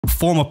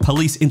former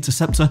police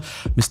interceptor,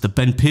 Mr.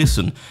 Ben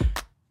Pearson.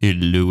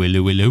 Hello,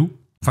 hello, hello.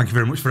 Thank you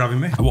very much for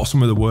having me. What's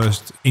some of the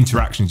worst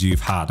interactions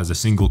you've had as a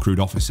single crewed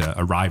officer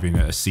arriving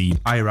at a scene?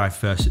 I arrived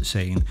first at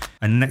scene,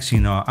 and next thing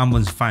you know,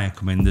 ambulance and fire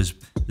come in. There's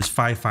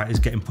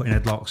firefighters getting put in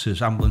headlocks.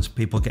 There's ambulance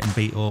people getting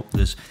beat up.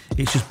 It's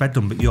just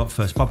bedlam. But you're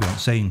first Bobby on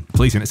scene.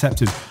 Police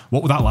Interceptors.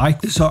 What was that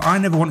like? So I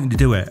never wanted to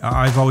do it.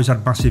 I've always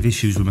had massive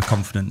issues with my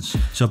confidence.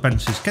 So Ben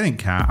says, "Get in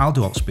car. I'll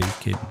do all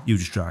speaking. You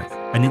just drive."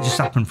 And it just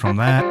happened from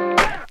there.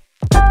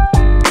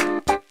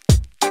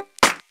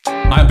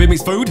 I'm Big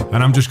Mix Food.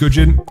 And I'm Just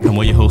Gudgeon. And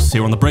we're your hosts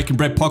here on the Breaking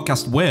Bread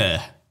podcast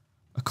where,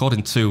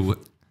 according to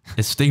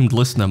esteemed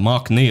listener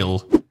Mark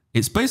Neal,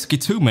 it's basically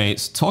two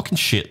mates talking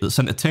shit that's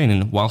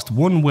entertaining whilst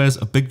one wears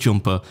a big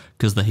jumper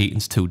because the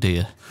heating's too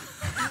dear.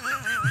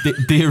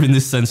 Dear in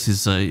this sense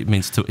is it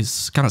means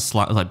it's kind of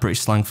like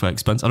British slang for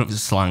expensive. I don't know if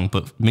it's slang,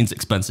 but it means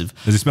expensive.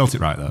 Has he spelt it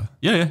right though?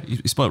 Yeah, you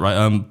spelled it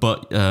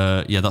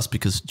right. Yeah, that's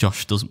because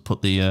Josh doesn't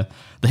put the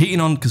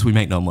heating on because we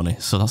make no money,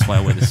 so that's why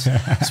I wear this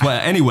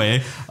sweater.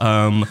 Anyway,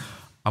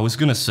 I was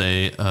going to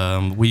say,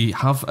 we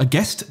have a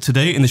guest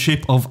today in the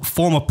shape of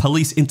former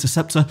police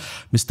interceptor,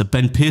 Mr.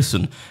 Ben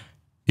Pearson.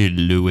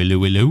 Hello,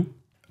 hello, hello.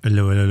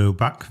 Hello, hello,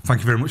 back.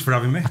 Thank you very much for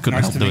having me. I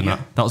couldn't help doing that.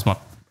 That was my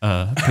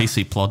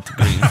PC plod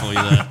going for you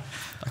there.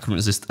 I couldn't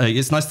resist.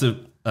 It's nice to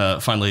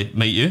finally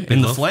meet you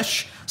in the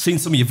flesh. Seen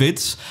some of your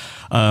vids.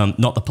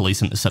 Not the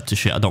police interceptor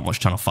shit. I don't watch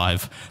Channel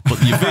 5,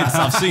 but your vids,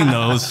 I've seen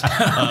those.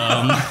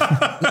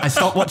 I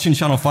stopped watching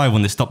Channel 5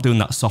 when they stopped doing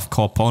that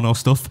softcore porno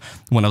stuff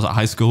when I was at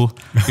high school.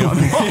 You know what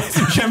I mean? Do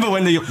you remember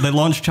when they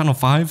launched Channel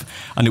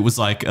 5 and it was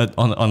like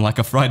on like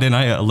a Friday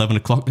night at 11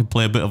 o'clock they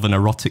play a bit of an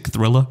erotic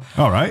thriller?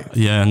 All right.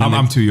 Yeah. And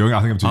I'm too young.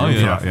 I think I'm too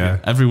young for that. Yeah.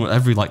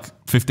 Every like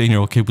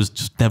 15-year-old kid was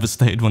just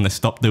devastated when they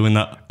stopped doing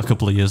that a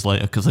couple of years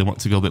later because they want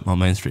to go a bit more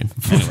mainstream.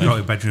 Anyway. Go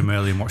to the bedroom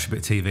early and watch a bit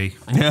of TV.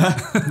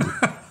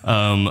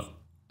 Yeah.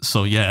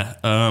 So yeah.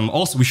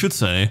 Also, we should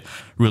say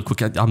real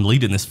quick. I'm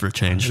leading this for a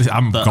change.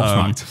 I'm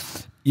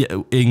gobsmacked.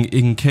 Yeah.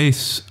 In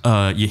case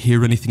you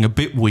hear anything a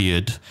bit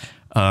weird,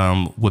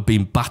 we're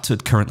being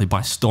battered currently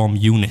by Storm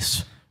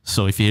Eunice.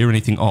 So if you hear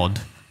anything odd,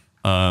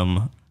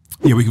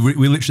 yeah, we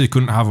literally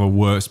couldn't have a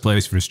worse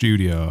place for a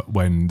studio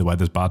when the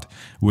weather's bad.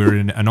 We're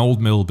in an old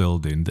mill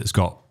building that's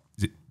got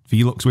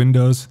Velux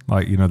windows,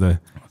 like you know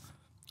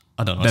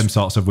I don't know them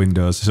sorts of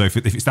windows. So if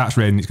it starts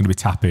raining, it's going to be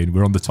tapping.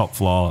 We're on the top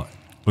floor.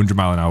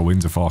 100-mile-an-hour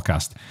winds are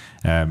forecast.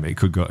 It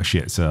could go to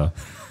shit. So,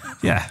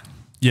 yeah,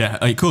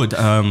 it could.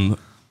 The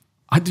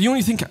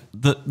only thing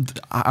that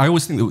I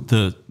always think that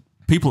the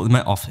people at the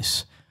Met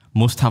Office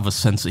must have a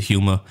sense of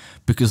humour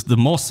because the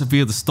more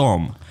severe the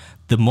storm,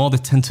 the more they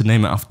tend to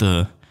name it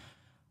after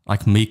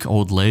like meek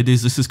old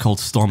ladies. This is called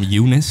Storm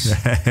Eunice.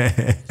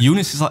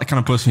 Eunice is like the kind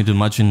of person you'd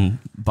imagine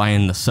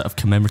buying a set of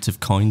commemorative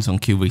coins on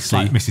QVC. It's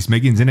like Mrs.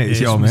 Miggins, isn't it? It's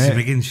your Mrs. mate.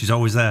 Miggins, she's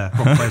always there.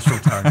 One place for a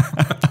time.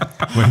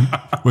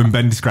 when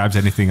Ben describes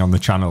anything on the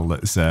channel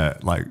that's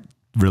like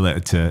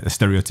related to a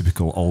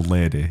stereotypical old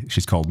lady,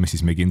 she's called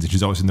Mrs. Miggins, and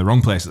she's always in the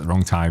wrong place at the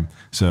wrong time.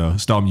 So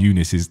Storm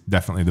Eunice is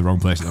definitely the wrong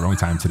place at the wrong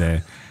time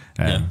today.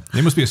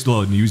 It must be a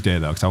slow news day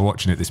though, because I was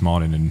watching it this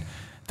morning and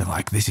they're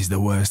like, this is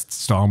the worst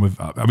storm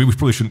I mean, we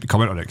probably shouldn't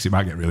comment on it because it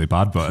might get really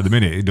bad, but at the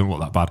minute it don't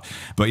look that bad.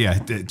 But yeah,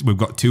 we've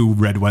got two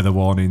red weather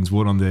warnings,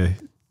 one on the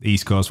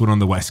East Coast, one on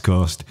the West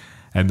Coast,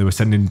 and they were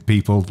sending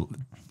people,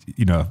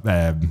 you know,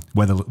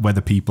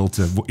 weather people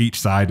to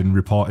each side and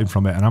reporting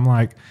from it. And I'm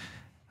like,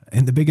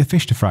 ain't the bigger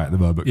fish to fry at the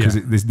moment? Because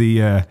there's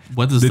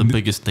weather's the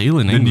biggest deal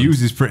in England. The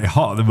news is pretty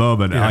hot at the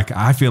moment. Yeah. Like,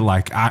 I feel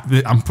like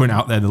I'm putting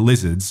out there the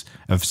lizards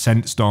have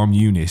sent Storm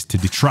Eunice to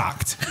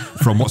detract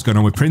from what's going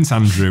on with Prince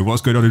Andrew,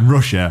 what's going on in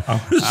Russia.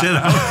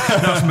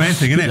 That's the main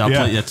thing, isn't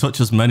it? Yeah,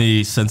 touch as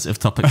many sensitive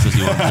topics as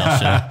you want,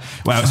 Josh. Yeah.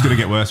 Well, it's going to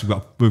get worse.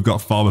 We've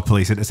got former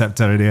police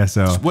interceptor in here.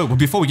 So well,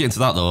 before we get into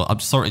that though, I'm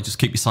sorry to just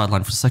keep you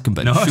sidelined for a second,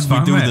 but should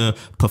we do the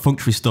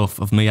perfunctory stuff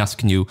of me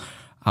asking you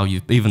how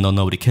you, even though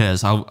nobody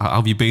cares, how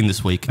have you been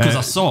this week? Because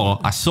I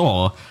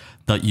saw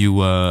that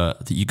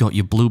you got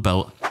your blue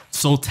belt.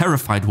 So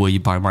terrified were you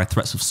by my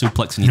threats of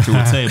suplexing you through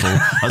a table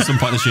at some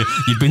point this year.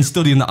 You've been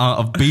studying the art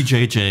of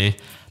BJJ.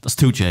 That's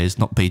two J's,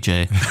 not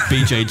BJ.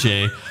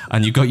 BJJ,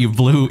 and you got your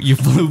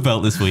blue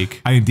belt this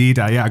week. I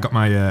got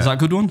my. Is that a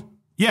good one?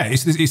 Yeah,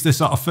 it's the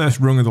sort of first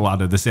rung of the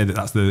ladder. They say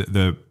that's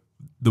the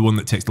one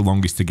that takes the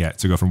longest to get,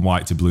 to go from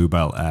white to blue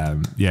belt.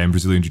 In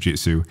Brazilian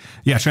Jiu-Jitsu.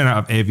 Yeah, I train out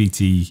of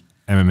AVT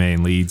MMA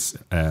in Leeds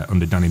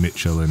under Danny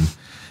Mitchell and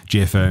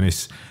Jay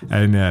Furness.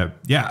 And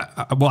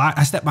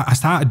I stepped back. I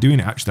started doing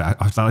it actually.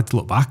 I started to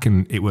look back,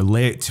 and it was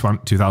late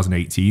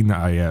 2018 that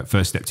I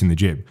first stepped in the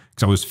gym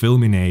because I was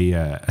filming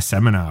a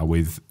seminar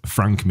with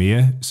Frank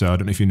Mir. So I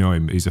don't know if you know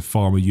him. He's a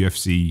former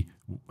UFC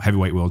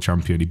heavyweight world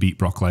champion. He beat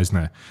Brock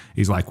Lesnar.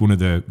 He's like one of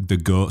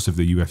the goats of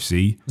the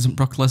UFC. Isn't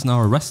Brock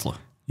Lesnar a wrestler?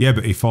 Yeah,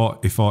 but he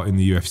fought in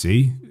the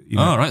UFC. You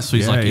know? Oh, right. So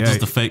he's he does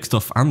the fake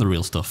stuff and the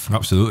real stuff.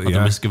 Absolutely, At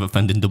the risk of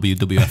offending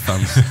WWF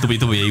fans,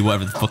 WWE,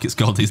 whatever the fuck it's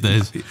called these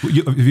days.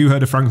 Have you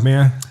heard of Frank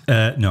Mir?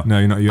 No. No,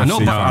 you're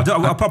not UFC. I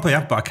know, I probably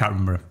have, but I can't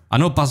remember. I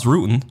know Baz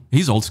Rutten.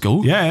 He's old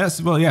school. Yeah, it's,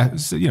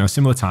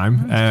 similar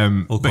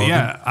time. But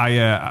yeah,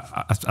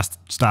 I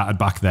started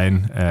back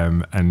then,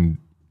 and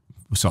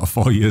sort of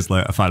 4 years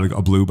later, I finally got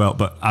a blue belt.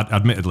 But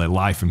admittedly,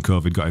 life and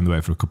COVID got in the way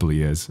for a couple of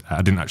years.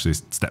 I didn't actually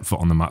step foot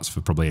on the mats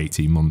for probably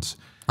 18 months.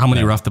 How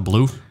many were after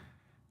blue?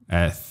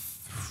 Then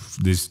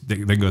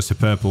goes to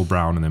purple,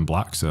 brown, and then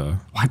black. So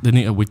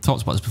we've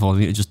talked about this before.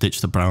 They need to just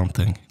ditch the brown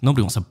thing.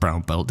 Nobody wants a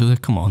brown belt, do they?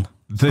 Come on.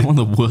 One of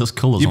the worst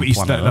colours on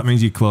planet Earth. That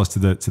means you're close to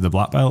the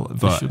black belt.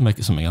 But they should make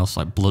it something else,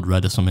 like blood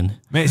red or something.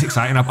 Mate, it's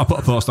exciting. I put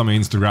a post on my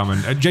Instagram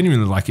and I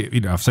genuinely like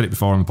it. I've said it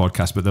before on the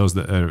podcast, but those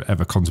that are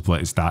ever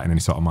contemplating starting any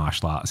sort of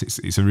martial arts,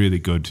 it's a really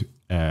good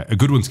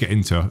one to get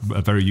into.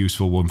 A very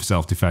useful one for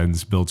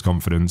self-defense, builds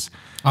confidence.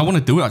 I want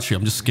to do it actually.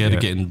 I'm just scared of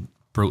getting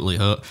brutally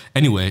hurt.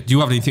 Anyway, do you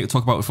have anything to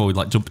talk about before we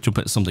jump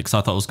into something? Because I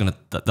thought I was gonna.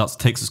 That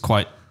takes us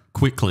quite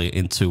quickly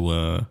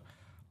into.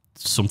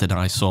 Something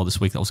I saw this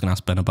week that I was going to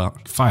ask Ben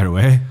about. Fire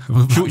away.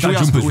 That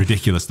jumper's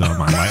ridiculous though,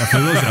 man. Like, for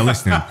those that are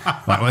listening,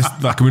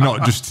 can we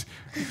not just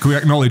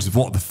acknowledge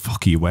what the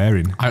fuck are you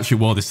wearing? I actually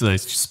wore this today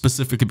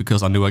specifically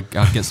because I knew I'd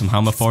get some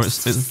hammer for it.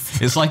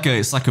 It's like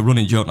a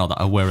running joke now that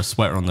I wear a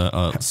sweater on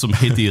the some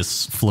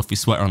hideous fluffy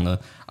sweater on the.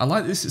 I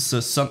like this. It's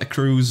a Santa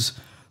Cruz.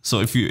 So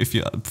if you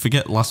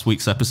forget last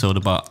week's episode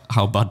about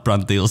how bad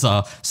brand deals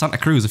are, Santa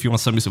Cruz, if you want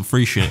to send me some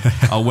free shit,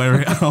 I'll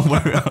wear it.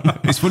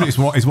 It's funny. He's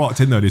walked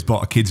in there and he's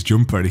bought a kid's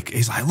jumper and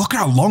he's like, look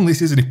how long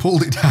this is, and he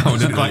pulled it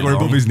down and like we're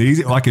above his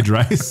knees, like a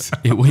dress.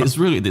 It's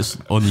really this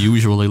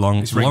unusually long.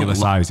 It's regular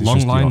size. It's long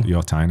just line.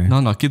 You're tiny.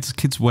 No,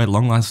 kids wear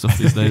long line stuff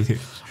these days.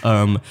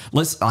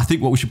 I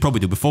think what we should probably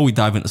do before we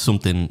dive into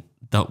something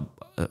that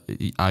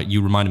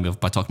you reminded me of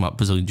by talking about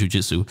Brazilian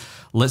Jiu-Jitsu,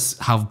 let's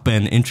have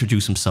Ben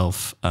introduce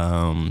himself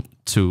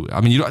to.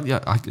 I mean,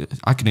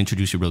 I can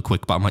introduce you real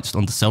quick, but I might just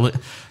undersell it.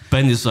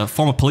 Ben is a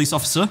former police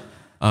officer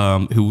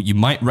who you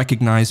might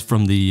recognize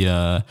from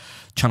the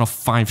Channel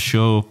 5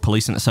 show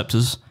Police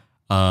Interceptors.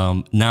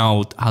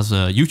 Now has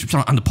a YouTube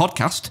channel and a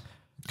podcast.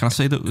 Can I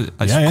say that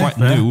it's quite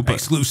new, but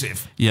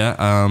exclusive?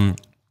 Yeah,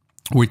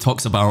 where he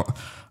talks about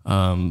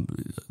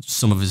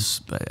some of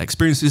his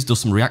experiences, does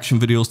some reaction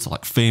videos to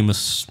like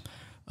famous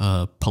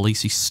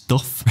policey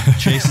stuff,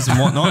 chases and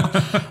whatnot.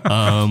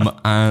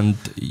 I'm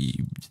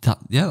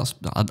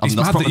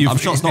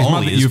sure it's not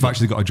all he is. You've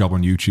actually got a job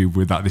on YouTube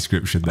with that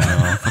description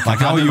there. Like,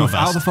 how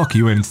the fuck are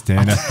you an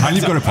entertainer? And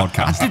you've got a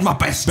podcast. I did my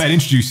best. Ben,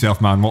 introduce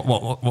yourself, man.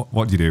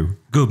 What do you do?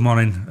 Good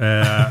morning.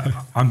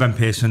 I'm Ben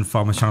Pearson,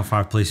 former Channel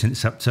 5 Police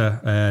Interceptor,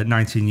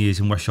 19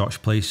 years in West Yorkshire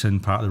Police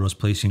and part of the Rus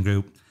Policing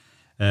Group,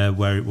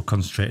 where we're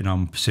concentrating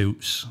on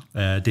pursuits,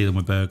 dealing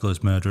with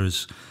burglars,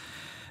 murderers,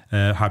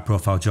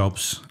 high-profile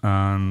jobs,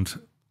 and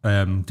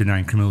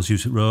denying criminals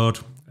use at road.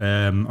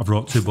 I've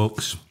wrote 2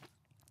 books.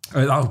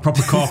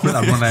 Proper corporate,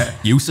 I run it.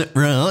 Use at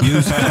road.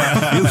 Use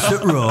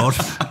at road.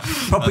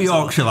 Proper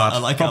Yorkshire, lad. I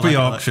like Proper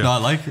Yorkshire. No, I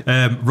like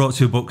it. Wrote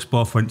 2 books,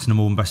 both went to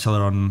 #1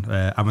 bestseller on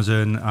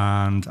Amazon,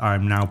 and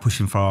I'm now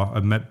pushing for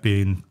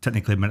being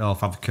technically a mental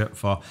health advocate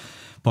for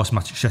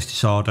post-traumatic stress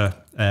disorder,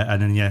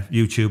 and then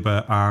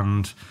YouTuber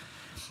and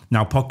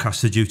now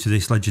podcaster due to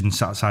this legend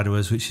sat outside of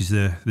us, which is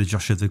the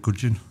Josh of the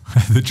Gudgeon.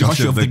 The Josh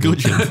of the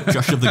Gudgeon.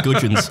 Josh of the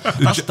Gudgeons.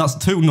 That's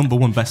 2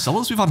 #1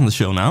 bestsellers we've had on the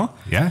show now.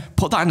 Yeah.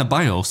 Put that in the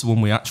bio so when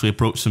we actually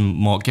approach some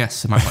more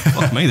guests, they might be like,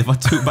 fuck me, they've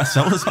had 2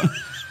 bestsellers on.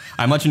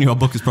 I imagine your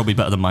book is probably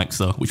better than Mike's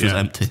though, which was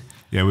empty.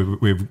 Yeah,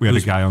 we had a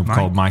guy on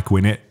called Mike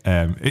Winnett.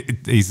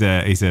 He's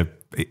got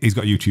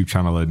a YouTube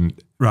channel, and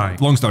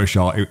long story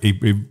short,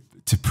 he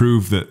to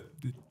prove that.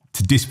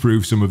 To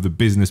disprove some of the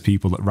business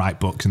people that write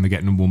books and they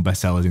get #1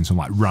 bestsellers in some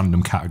like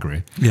random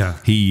category. Yeah.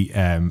 He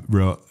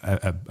wrote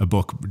a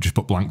book, just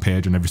put blank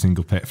page on every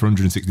single page for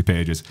 160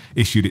 pages,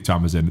 issued it to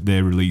Amazon.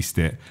 They released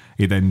it.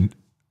 He then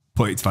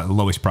put it to like the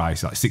lowest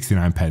price, like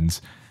 69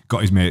 pence,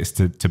 got his mates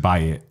to buy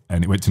it,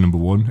 and it went to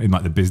 #1 in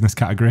like the business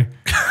category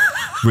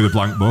with a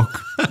blank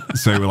book.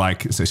 So we're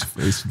like, it's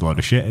a lot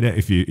of shit, isn't it?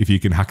 If you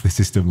can hack the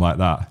system like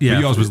that. Yeah.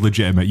 But yours was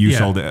legitimate. You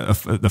sold it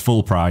at the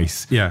full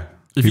price. Yeah.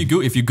 If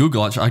you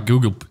Google, actually, I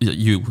Googled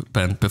you,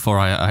 Ben, before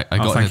I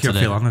got here today.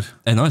 I feel honoured.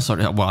 No,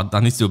 sorry. Well, I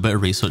need to do a bit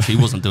of research. He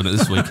wasn't doing it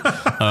this week.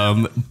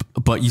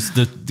 But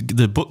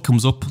the book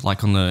comes up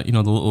like on the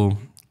the little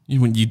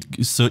when you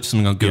search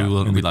something on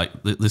Google and it'll be like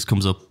this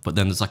comes up, but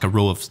then there's like a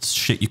row of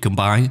shit you can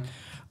buy,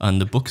 and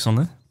the book's on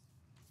there.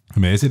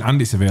 Amazing, and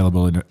it's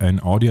available in an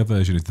audio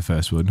version. Is the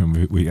first one,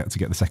 and we had to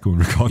get the second one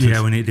recorded.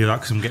 Yeah, we need to do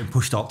that because I'm getting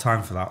pushed all the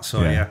time for that.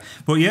 So yeah.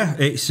 But yeah,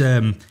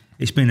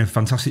 it's been a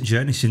fantastic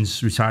journey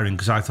since retiring,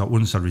 because I thought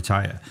once I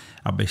retire,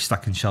 I'd be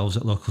stacking shelves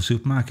at local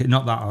supermarket.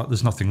 Not that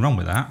there's nothing wrong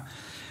with that,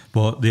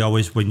 but they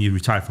always, when you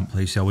retire from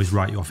police, they always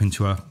write you off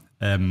into a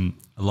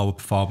lower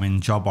performing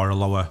job or a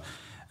lower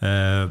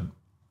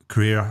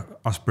career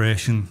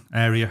aspiration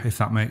area, if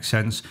that makes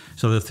sense.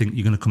 So they'll think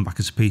you're going to come back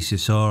as a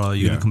PCSO or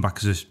you're going to come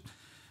back as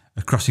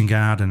a crossing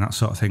guard and that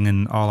sort of thing.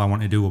 And all I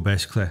want to do was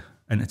basically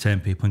entertain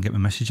people and get my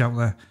message out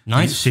there.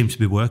 Nice. And it seems to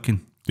be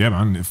working. Yeah,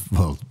 man.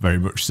 Well, very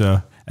much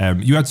so.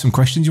 You had some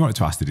questions you wanted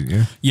to ask, didn't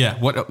you? Yeah.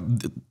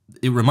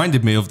 It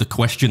reminded me of the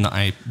question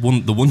that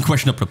the one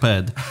question I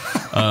prepared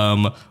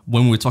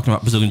when we were talking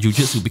about Brazilian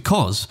Jiu-Jitsu,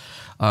 because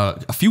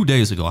a few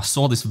days ago I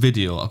saw this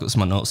video. I've got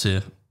some of my notes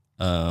here.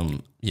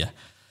 Yeah.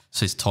 It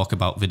says talk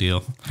about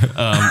video.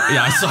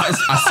 Yeah,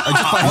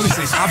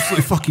 Honestly, it's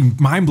absolutely fucking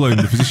mind blowing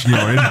the position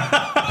you're in.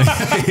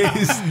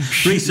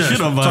 Research.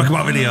 Talk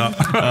about video.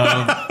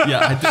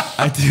 Yeah,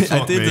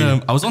 I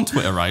did. I was on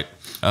Twitter, right?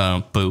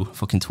 Boo,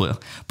 fucking Twitter.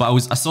 But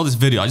I saw this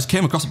video. I just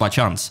came across it by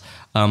chance,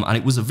 and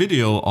it was a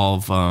video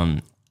of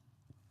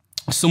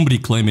somebody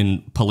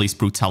claiming police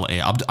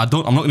brutality. I'm not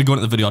going to go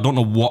into the video. I don't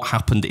know what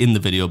happened in the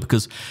video,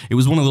 because it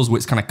was one of those where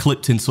it's kind of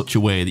clipped in such a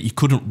way that you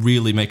couldn't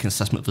really make an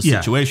assessment of the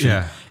situation.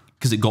 Yeah.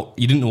 Because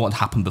you didn't know what had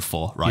happened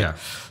before, right? Yeah.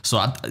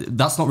 So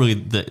that's not really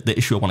the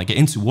issue I want to get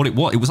into. It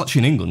was actually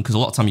in England, because a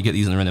lot of time you get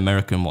these and they're in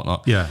America and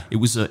whatnot. Yeah. It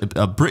was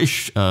a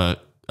British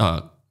copper.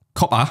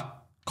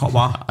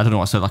 I don't know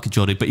what I said like a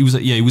Geordie, but he was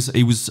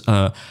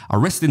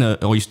arresting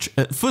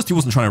at first he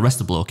wasn't trying to arrest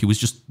the bloke.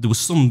 There was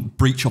some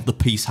breach of the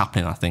peace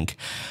happening, I think,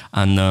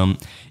 and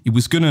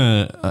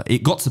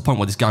it got to the point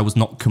where this guy was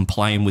not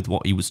complying with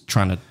what he was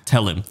trying to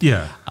tell him.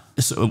 Yeah.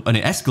 So, and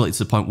it escalated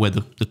to the point where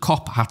the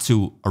cop had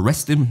to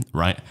arrest him,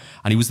 right?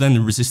 And he was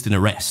then resisting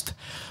arrest.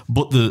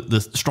 But the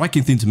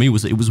striking thing to me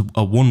was that it was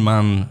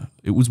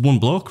one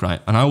bloke,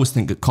 right? And I always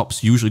think that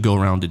cops usually go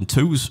around in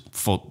twos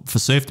for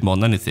safety more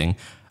than anything.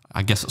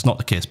 I guess that's not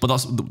the case. But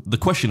that's the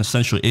question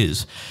essentially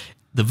is,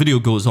 the video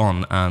goes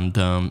on and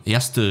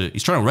he's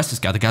trying to arrest this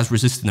guy. The guy's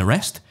resisting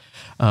arrest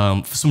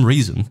for some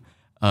reason.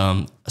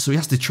 So he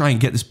has to try and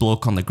get this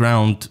bloke on the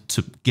ground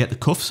to get the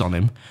cuffs on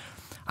him.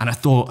 And I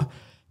thought,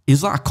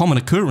 is that a common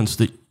occurrence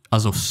that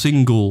as a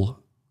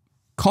single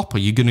cop, are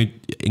you going to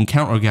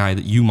encounter a guy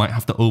that you might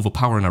have to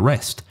overpower and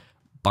arrest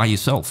by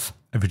yourself?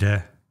 Every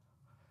day.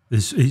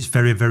 It's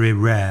very, very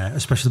rare,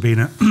 especially being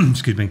a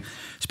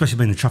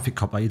traffic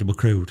cop like you double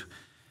crewed.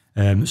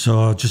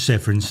 So just say,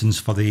 for instance,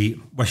 for the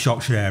West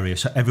Yorkshire area,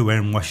 so everywhere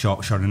in West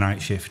Yorkshire on a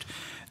night shift,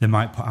 they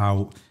might put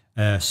out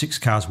 6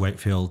 cars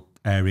Wakefield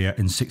area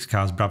and 6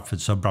 cars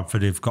Bradford. So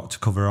Bradford have got to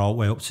cover all the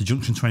way up to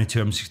Junction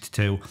 22,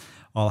 M62,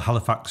 all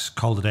Halifax,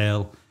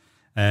 Calderdale,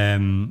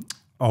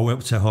 all the way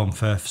up to Home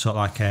Firth, sort of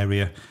like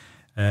area,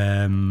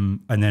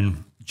 and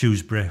then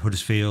Dewsbury,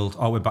 Huddersfield,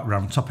 all the way back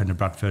around top end of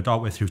Bradford, all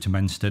the way through to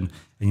Menston,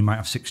 and you might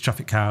have 6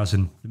 traffic cars,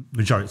 and the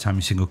majority of the time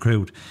you're single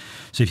crewed.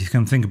 So if you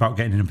can think about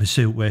getting in a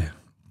pursuit with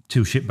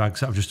 2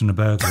 shitbags that have just done a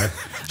burglary,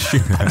 2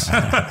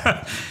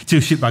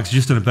 shitbags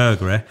just done a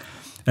burglary,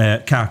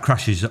 car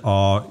crashes,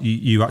 or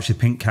you actually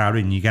pink car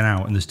in, you get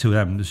out, and there's 2 of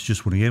them, there's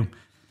just one of you.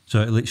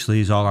 So it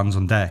literally is all hands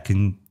on deck,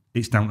 and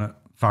it's down to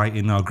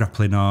fighting or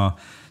grappling or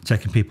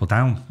taking people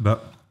down.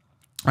 But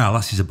our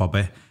lassie's a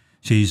bobby.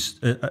 She's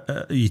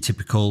your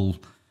typical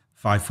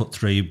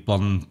 5'3",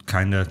 blonde,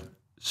 kind of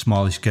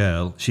smallish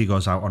girl. She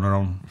goes out on her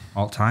own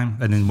all the time,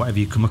 and then whatever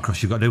you come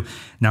across, you've got to do.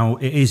 Now,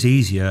 it is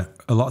easier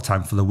a lot of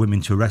time for the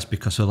women to arrest,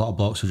 because a lot of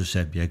blokes will just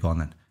say, yeah, go on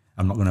then.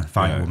 I'm not going to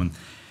fight a woman.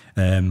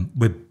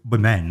 With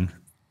men,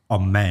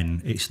 on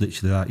men, it's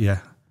literally that,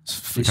 yeah.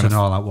 It's an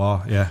all-out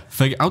war, yeah.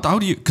 How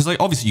do you? Because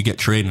obviously you get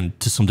training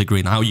to some degree,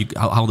 and how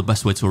the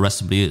best way to arrest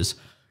somebody is.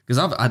 Because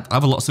I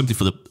have a lot of sympathy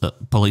for the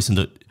police,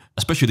 and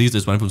especially these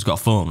days when everyone's got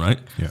a phone, right?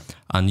 Yeah.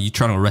 And you're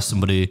trying to arrest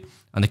somebody,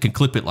 and they can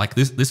clip it like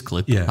this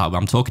clip that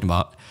I'm talking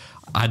about.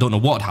 I don't know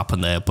what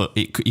happened there, but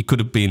it could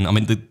have been. I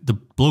mean, the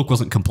bloke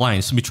wasn't complying.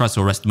 If somebody tries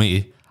to arrest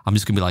me, I'm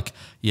just gonna be like,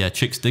 yeah,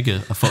 chicks dig a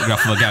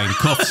photograph of a guy in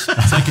cuffs.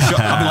 Take a shot.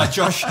 I'll be like,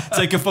 Josh,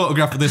 take a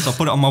photograph of this. I'll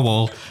put it on my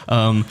wall.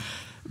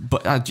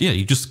 But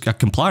you just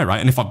comply, right?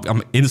 And if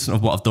I'm innocent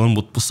of what I've done,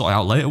 we'll sort it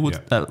out later. We'll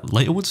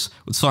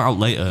sort it out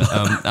later.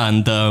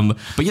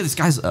 But yeah, this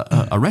guy's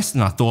arrested.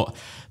 And I thought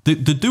the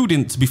dude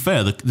didn't. To be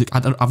fair,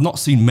 I've not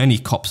seen many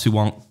cops who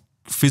aren't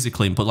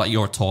physically, but like,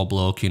 you're a tall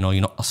bloke, you're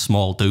not a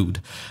small dude.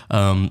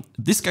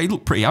 This guy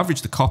looked pretty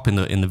average. The cop in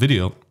the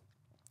video,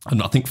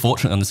 and I think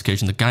fortunately on this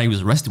occasion, the guy who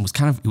was arresting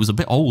he was a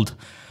bit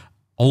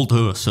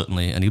older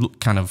certainly, and he looked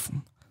kind of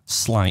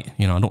slight.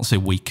 I don't say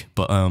weak,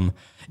 but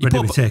Ready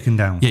to be taken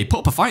down. Yeah, he put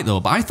up a fight though.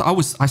 But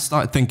I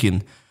started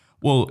thinking,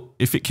 well,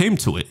 if it came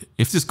to it,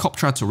 if this cop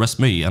tried to arrest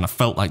me and I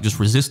felt like just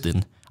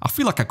resisting, I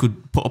feel like I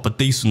could put up a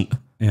decent.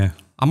 Yeah.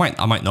 I might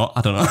not.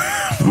 I don't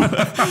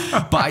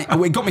know. But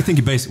it got me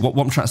thinking. Basically,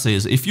 what I'm trying to say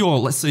is, if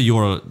let's say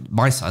you're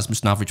my size,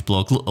 just an average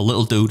bloke, a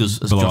little dude, as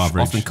Josh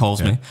average, often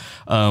calls me,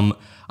 and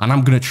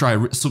I'm going to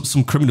try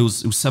some criminal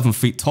who's 7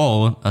 feet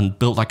tall and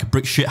built like a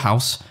brick shit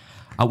house.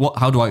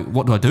 What do I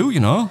do?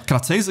 Can I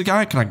tase the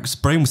guy? Can I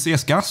spray him with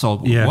CS gas or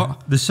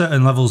what? There's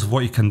certain levels of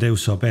what you can do.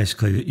 So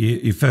basically,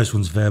 your first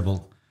one's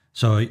verbal.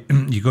 So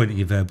you go into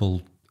your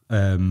verbal,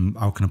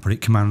 how can I put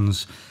it,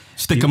 commands.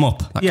 Stick them up.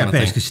 That kind of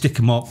basically thing. Stick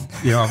them up.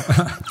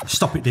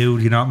 Stop it,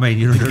 dude. You know what I mean?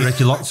 You're under arrest,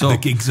 you're locked up. The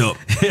gig's up.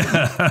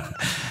 Yeah.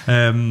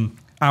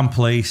 I'm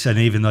police, and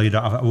even though you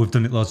don't have, we've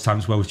done it loads of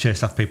times where we've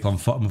chased after people on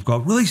foot and we've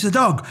gone, release the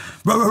dog.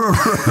 Hoping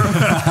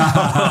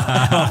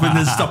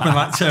they're stopping,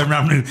 like, turn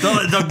around and don't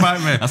let the dog bite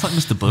me. That's like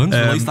Mr. Burns,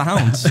 release the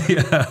hounds.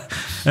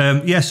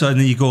 So and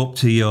then you go up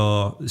to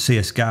your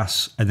CS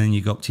gas, and then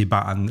you go up to your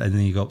baton, and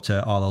then you go up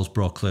to all those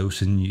broke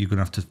loose, and you're going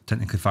to have to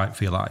technically fight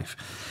for your life.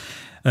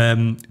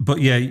 But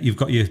yeah, you've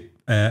got your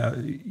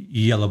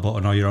yellow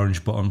button or your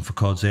orange button for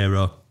code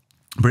 0.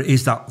 But it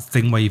is that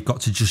thing where you've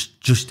got to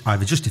just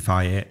either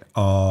justify it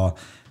or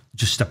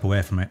just step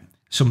away from it.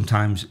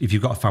 Sometimes if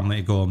you've got a family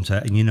to go home to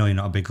and you know you're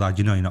not a big lad,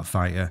 you know you're not a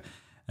fighter,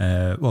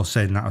 well,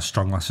 saying that a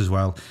strong lass as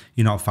well,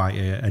 you're not a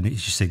fighter, and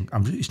it's just think,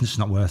 it's just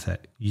not worth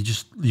it.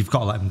 You've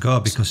got to let them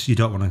go because you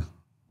don't want to.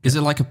 Is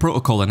it like a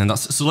protocol then? And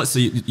that's so. Let's say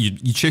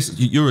you chase.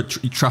 You're a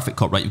traffic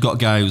cop, right? You've got a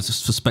guy who's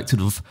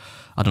suspected of,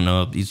 I don't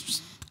know,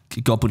 he's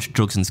got a bunch of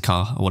drugs in his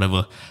car or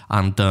whatever,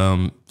 and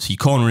so you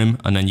corner him,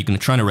 and then you're going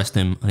to try and arrest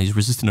him, and he's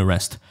resisting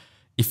arrest.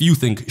 If you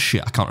think,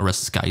 shit, I can't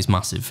arrest this guy, he's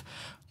massive,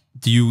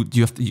 do you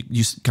have to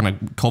you kind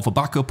of call for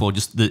backup, or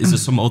just is there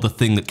some other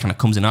thing that kind of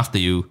comes in after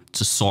you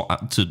to sort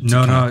out?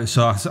 No.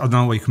 So I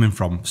know where you're coming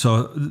from.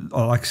 So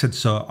like I said,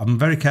 so I'm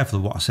very careful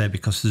of what I say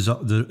because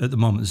at the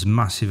moment there's a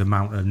massive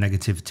amount of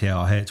negativity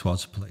or hate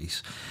towards the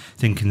police,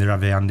 thinking they're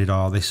heavy-handed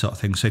or this sort of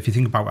thing. So if you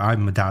think about it,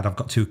 I'm a dad, I've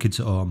got 2 kids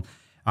at home.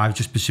 I've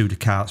just pursued a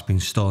car that's been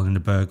stolen in a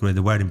burglary.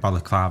 They're wearing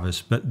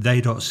balaclavas, but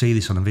they don't see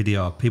this on a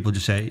video. People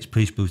just say it's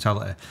police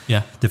brutality.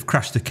 Yeah. They've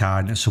crashed the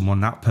car into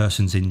someone, that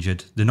person's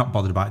injured. They're not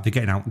bothered about it. They're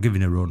getting out,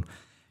 giving a run.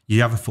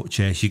 You have a foot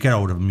chase, you get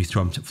hold of them, you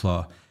throw them to the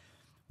floor.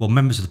 Well,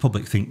 members of the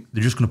public think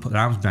they're just going to put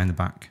their arms behind the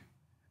back.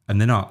 And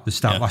they're not. They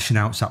start lashing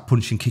out, start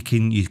punching,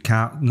 kicking. You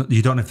don't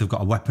know if they've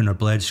got a weapon or a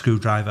blade, a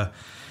screwdriver.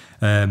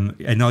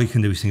 And all you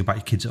can do is think about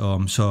your kids at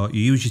home. So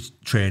you use your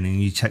training,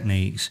 your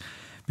techniques,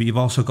 but you've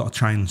also got to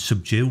try and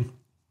subdue.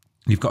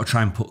 You've got to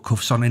try and put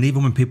cuffs on. And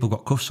even when people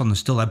got cuffs on, they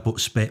still headbutt,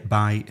 spit,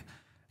 bite,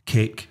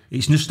 kick.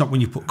 It's just not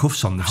when you put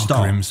cuffs on, they've stopped.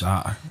 How grim's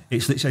that?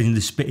 It's literally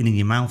they're spitting in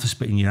your mouth, they're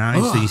spitting in your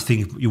eyes. Oh. These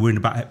things, you're worrying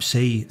about Hep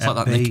C, It's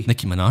like that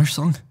Nicki Minaj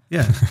song.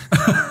 Yeah.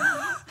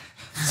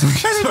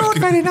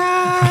 Very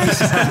nice.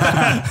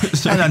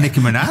 Hello,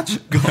 Nicki Minaj.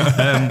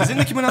 Is it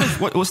Nicki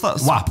Minaj? What's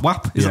that?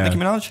 WAP. Is that Nicki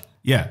Minaj?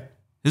 Yeah.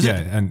 Is it?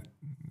 And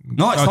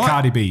No, it's not.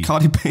 Cardi B.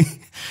 Cardi B.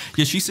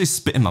 Yeah, she says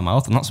spit in my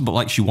mouth, and that's but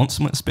like she wants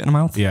someone to spit in her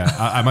mouth. Yeah,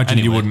 I imagine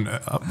you Anyway.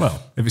 wouldn't.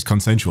 Well, if it's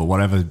consensual,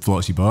 whatever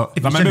floats your boat.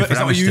 If I it's remember, Jennifer is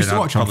that what you used to Aniston,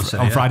 watch I'd on, probably say,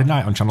 on yeah. Friday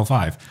night on Channel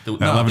 5 at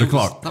 11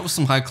 o'clock? That was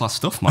some high class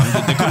stuff, man.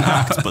 They couldn't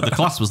act, but the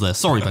class was there.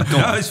 Sorry, Ben. Go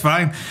No, on. it's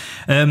fine.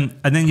 And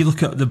then you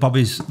look at the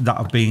bobbies that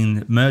have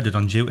been murdered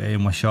on duty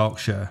in West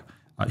Yorkshire,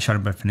 like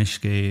Sharon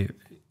Benfinishki,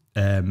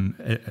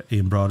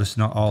 Ian Broadus,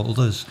 not all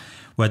others,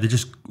 where they're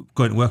just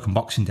going to work on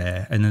Boxing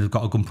Day and then they've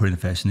got a gun put in the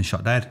face and they're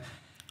shot dead.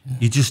 Yeah.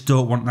 You just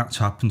don't want that to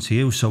happen to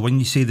you. So when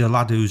you see the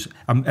lad who's,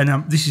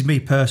 this is me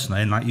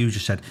personally, and like you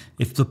just said,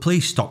 if the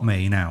police stop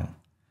me now,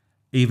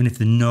 even if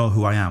they know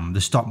who I am, they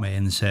stop me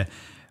and they say,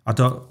 I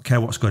don't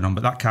care what's going on,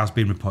 but that car's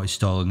been reported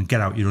stolen,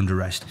 get out, you're under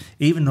arrest.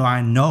 Even though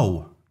I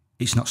know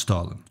it's not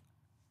stolen.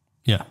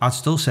 Yeah. I'd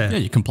still say, yeah,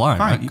 you comply,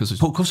 fine, right? Because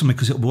put cuffs on me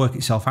because it'll work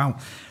itself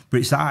out. But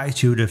it's that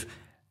attitude of,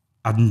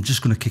 I'm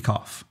just going to kick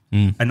off.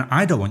 And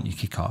I don't want you to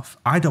kick off.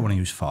 I don't want to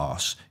use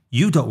force.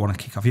 You don't want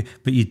to kick off.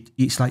 But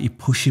it's like you're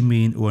pushing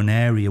me into an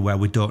area where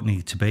we don't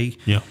need to be.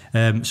 Yeah.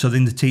 So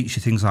then they teach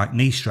you things like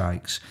knee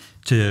strikes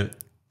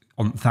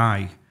on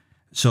thigh.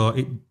 So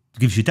it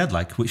gives you dead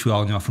leg, which we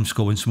all know from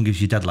school. When someone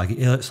gives you dead leg,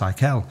 it hurts like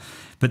hell.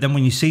 But then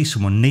when you see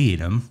someone kneeing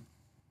them,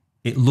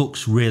 it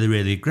looks really,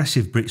 really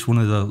aggressive, but it's one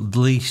of the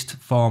least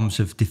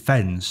forms of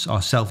defence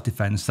or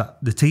self-defence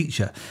that they teach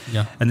you.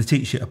 Yeah. And they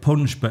teach you to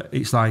punch, but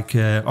it's like,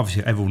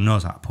 obviously everyone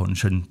knows how to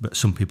punch, but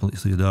some people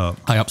literally don't.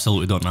 I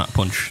absolutely don't know how to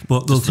punch.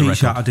 But they'll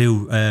teach you how to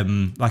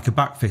do like a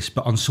back fist,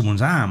 but on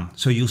someone's arm.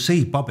 So you'll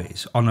see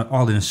bobbies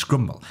all in a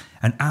scrumble,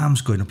 and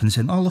arms going up and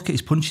saying, oh, look,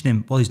 he's punching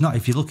him. Well, he's not.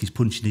 If you look, he's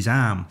punching his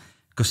arm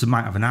because they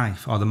might have a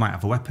knife or they might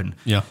have a weapon.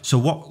 Yeah. So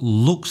what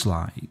looks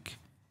like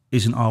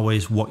isn't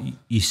always what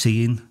you're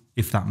seeing,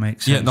 if that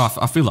makes sense. Yeah, no,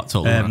 I feel that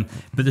totally. Right.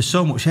 But there's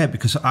so much hate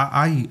because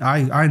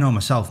I know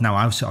myself now.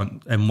 I sit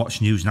on and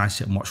watch news and I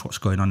sit and watch what's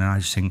going on and I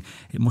just think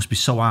it must be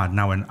so hard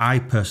now. And I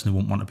personally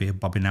wouldn't want to be a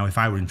bobby now. If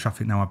I were in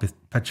traffic now, I'd be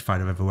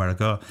petrified of everywhere I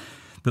go.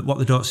 But what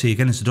they don't see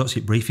again is they don't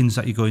see briefings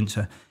that you go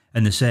into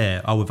and they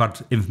say, oh, we've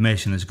had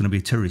information there's going to be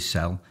a terrorist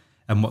cell.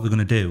 And what they're going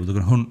to do, they're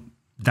going to hunt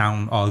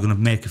down or they're going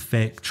to make a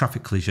fake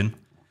traffic collision,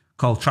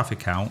 call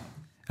traffic out,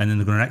 and then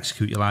they're going to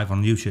execute you live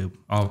on YouTube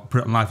or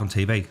put it on live on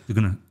TV. They're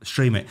going to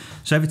stream it.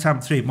 So every time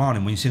at 3 in the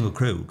morning when you're single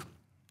crewed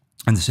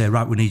and they say,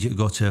 right, we need you to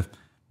go to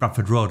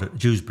Bradford Road at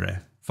Dewsbury,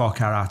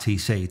 4-car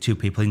RTC, 2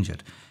 people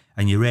injured,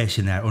 and you're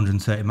racing there at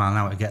 130 mile an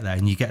hour to get there,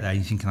 and you get there and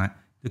you're thinking like,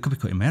 they could be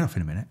cutting my hair off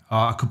in a minute, or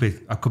I could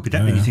be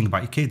dead, and you think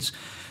about your kids.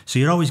 So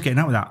you're always getting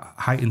out with that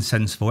heightened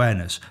sense of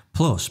awareness.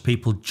 Plus,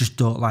 people just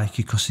don't like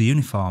you because of the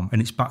uniform, and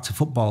it's back to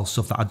football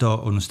stuff that I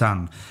don't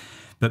understand.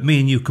 But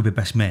me and you could be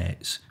best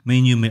mates. Me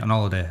and you meet on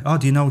holiday. Oh,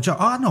 do you know Josh?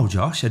 Oh, I know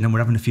Josh. And then we're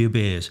having a few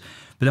beers.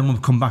 But then when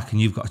we come back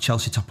and you've got a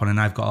Chelsea top on and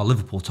I've got a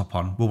Liverpool top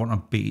on, we'll want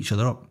to beat each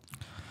other up.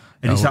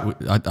 And it's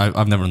that,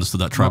 I've never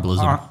understood that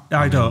tribalism.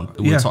 I don't.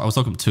 I was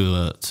talking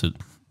to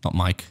not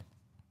Mike,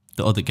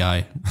 the other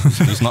guy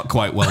who's not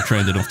quite well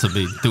trained enough to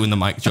be doing the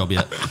mic job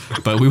yet.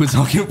 But we were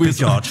talking with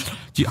George.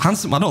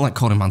 Handsome. I don't like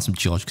calling him handsome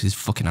George because he's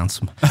fucking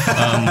handsome.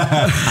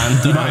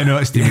 And you might have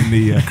noticed him in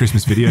the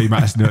Christmas video. You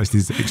might have noticed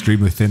his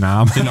extremely thin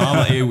arm.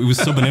 He was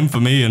subbing in for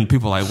me, and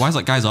people were like, "Why is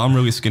that guy's arm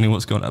really skinny?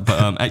 What's going on?"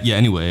 But yeah,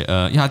 anyway,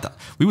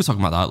 we were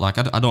talking about that. Like,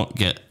 I don't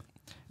get.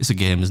 It's a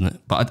game, isn't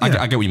it? But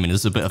I get what you mean.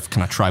 There's a bit of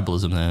kind of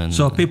tribalism there. And,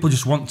 so people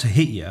just want to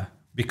hit you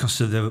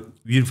because of the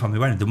uniform they're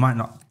wearing. They might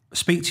not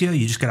speak to you.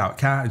 You just get out of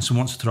the car and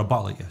someone wants to throw a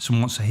bottle at you.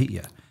 Someone wants to hit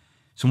you.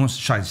 Someone wants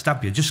to try and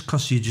stab you just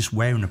because you're just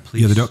wearing a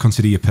police. Yeah, they don't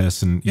consider you a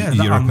person. Yeah,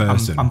 you're a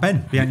person. I'm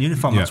Ben behind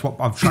uniform. That's what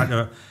I've tried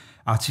to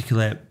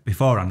articulate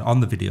beforehand on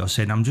the video,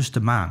 saying I'm just a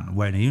man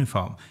wearing a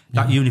uniform.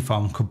 That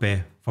uniform could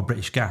be for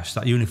British Gas.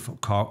 That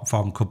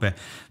uniform could be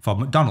for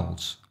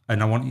McDonald's.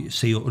 And I want you to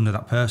see under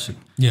that person.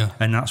 Yeah.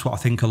 And that's what I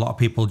think a lot of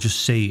people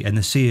just see. And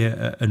they see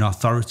an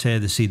authority,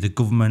 they see the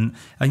government.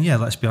 And yeah,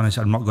 let's be honest,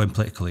 I'm not going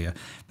political here,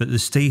 but they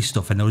see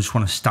stuff and they just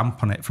want to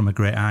stamp on it from a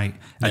great height.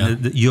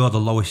 And you're the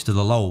lowest of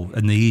the low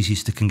and the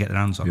easiest they can get their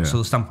hands on. So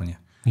they'll stamp on you.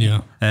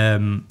 Yeah.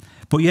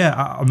 But yeah,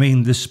 I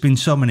mean, there's been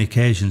so many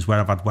occasions where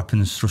I've had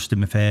weapons thrust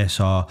in my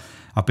face or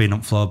I've been on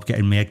the floor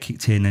getting my head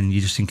kicked in and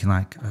you're just thinking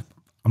like,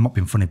 I'm not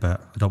being funny,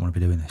 but I don't want to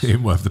be doing this. It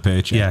ain't worth the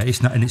paycheck. Yeah,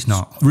 it's not, and it's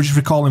not. We're just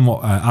recalling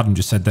what Adam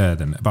just said there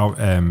then about,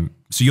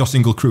 so your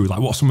single crew, like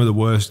what's some of the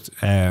worst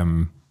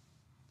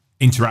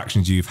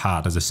interactions you've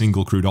had as a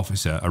single crewed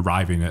officer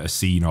arriving at a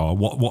scene, or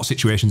what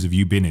situations have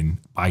you been in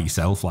by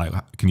yourself? Like,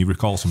 can you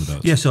recall some of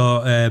those? Yeah, so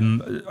I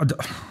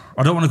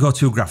don't want to go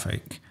too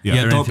graphic.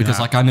 Yeah, don't, because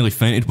like I nearly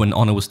fainted when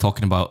Honor was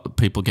talking about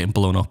people getting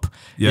blown up.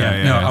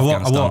 I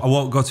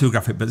won't go too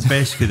graphic, but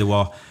basically there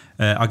were,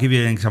 I'll give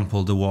you an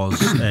example. There was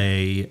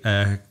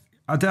have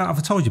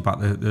I told you about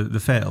the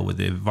fatal with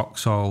the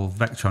Vauxhall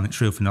Vectra on its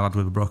roof and the lad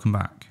with a broken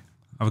back?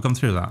 Have I gone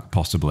through that?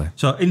 Possibly.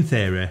 So in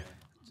theory,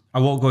 I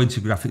won't go into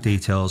graphic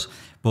details,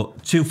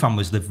 but two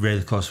families live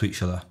really close to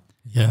each other.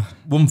 Yeah.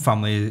 One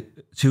family,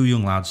 two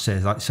young lads, say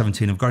like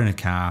 17, have got in a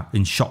car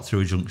and shot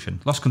through a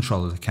junction, lost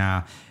control of the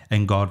car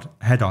and got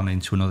head on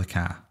into another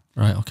car.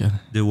 Right, okay.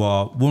 There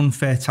were one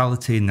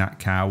fatality in that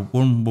car,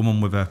 one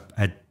woman with her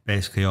head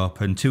basically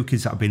open, two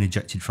kids that have been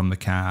ejected from the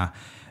car,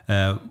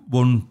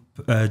 one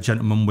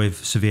gentleman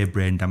with severe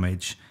brain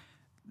damage.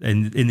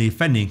 In the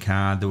offending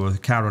car, there was a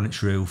car on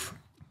its roof,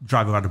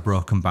 driver had a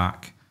broken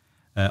back,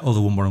 other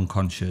one were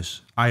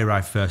unconscious. I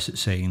arrived first at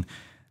scene.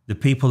 The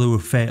people who were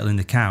fatal in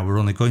the car were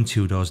only going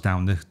 2 doors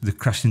down. They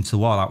crashed into the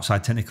wall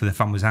outside technically their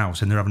family's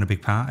house and they're having a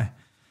big party.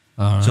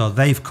 Right. So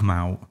they've come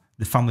out,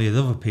 the family of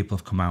the other people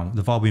have come out,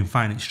 they've all been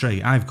fighting it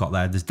straight. I've got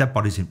there, there's dead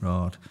bodies in the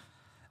road.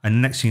 And the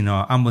next thing you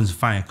know, ambulance and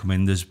fire come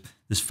in, there's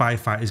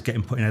firefighters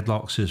getting put in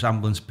headlocks, there's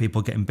ambulance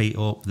people getting beat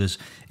up, it's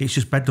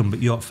just bedlam,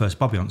 but you're first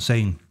Bobby on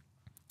scene.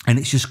 And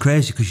it's just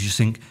crazy because you just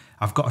think,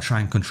 I've got to try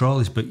and control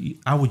this, but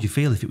how would you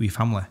feel if it were your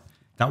family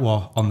that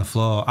were on the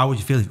floor? How would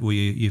you feel if it were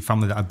your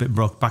family that had been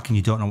broke back and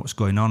you don't know what's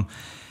going on?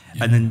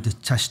 Yeah. And then the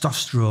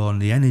testosterone,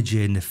 the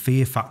energy and the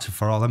fear factor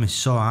for all them is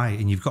so high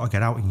and you've got to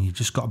get out and you've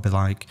just got to be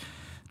like,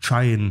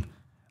 when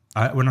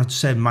I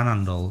say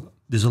manhandle,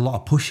 there's a lot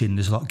of pushing,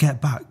 there's a lot, get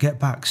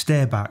back,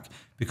 stay back,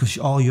 because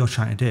all you're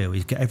trying to do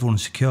is get everyone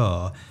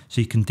secure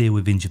so you can deal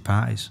with injured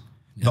parties.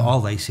 Yeah. But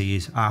all they see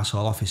is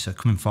arsehole officer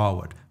coming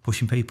forward,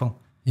 pushing people.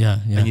 Yeah.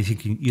 And you're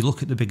thinking, you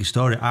look at the bigger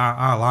story,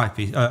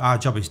 our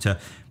job is to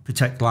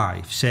protect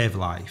life, save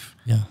life,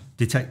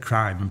 detect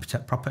crime and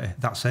protect property.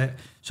 That's it.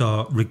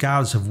 So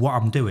regardless of what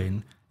I'm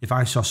doing, if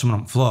I saw someone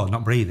on the floor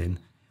not breathing,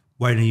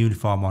 wearing a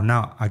uniform or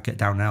not, I'd get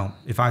down and help.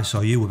 If I saw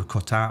you with a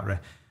cut artery,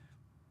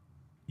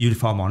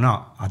 uniform or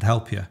not, I'd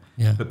help you.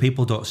 Yeah. But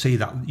people don't see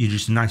that you're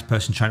just a nice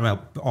person trying to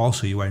help, but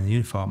also you're wearing a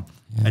uniform.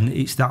 Yeah. And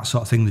it's that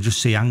sort of thing. They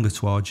just see anger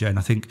towards you. And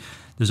I think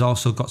there's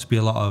also got to be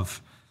a lot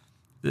of,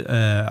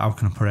 how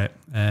can I put it?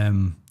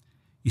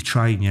 You're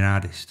trying your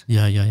hardest.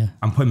 Yeah.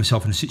 I'm putting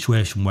myself in a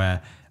situation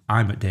where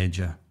I'm at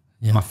danger.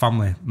 Yeah. My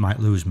family might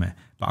lose me,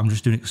 but I'm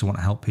just doing it because I want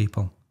to help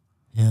people.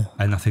 Yeah.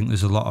 And I think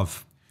there's a lot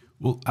of...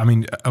 Well, I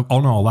mean,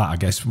 on all that, I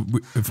guess,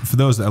 for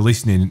those that are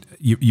listening,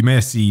 you may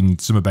have seen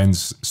some of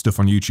Ben's stuff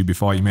on YouTube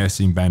before. You may have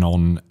seen Ben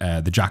on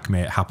the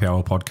Jackmate Happy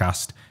Hour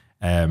podcast.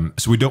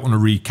 So we don't want to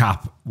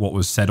recap what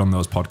was said on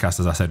those podcasts,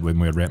 as I said, when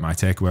we had Rate My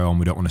Takeaway on.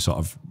 We don't want to sort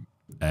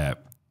of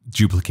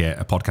duplicate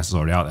a podcast that's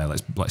already out there.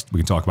 We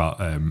can talk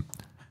about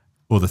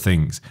other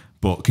things.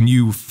 But can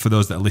you, for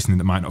those that are listening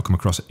that might not come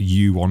across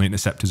you on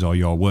Interceptors or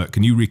your work,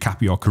 can you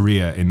recap your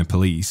career in the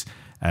police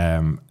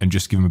and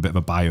just give them a bit of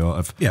a bio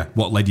of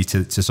what led you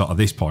to sort of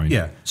this point?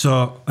 Yeah.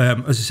 So,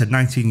 as I said,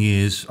 19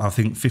 years, I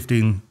think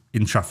 15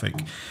 in traffic.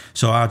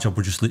 So our job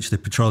was just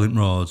literally patrolling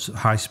roads,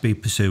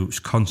 high-speed pursuits,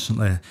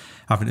 constantly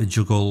having to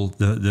juggle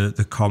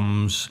the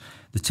comms,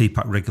 the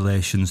TPAC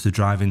regulations, the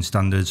driving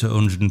standards at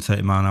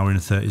 130 mile an hour in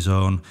a 30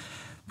 zone,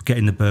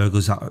 getting the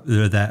burglars that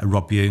are there to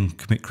rob you and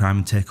commit crime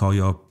and take all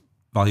your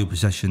valuable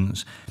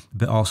possessions,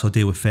 but also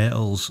deal with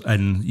fatals.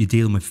 And you're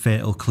dealing with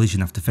fatal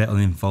collision after fatal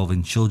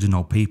involving children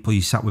or people.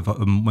 You sat with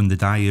them when they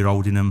die, you're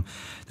holding them.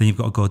 Then you've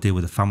got to go deal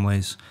with the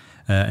families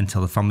and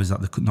tell the families that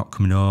they're not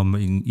coming home.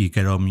 And you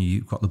get home,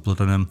 you've got the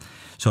blood on them.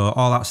 So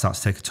all that starts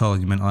to take a toll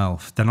on your mental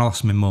health. Then I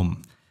lost my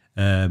mum,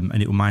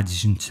 and it was my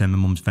decision to turn my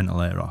mum's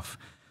ventilator off.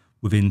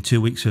 Within 2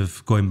 weeks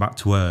of going back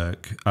to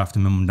work, after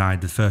my mum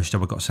died, the first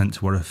job I got sent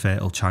to were a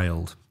fatal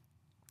child.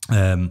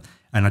 And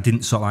I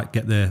didn't sort of like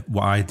get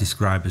what I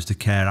describe as the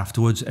care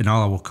afterwards. And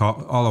all I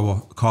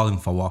were calling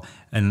for,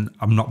 and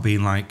I'm not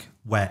being like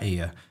wet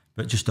here,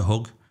 but just a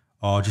hug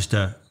or just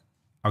a,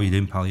 how you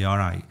doing, pal? You all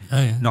right?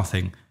 Oh, yeah.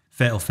 Nothing.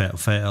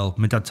 Fatal.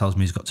 My dad tells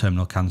me he's got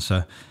terminal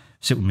cancer.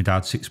 Sit with my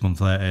dad 6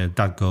 months later,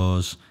 dad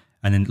goes,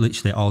 and then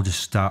literally it all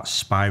just starts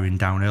spiraling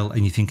downhill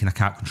and you're thinking, I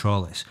can't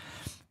control this.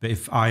 But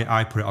if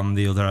I put it on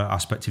the other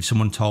aspect, if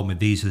someone told me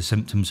these are the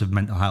symptoms of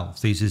mental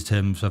health, these are the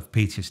terms of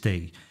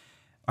PTSD,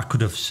 I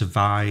could have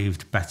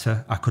survived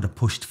better. I could have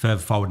pushed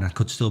further forward and I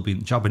could still be in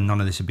the job and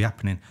none of this would be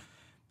happening.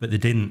 But they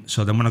didn't.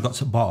 So then when I got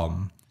to the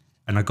bottom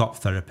and I got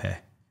therapy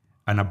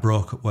and I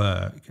broke at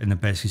work and they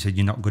basically said,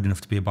 you're not good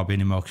enough to be a Bobby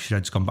anymore because your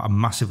head's gone. But I'm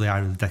massively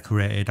highly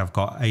decorated. I've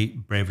got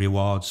 8 bravery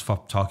awards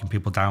for talking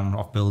people down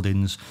off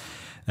buildings,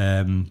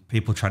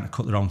 people trying to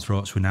cut their own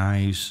throats with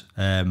knives,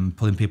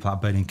 pulling people out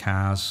of burning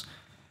cars.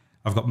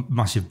 I've got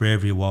massive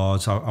bravery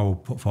awards. I will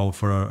put forward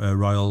for a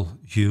Royal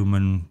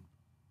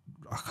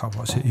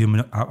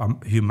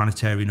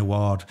Humanitarian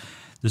Award.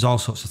 There's all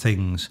sorts of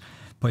things,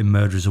 putting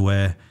murderers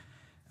away.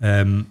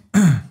 And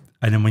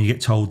then when you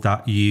get told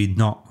that you're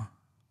not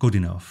good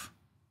enough,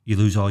 you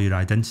lose all your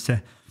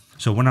identity.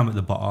 So when I'm at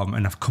the bottom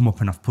and I've come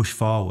up and I've pushed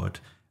forward,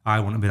 I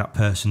want to be that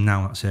person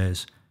now that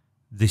says,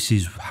 this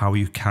is how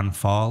you can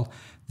fall.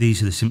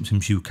 These are the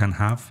symptoms you can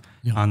have.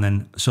 Yeah. And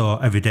then, so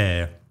every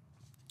day,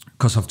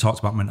 because I've talked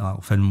about mental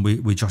health and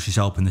with Josh's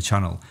help in the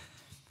channel,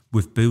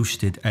 we've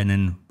boosted, and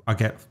then I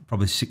get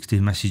probably 60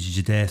 messages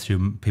a day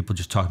through people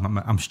just talking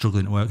about, I'm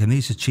struggling at work. And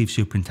these are chief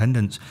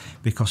superintendents,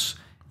 because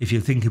if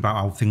you think about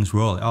how things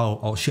roll,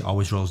 all shit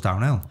always rolls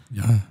downhill.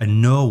 Yeah.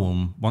 And no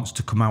one wants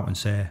to come out and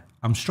say,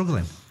 I'm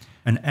struggling.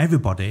 And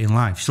everybody in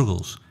life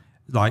struggles.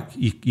 Like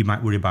you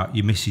might worry about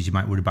your missus, you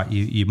might worry about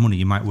your money,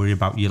 you might worry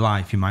about your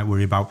life, you might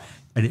worry about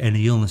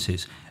any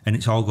illnesses, and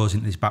it all goes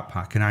into this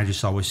backpack. And I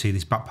just always see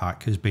this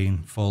backpack as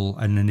being full,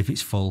 and then if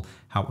it's full,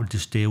 how to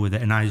just deal with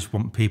it. And I just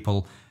want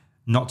people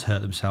not to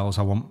hurt themselves.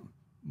 I want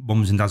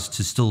mums and dads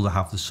to still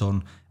have the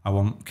son. I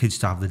want kids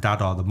to have the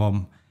dad or the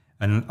mum.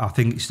 And I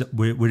think it's that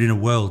we're in a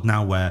world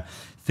now where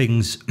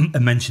things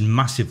are mentioned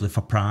massively for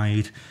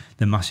pride,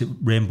 the massive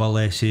rainbow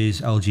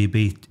laces,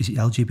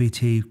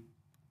 LGBT?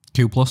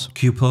 Q+.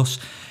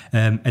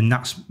 And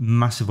that's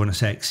massive when I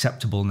say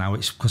acceptable now.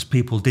 It's because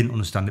people didn't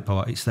understand it,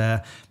 but it's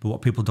there. But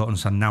what people don't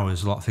understand now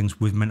is a lot of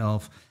things with mental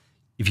health.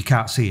 If you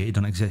can't see it, it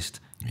doesn't exist.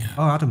 Yeah.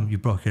 Oh, Adam, you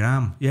broke your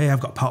arm. Yeah, I've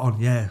got a pat on.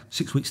 Yeah,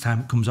 6 weeks' time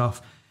it comes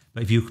off.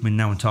 But if you come in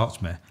now and talk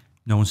to me,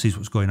 no one sees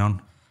what's going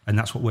on. And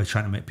that's what we're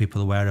trying to make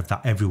people aware of,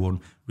 that everyone,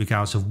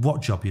 regardless of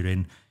what job you're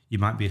in, you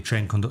might be a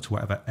train conductor,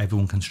 whatever,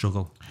 everyone can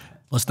struggle.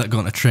 Let's not go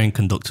into train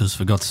conductos,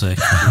 for God's sake.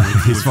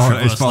 It's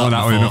fallen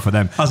out enough for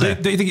them.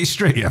 Do you think it's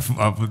straight? I've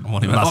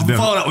fallen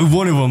out with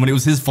one of them, and it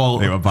was his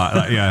fault. They were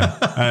bad,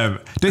 yeah.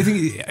 Do you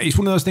think it's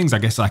one of those things? I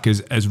guess, like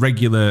as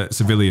regular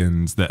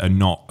civilians that are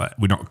not,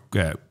 we're not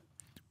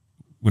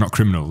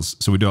criminals,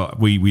 so we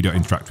don't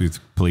interact with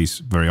police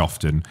very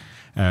often.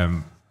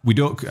 We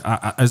don't,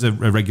 as a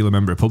regular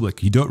member of the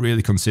public, you don't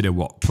really consider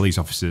what police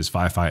officers,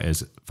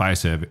 firefighters, fire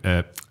service,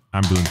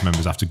 ambulance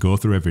members have to go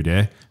through every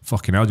day.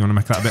 Fucking hell, do you want to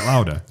make that a bit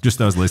louder? Just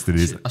those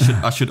listed.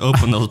 I should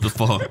open those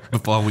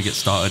before we get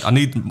started. I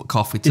need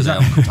coffee today.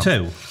 Is that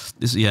too?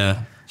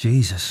 Yeah.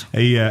 Jesus.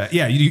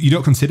 You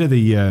don't consider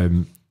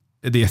the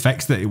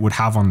effects that it would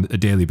have on a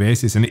daily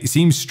basis. And it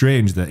seems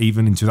strange that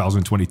even in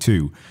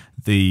 2022,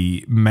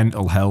 the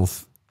mental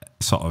health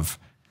sort of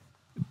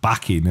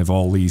backing of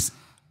all these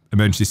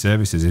emergency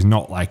services is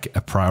not like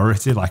a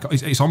priority. Like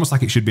it's almost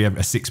like it should be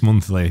a 6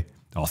 monthly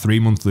or 3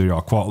 monthly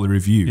or quarterly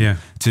review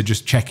to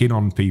just check in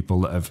on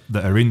people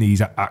that are in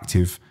these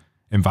active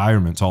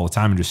environments all the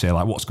time and just say,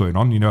 like, what's going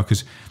on, you know?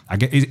 Because I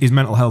get, is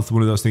mental health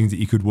one of those things that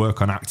you could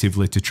work on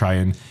actively to try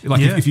and,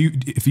 like,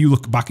 if you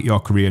look back at your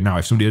career now,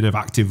 if somebody had have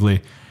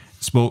actively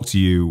spoke to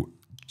you,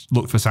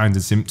 looked for signs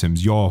and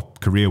symptoms, your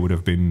career would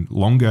have been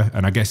longer,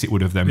 and I guess it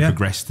would have then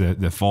progressed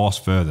the force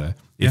further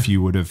if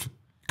you would have,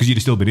 because you'd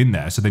have still been in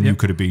there, so then you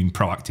could have been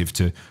proactive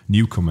to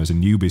newcomers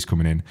and newbies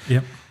coming in.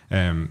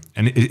 And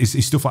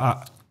is stuff like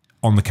that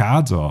on the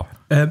cards, or?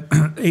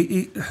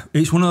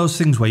 It's one of those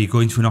things where you go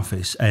into an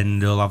office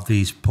and they'll have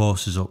these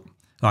posters up.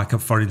 Like,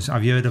 for instance,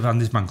 have you heard of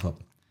Andy's Man Club?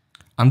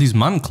 Andy's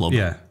Man Club?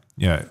 Yeah.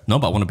 No,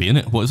 but I want to be in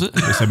it. What is it?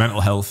 It's a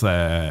mental health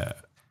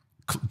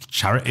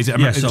charity. Is it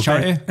a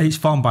charity? It's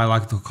formed by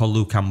like called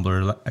Lou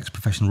Campbell, an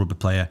ex-professional rugby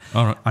player,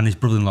 and his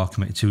brother-in-law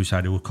committed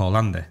suicide, who was called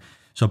Andy.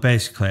 So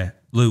basically,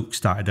 Luke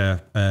started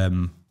a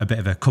bit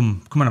of a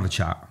come and have a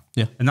chat.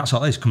 Yeah. And that's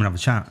all it is, come and have a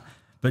chat.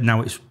 but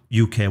now it's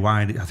UK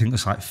wide. I think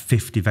there's like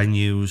 50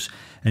 venues,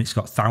 and it's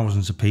got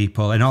thousands of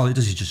people, and all it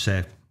does is just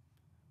say,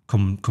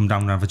 come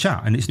down and have a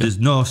chat, and there's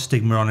no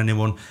stigma on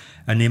anyone.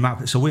 And the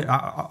amount, so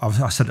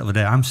I said it the other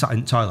day, I'm sat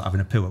in the toilet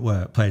having a poo at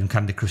work, playing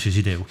Candy Crush as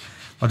you do.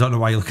 I don't know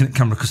why you're looking at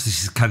camera, because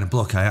this is the kind of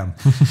bloke I am.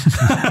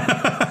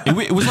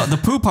 It was like the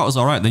poo part was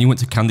all right. Then you went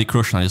to Candy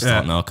Crush, and I just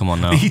thought, no, come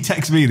on now. He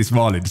texted me this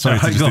morning. Sorry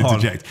to just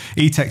interject.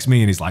 He texted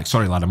me and he's like,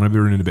 "Sorry, lad, I'm going to be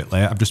running a bit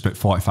late. I've just spent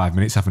 45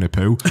 minutes having a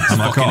poo." I'm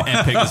like, fucking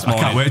epic this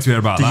morning. I can't wait to hear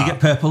about Did that. you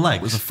get purple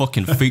legs? It was a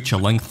fucking feature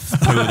length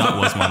poo that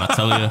was, man. I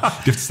tell you, You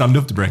have to stand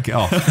up to break it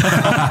off.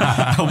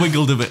 I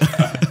wiggled a bit.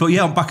 But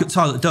yeah, I'm back at the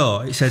toilet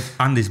door. It said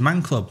Andy's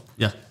Man Club.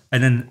 Yeah.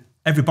 And then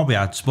every Bobby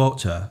I'd spoke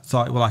to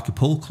thought it was like a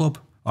pool club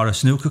or a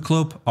snooker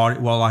club, or it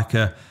was like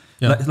a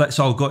let's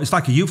all go. It's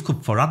like a youth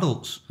club for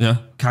adults,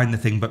 kind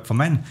of thing, but for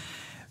men.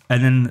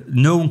 And then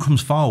no one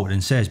comes forward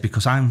and says,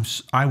 because I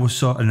was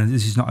so, and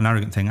this is not an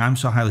arrogant thing, I'm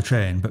so highly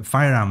trained, but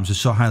firearms are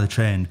so highly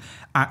trained.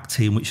 ACT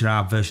team, which are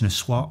our version of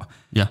SWAT,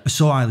 are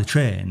so highly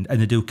trained, and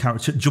they do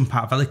jump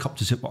out of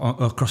helicopters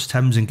across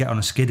Thames and get on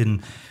a skid,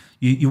 and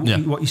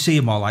what you see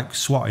them all like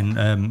swatting.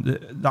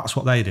 That's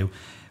what they do.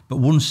 But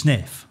one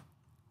sniff,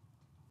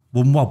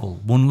 one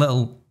wobble, one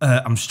little,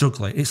 I'm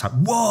struggling. It's like,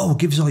 whoa,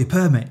 give us all your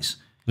permits.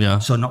 Yeah.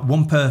 So not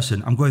one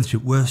person. I'm going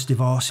through worst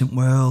divorce in the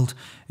world.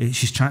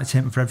 She's trying to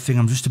take me for everything.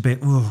 I'm just a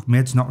bit, my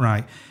head's not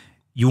right.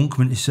 You won't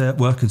come into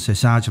work and say,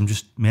 Sarge,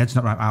 my head's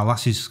not right. Our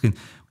lasses can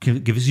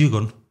give us your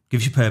gun,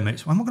 give us your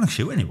permits. Well, I'm not going to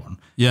shoot anyone.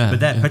 Yeah. But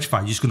they're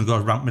petrified. You're just going to go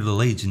around middle of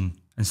the Leeds and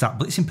start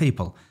blitzing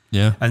people.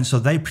 Yeah. And so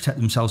they protect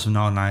themselves from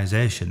an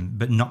organisation,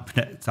 but not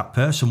protect that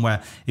person,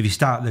 where if you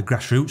start at the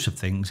grassroots of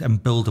things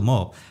and build them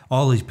up,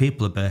 all these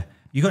people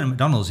you go to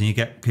McDonald's and you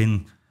get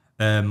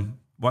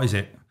what is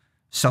it?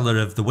 Seller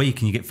of the week,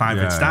 and you get 5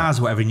 red stars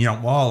or whatever, and you're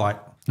on wall like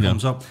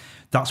thumbs up.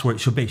 That's where it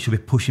should be. It should be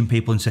pushing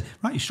people and say,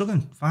 right, you're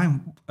struggling,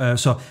 fine.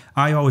 So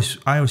I always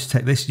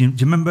take this. Do you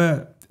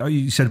remember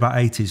you said about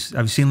 80s?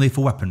 Have you seen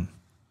Lethal Weapon?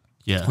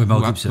 Yeah. With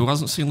Mel Gibson. Who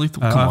hasn't seen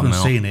Lethal? I haven't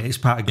now. seen it. It's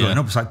part of growing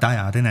up. It's like Die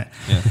Hard, isn't it?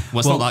 Yeah. Well,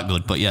 it's not that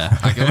good, but yeah.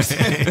 I guess.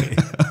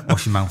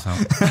 Wash your mouth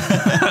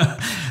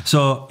out.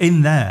 So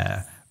in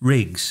there,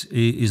 Riggs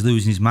is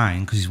losing his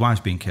mind because his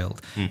wife's been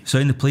killed. So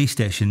in the police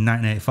station in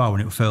 1984,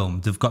 when it was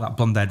filmed, they've got that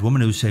blonde-haired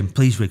woman who's saying,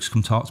 "Please, Riggs,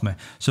 come talk to me."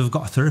 So they've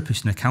got a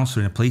therapist and a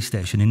counsellor in a police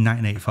station in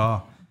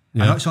 1984.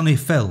 Yeah. I know it's only a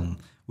film.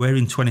 We're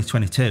in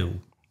 2022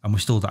 and we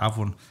still don't have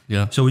one.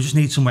 Yeah. So we just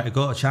need somewhere to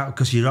go to chat,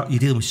 because you're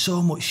dealing with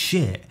so much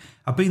shit.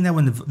 I've been there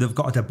when they've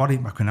got a dead body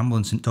back in an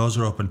ambulance and doors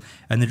are open,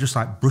 and they're just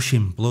like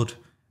brushing blood,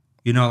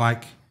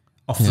 like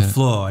off the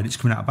floor, and it's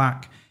coming out the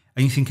back.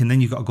 And you're thinking,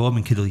 then you've got to go home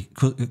and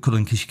cuddle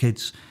and kiss your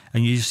kids.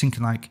 And you're just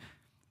thinking, like,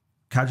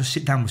 can't I just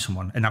sit down with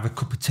someone and have a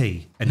cup of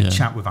tea and a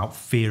chat without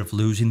fear of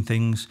losing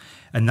things?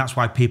 And that's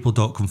why people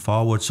don't come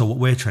forward. So what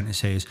we're trying to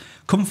say is,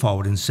 come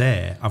forward and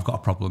say, I've got a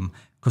problem,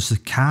 because they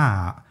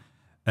can't,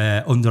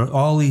 under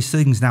all these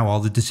things now, all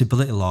the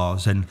disability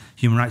laws and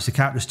human rights, they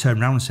can't just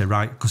turn around and say,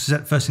 right, because the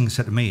first thing they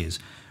said to me is,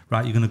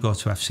 right, you're going to go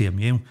to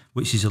FCMU,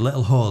 which is a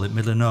little hole in the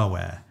middle of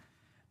nowhere.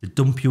 They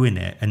dump you in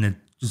it and they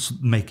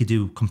just make you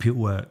do computer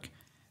work.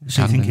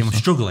 So you're thinking, I'm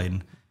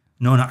struggling,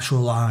 no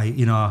natural light,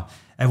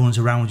 everyone's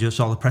around you, it's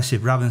all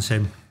oppressive, rather than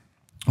saying,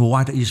 well,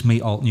 why don't you just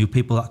meet all new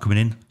people that are coming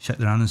in, shake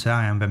their hand and say,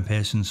 hi, I'm Ben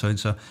Pearson,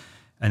 so-and-so,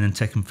 and then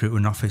take them through to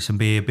an office and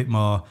be a bit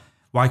more,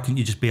 why couldn't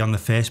you just be on the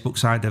Facebook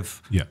side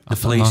of the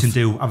police and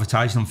do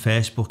advertising on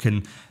Facebook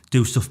and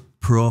do stuff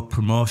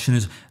promotion,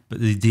 but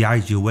they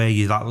hide you away,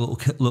 you're that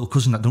little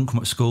cousin that don't come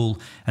at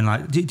school, and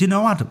like, do you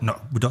know Adam? No,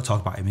 we don't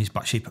talk about him, he's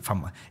black sheep at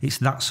family. It's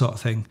that sort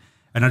of thing.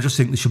 And I just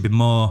think there should be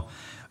more,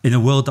 in the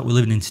world that we're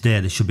living in today,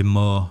 there should be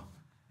more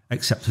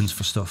acceptance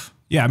for stuff.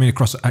 Yeah, I mean,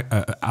 across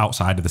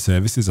outside of the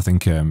services, I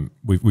think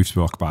we've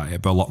spoke about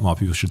it, but a lot more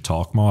people should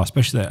talk more,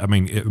 especially, I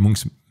mean,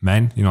 amongst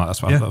men.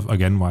 That's why,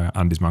 again, why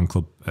Andy's Man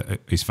Club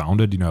is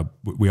founded.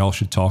 We all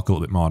should talk a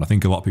little bit more, and I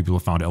think a lot of people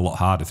have found it a lot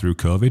harder through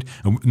COVID.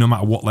 And no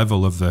matter what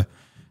level of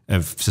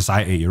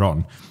society you're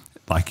on,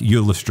 like,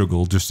 you'll have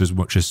struggled just as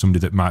much as somebody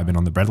that might have been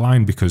on the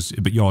breadline,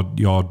 but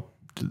your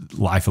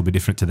life will be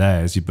different to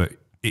theirs. But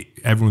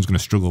everyone's going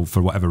to struggle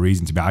for whatever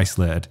reason to be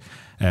isolated.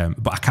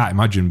 But I can't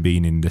imagine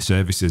being in the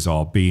services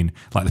or being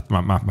like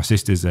my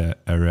sisters are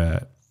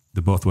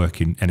they both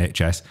work in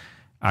NHS,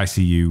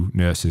 ICU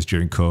nurses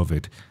during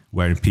COVID,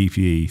 wearing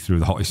PPE through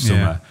the hottest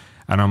summer.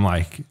 And I'm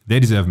like, they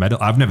deserve a medal.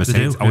 I would never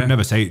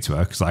say it to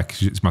her, because like,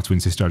 it's my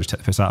twin sister. I just take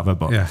the piss out of her.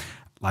 But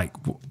like,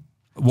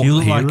 what do you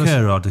look like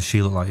her, or does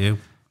she look like you?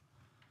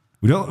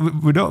 We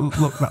don't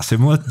look that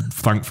similar,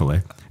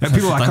 thankfully.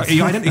 People are like, are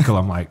you identical?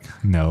 I'm like,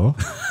 no.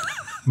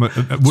 One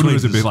of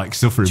us would be like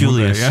suffering.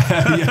 Julius.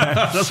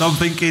 Yeah. That's what I'm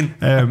thinking.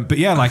 But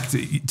yeah, like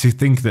to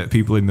think that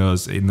people in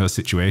those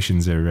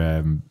situations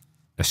are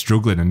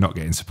struggling and not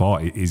getting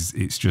support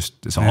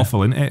it's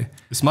awful, isn't it?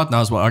 It's mad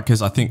now as well,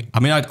 because I think, I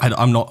mean,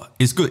 I'm not,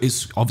 it's good,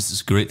 it's obviously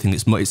it's a great thing,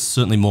 it's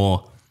certainly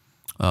more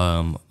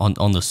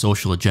on the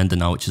social agenda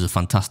now, which is a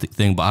fantastic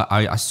thing. But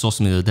I saw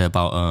something the other day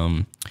about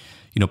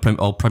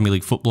all Premier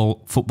League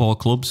football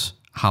clubs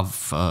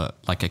have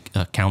like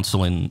a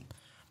counselling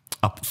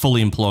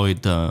fully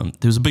employed. There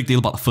was a big deal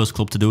about the first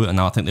club to do it, and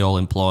now I think they all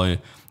employ,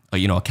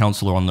 a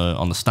counsellor on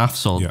the staff,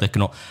 so they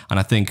can. And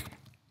I think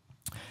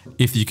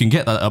if you can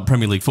get that at a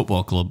Premier League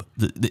football club,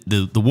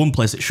 the one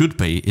place it should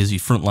be is your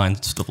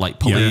frontline stuff like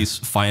police,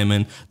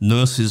 firemen,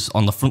 nurses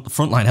on the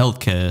frontline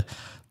healthcare.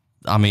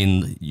 I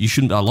mean, you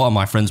shouldn't. A lot of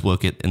my friends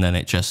work in the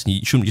NHS.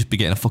 You shouldn't just be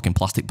getting a fucking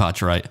plastic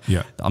badge, right?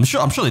 Yeah, I'm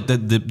sure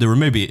there are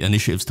maybe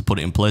initiatives to put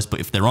it in place, but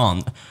if there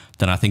aren't,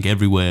 then I think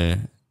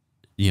everywhere,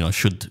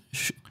 should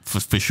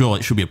for sure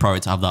it should be a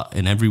priority to have that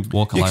in every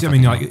walk of life. I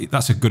mean,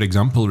 that's a good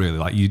example, really.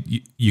 Like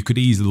you could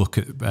easily look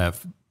at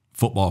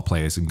football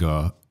players and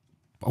go,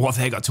 what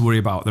have they got to worry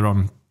about? They're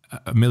on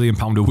 £1 million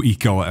a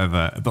week or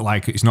whatever, but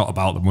like it's not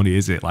about the money,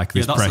 is it? Like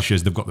there's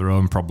pressures, they've got their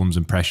own problems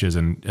and pressures,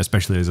 and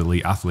especially as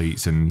elite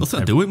athletes. And nothing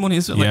to do with money,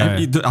 is it? Like,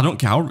 I don't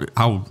care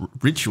how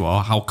rich you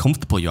are, how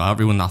comfortable you are.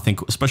 Everyone, I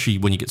think, especially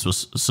when you get to a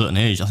certain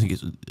age, I think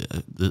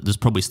there's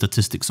probably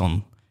statistics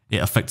on it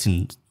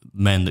affecting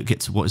men that get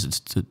to what is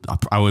it?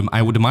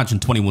 I would imagine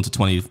 21 to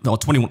 20 or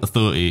 21 to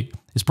 30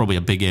 is probably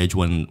a big age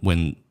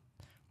when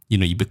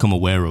you become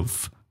aware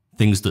of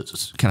things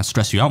that kind of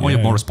stress you out. You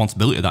have more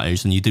responsibility at that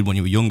age than you did when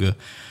you were younger.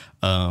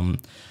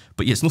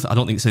 But yeah, it's nothing. I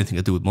don't think it's anything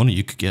to do with money.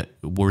 You could get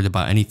worried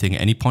about anything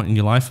at any point in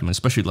your life. I mean,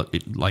 especially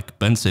like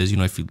Ben says,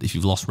 if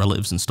you've lost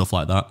relatives and stuff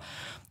like that.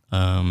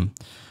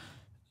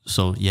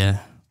 So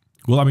yeah.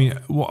 Well, I mean,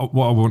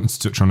 what I wanted to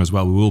touch on as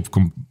well, we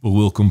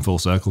will come full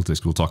circle to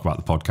this. We'll talk about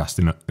the podcast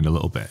in a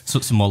little bit. So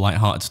some more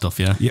light-hearted stuff,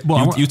 yeah.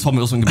 Well, you told me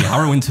it wasn't going to be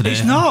harrowing today.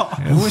 It's not.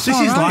 This is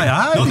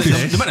light-hearted. No,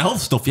 the mental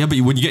health stuff, yeah.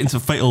 But when you get into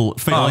fatal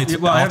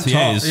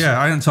RTAs,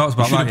 I hadn't talked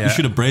about that yet. You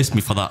should have braced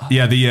me for that.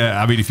 Yeah,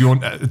 I mean, if you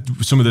want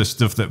some of the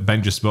stuff that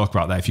Ben just spoke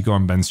about there, if you go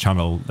on Ben's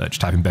channel, just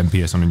type in Ben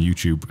Pearson on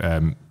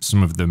YouTube.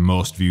 Some of the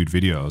most viewed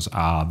videos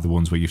are the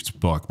ones where you've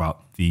spoke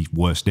about the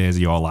worst days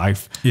of your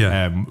life.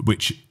 Yeah.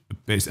 Which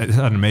it's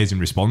an amazing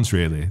response,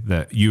 really,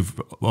 that you've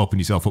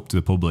opened yourself up to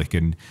the public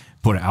and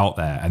put it out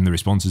there, and the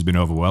response has been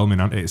overwhelming,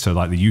 hasn't it? So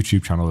like the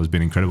YouTube channel has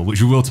been incredible,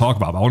 which we will talk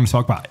about, but I want to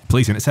talk about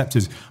Police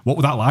Interceptors. What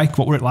was that like?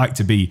 What were it like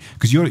to be,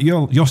 because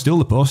you're still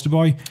the poster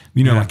boy,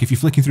 like if you're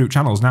flicking through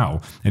channels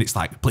now and it's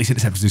like Police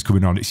Interceptors is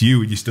coming on, it's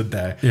you and you stood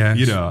there,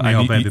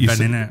 and baby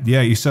Ben in it.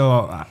 Yeah, you're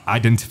so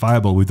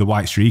identifiable with the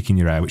white streak in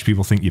your hair, which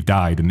people think you've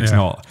died and it's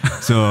not.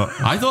 So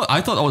I thought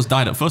I was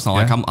dyed at first.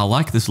 I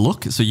like this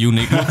look. It's a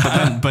unique look.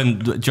 But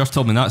then Josh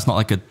told me that it's not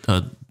like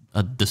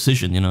a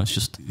decision, it's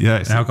just...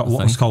 Yeah, I've got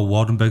what's called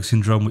Wardenberg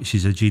syndrome, which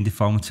is a gene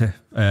deformity.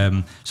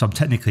 So I'm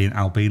technically an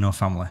albino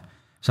family.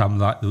 So I'm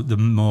like the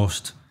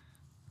most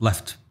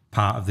left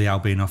part of the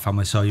albino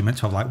family. So you're meant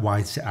to have like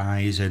wide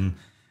eyes and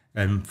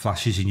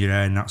flashes in your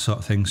hair and that sort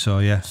of thing. So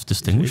yeah. It's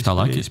distinguished, I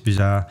like it. It's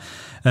bizarre.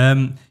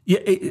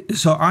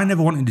 So I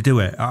never wanted to do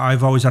it.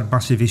 I've always had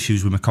massive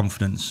issues with my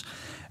confidence.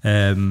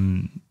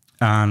 And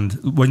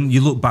when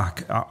you look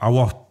back, I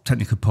was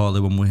technically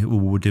poorly when we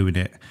were doing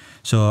it.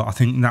 So I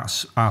think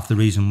that's half the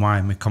reason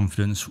why my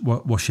confidence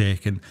was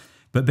shaken.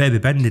 But Baby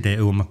Ben did it,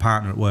 who was my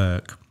partner at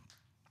work.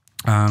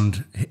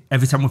 And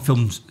every time we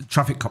filmed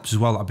traffic cops as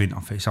well that I've been in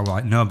office, I was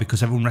like, no,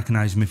 because everyone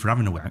recognised me for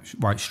having a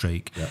white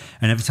streak. Yeah.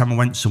 And every time I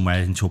went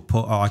somewhere into a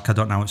pub, I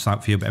don't know what it's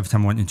like for you, but every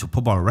time I went into a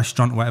pub or a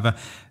restaurant or whatever,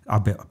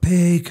 I'd be a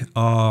pig,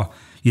 or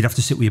you'd have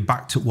to sit with your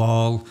back to the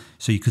wall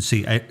so you could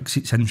see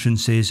exit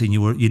entrances, and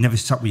you never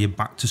sat with your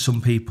back to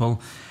some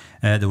people.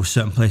 There were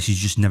certain places you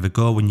just never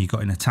go when you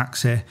got in a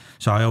taxi.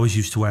 So I always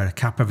used to wear a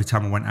cap every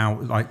time I went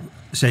out. Like,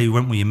 say you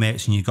went with your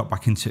mates and you got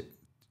back into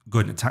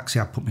going to a taxi,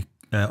 I'd put my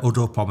hood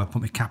up on, I'd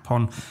put my cap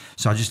on.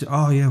 So I just,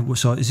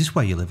 so is this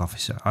where you live,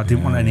 officer? I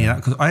didn't want any of that,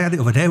 because I had it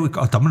over there, we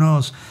got a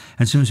Domino's,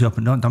 and as soon as we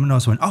opened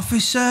Domino's, I went,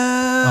 officer,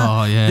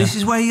 this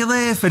is where you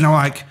live. And I'm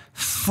like,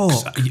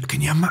 fuck.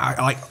 Can you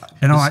imagine? Like,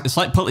 it's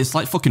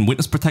like fucking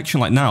witness protection.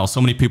 Like now,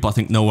 so many people I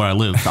think know where I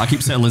live. I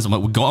keep saying, Liz, I'm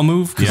like, we gotta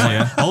move.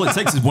 All it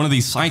takes is one of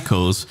these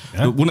psychos,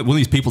 one of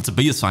these people to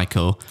be a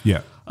psycho.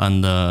 Yeah.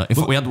 And in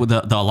fact, we had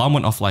the alarm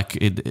went off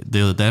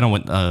the other day, and I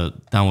went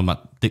down with my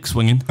dick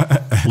swinging.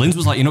 Linz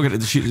was like,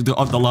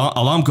 the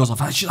alarm goes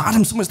off. She's like,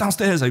 Adam, someone's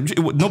downstairs.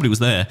 Nobody was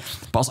there,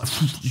 but I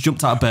was like,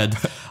 jumped out of bed,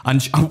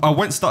 and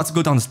I started to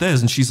go down the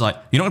stairs, and she's like,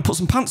 "You don't want to put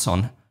some pants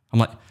on?" I'm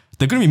like,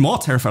 they're going to be more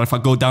terrified if I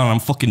go down and I'm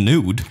fucking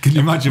nude. Can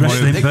you imagine what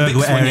it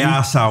looked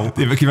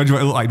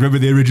like? Remember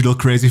the original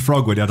Crazy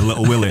Frog when he had a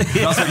little willy?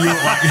 That's what you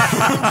look like.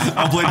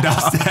 Hobbling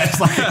downstairs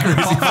like a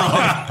crazy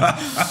frog.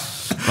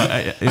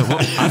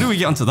 But how do we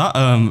get onto that?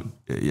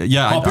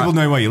 People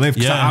know where you live.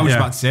 I was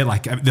about to say,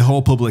 like, the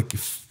whole public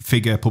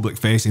figure, public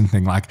facing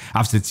thing. Like,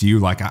 I've said to you,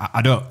 like,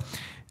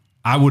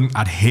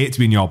 I'd hate to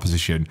be in your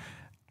position.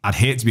 I'd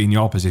hate to be in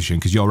your position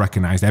because you're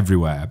recognised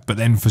everywhere. But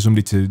then for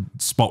somebody to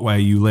spot where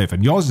you live,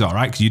 and yours is all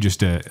right because you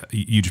just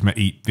eat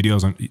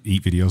videos on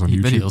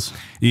YouTube.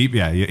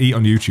 You eat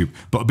on YouTube.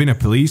 But being a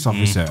police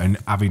officer and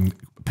having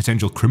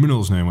potential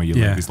criminals knowing where you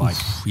live is like,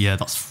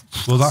 that's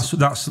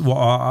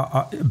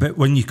what. But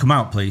when you come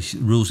out, police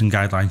rules and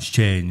guidelines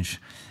change.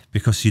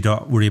 Because you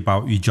don't worry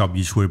about your job,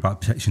 you just worry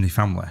about protecting your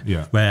family.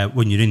 Yeah. Where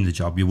when you're in the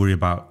job, you worry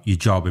about your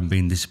job and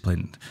being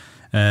disciplined.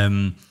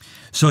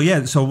 So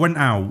I went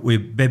out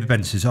with Baby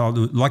Bence's, a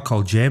lad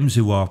called James,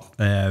 who was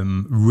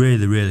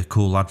really, really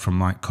cool lad from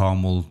like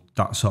Cornwall,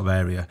 that sort of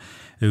area,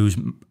 who's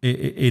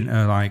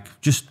into like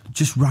just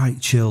right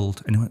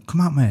chilled. And he went,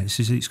 "Come out, mate.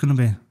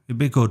 It'll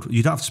be good.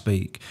 You don't have to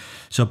speak."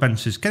 So Ben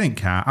says, "Get in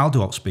car. I'll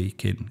do all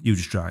speaking. You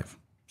just drive."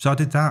 So I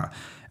did that.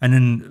 And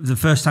then the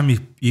first time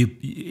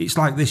it's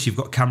like this. You've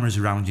got cameras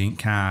around you in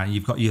car.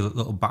 You've got your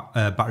little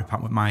battery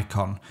pack with mic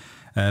on.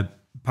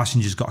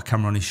 Passenger's got a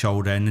camera on his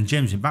shoulder, and then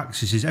James in back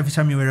says, "Every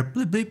time you hear a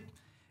blip blip,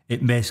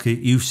 it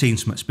basically you've seen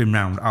something spin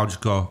round. I'll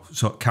just go.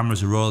 So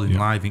cameras are rolling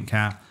live in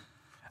car."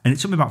 And it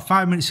took me about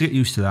 5 minutes to get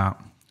used to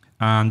that.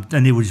 And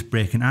then they were just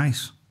breaking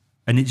ice.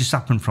 And it just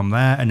happened from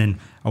there. And then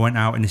I went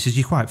out and he says,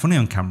 "You're quite funny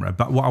on camera."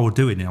 But what I was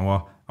doing, I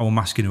was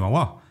masking who I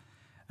was.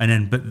 And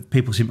then, but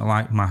people seem to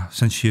like my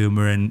sense of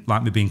humour and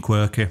like me being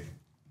quirky.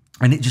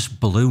 And it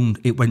just ballooned.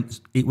 It was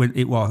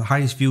the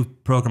highest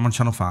viewed programme on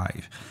Channel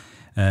 5.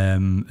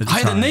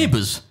 Higher than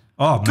Neighbours?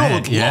 Oh,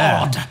 good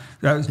Lord.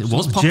 It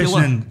was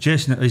popular.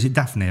 Jason, is it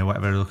Daphne or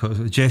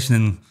whatever? Jason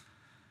and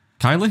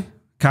Kylie,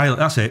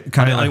 that's it.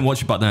 Kylie. I didn't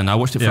watch it back then. I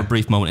watched it for a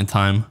brief moment in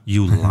time.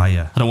 You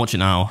liar. I don't watch it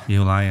now.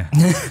 You liar.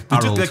 They're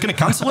going to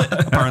cancel it,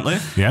 apparently.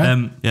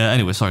 Yeah.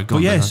 Anyway, sorry, go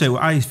on. So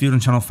I viewed on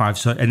Channel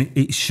 5, and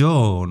it's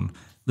shown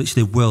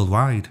literally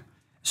worldwide.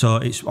 So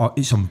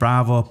it's on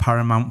Bravo,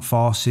 Paramount,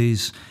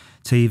 Forces,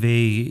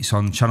 TV, it's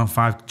on Channel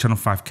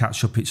 5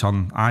 Catch Up, it's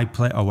on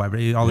iPlayer or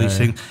whatever, all these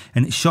things.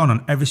 And it's shown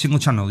on every single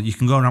channel. You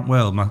can go around the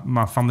world.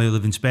 My family who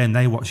live in Spain,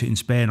 they watch it in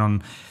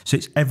Spain so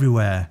it's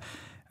everywhere.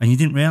 And you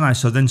didn't realise.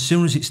 So then as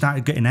soon as it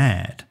started getting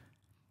aired,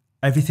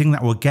 everything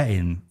that we're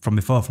getting from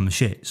before, from the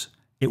shits,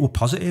 it were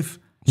positive.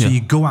 So you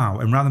go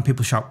out and rather than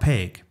people shout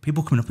pig,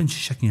 people coming up and just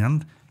shaking your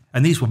hand.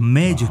 And these were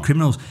major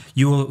criminals.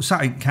 You were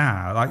sat in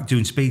car, like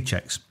doing speed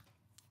checks,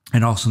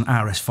 and all of a sudden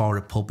RS4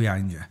 would pull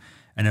behind you,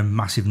 and a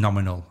massive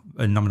nominal.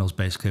 A nominal's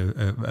basically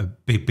a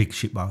big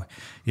shit boy.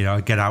 You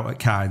know, get out at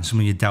car and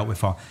someone you dealt with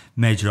for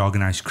major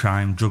organised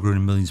crime, drug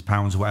running millions of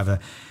pounds or whatever.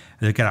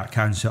 They get out of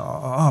car and say,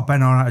 "Oh,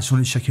 Ben, all right, I just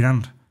wanted to shake your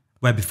hand."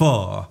 Where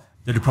before,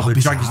 they'd have probably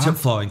dragged you to the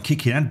floor and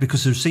kick your hand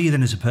because they see you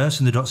then as a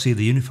person, they don't see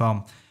the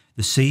uniform.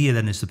 They see you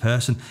then as the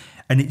person.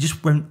 And it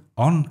just went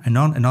on, and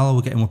all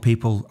we're getting were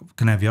people,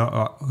 "Can I have your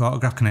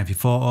autograph? Can I have your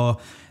photo?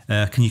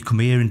 Can you come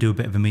here and do a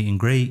bit of a meet and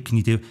greet? Can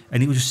you do?"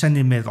 And it was just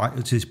sending me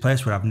like to this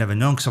place where I've never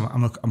known because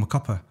I'm a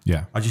copper.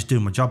 Yeah, I just do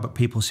my job, but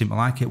people seem to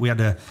like it. We had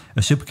a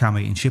supercar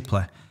meet in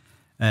Shipley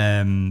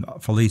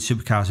for Leeds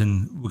Supercars,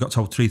 and we got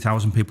told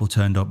 3,000 people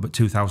turned up, but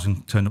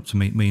 2,000 turned up to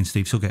meet me and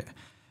Steve Suggett.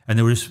 And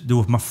they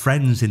were my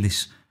friends in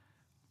this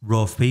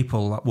row of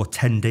people that were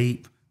 10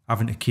 deep,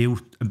 having a queue.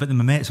 But then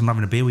my mates, I'm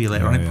having a beer with you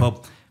later on in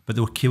pub. But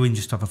they were queuing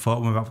just to have a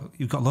photo with me.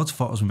 "You've got loads of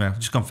photos with me.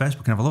 Just go on Facebook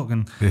and have a look."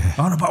 And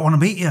 "Oh no, but I want to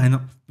meet you." And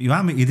you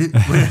are me, you did.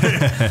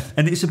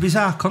 And it's a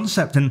bizarre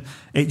concept, and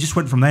it just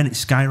went from there and it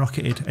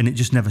skyrocketed, and it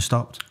just never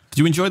stopped. Did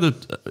you enjoy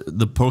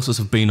the process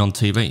of being on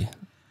TV?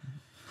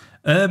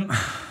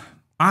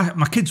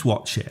 My kids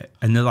watch it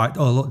and they're like,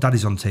 "Oh look,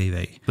 Daddy's on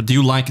TV." But do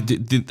you like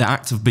the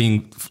act of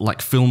being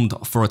like filmed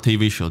for a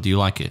TV show? Do you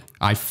like it?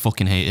 I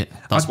fucking hate it.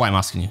 That's why I'm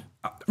asking you.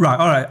 Right,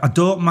 all right. I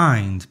don't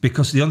mind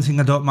because the only thing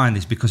I don't mind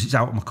is because it's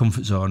out of my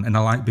comfort zone and I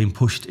like being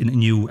pushed into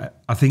new.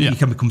 I think you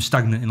can become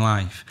stagnant in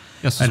life.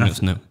 Yes,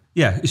 something's new.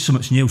 Yeah, it's so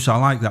much new, so I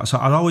like that. So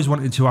I'd always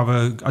wanted to have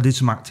I did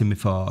some acting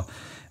before.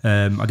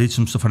 I did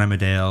some stuff on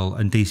Emmerdale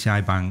and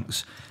DCI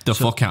Banks.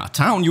 Fuck out of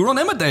town. You were on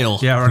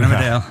Emmerdale. Yeah, we're on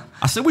Emmerdale.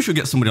 I said we should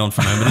get somebody on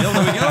from Emmerdale.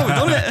 There we go. We've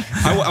done it.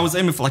 I was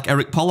aiming for like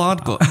Eric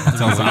Pollard, but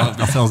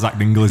I tell Zach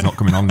Dingley's not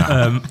coming on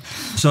now.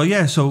 So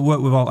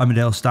worked with all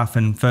Emmerdale staff,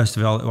 and first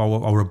of all,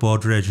 I was a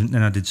border agent,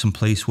 then I did some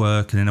police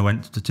work, and then I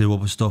went to do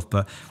other stuff,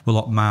 but we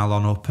locked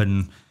Marlon up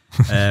and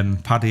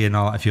Paddy and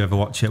all that, if you ever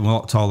watch it, we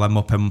locked all them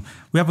up and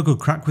we have a good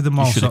crack with them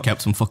all. You should have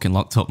kept them fucking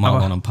locked up,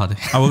 Marlon and Paddy.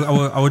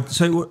 I would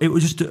say it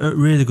was just a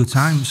really good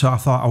time, so I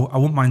thought I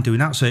wouldn't mind doing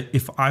that. So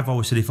I've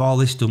always said if all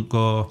this don't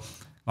go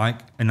we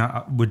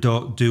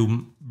don't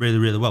do really,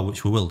 really well,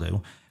 which we will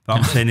do, but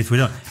I'm saying if we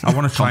don't, I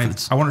want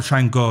to try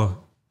and go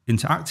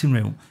into acting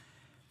route.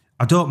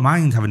 I don't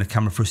mind having a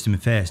camera thrust in my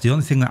face. The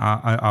only thing that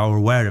I'm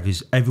aware of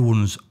is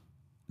everyone's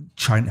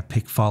trying to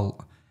pick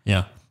fault.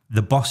 Yeah.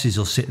 The bosses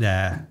will sit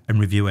there and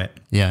review it.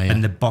 Yeah.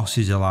 And the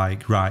bosses are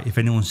like, right, if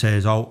anyone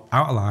says, "Oh,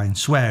 out of line,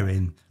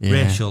 swearing,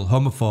 racial,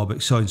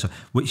 homophobic, so-and-so,"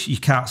 which you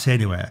can't say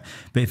anywhere,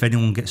 but if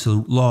anyone gets the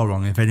law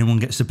wrong, if anyone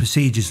gets the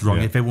procedures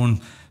wrong, if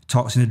everyone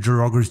talks in a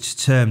derogatory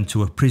term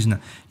to a prisoner,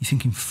 you're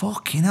thinking,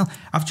 fucking hell,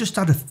 I've just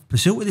had a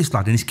pursuit with this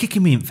lad and he's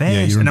kicking me in the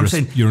face. And I'm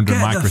saying, you're under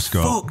get a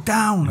microscope. The fuck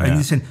down. Yeah. And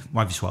you're saying,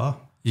 "Why have you swore?"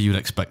 You would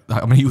expect,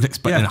 you would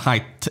expect in a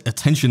high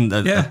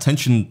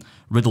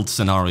attention-riddled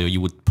scenario, you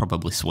would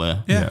probably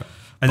swear. Yeah.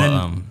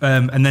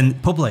 And then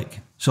public.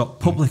 So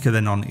public are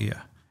then on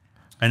here.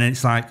 And then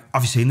it's like,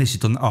 "Have you seen this?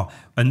 You've done that." Oh,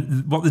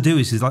 and what they do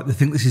is like they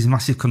think this is a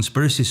massive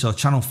conspiracy. So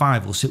Channel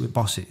 5 will sit with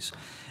bosses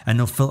and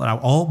they'll filter out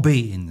all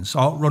beatings,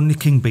 all Rodney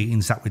King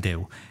beatings that we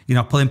do. You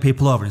know, pulling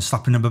people over and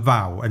slapping them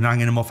about and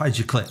hanging them off edge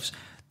of cliffs.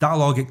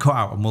 That'll all get cut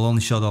out and we'll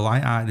only show the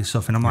light-hearted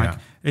stuff. And I'm like,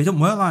 it don't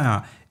work like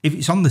that. If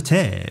it's on the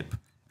tape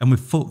and we've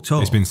fucked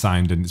up. It's been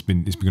signed and it's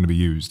going to be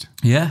used.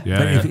 Yeah,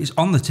 but if it's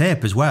on the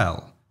tape as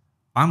well,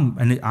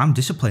 I'm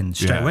disciplined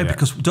straight away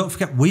because don't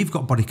forget we've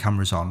got body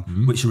cameras on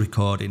which are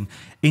recording.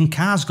 In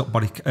cars got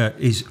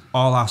is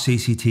all our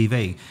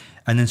CCTV.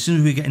 And then as soon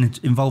as we get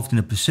involved in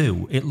a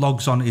pursuit, it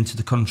logs on into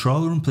the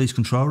police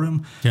control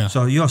room. Yeah.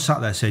 So you're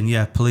sat there saying,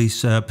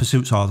 police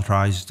pursuit's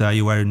authorised,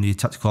 you're wearing the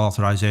tactical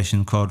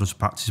authorisation code of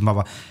practice, blah,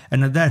 blah.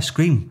 And then their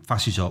screen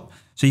flashes up.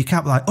 So you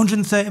can't be like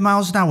 130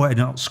 miles an hour and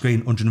not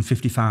screen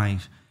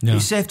 155. Yeah.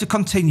 It's safe to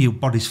continue,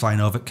 bodies flying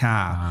over the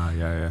car.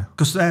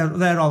 Because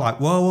they're all like,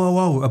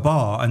 whoa,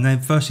 abort. And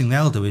then first thing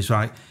they'll do is,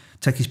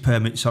 take his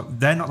permit. So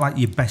they're not like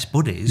your best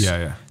buddies.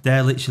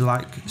 They're literally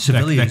like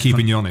civilians. They're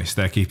keeping you honest.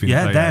 They're keeping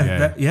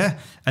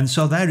And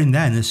so they're in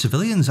there, and the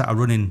civilians that are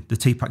running the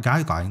TPAC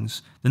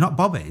guidelines, they're not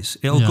bobbies.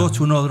 It'll go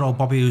to another old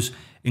bobby who's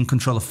in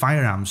control of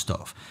firearm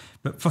stuff.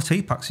 But for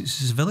TPACs,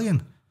 it's a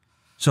civilian.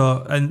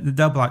 So, and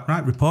they'll be like,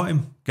 right, report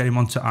him, get him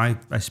onto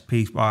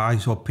ISP or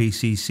ISO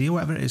PCC or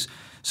whatever it is.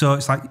 So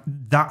it's like,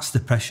 that's the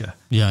pressure.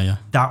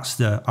 That's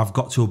I've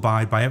got to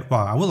abide by it.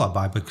 Well, I will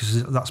abide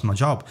because that's my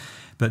job.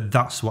 But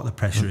that's what the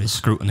pressure is. The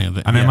scrutiny of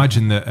it. And I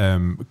imagine that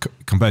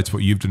compared to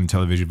what you've done in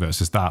television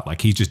versus that, like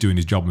he's just doing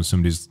his job and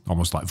somebody's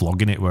almost like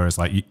vlogging it. Whereas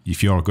like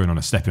if you're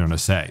stepping on a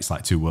set, it's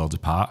like two worlds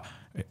apart.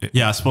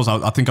 I suppose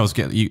I think I was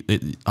getting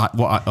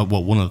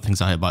one of the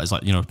things I heard about is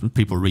like,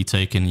 people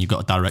retaking, you've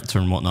got a director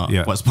and whatnot.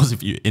 But I suppose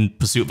if you're in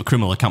pursuit of a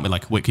criminal, it can't be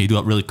like, wait, can you do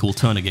that really cool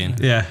turn again?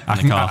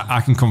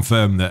 I can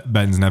confirm that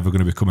Ben's never going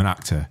to become an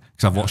actor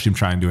because I've watched him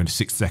try and do a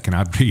 6-second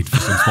ad read for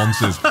some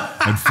sponsors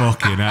and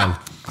fucking hell.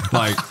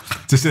 Like,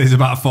 just there's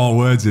about 4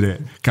 words in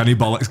it. Can you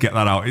bollocks get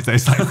that out? It's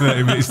like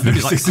 30 minutes to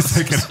 60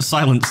 seconds.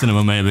 Silent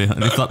cinema maybe,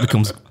 and if that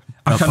becomes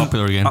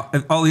popular again.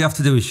 All you have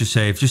to do is just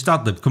say, if just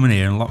ad-lib, come in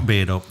here and lock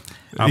Beard up.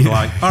 I'd be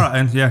like, all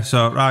right, then,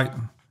 so, right,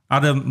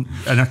 Adam,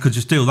 and I could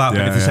just do that.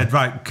 But if they said,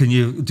 right, can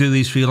you do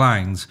these 3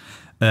 lines?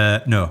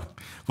 No.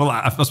 Well,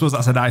 I suppose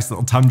that's a nice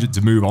little tangent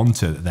to move on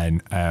to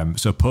then.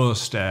 So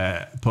post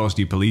your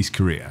police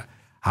career,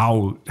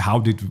 how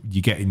did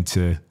you get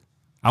into...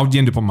 How did you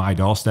end up on my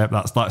doorstep?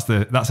 That's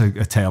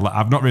a tale that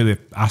I've not really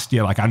asked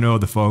you. Like, I know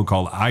the phone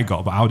call that I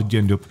got, but how did you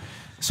end up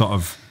sort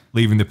of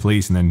leaving the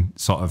police and then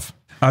sort of...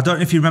 I don't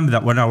know if you remember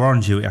that when I were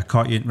on duty, I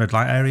caught you in red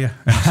light area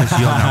and I said,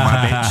 you're now my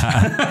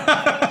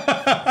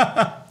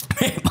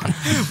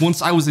bitch.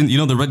 Once I was in,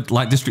 the red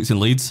light districts in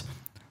Leeds.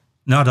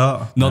 No, I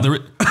don't. No, there.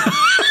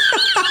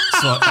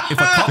 So if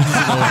a cop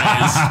doesn't know where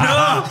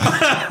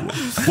it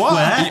is, what?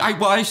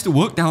 I used to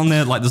work down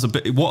there. Like, there's a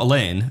bit Water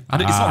Lane.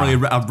 It's not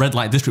really a red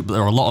light district, but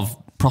there are a lot of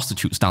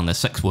prostitutes down there,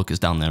 sex workers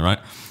down there, right?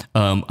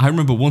 I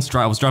remember once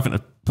I was driving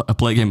a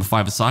play game of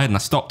 5-a-side, and I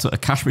stopped at a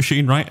cash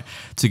machine, right?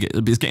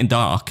 It's getting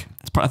dark.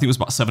 I think it was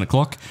about 7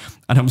 o'clock,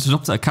 and I was just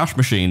up to a cash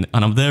machine,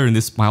 and I'm there in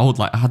this I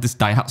had this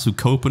Daihatsu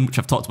Copen, which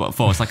I've talked about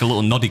before. It's like a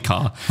little noddy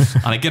car,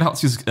 and I get out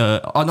to use.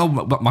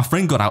 My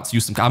friend got out to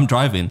use some. I'm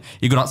driving.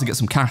 He got out to get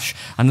some cash,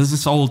 and there's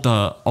this old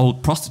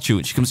prostitute,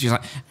 and she comes. She's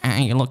like,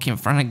 "You're looking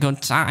for a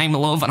good time,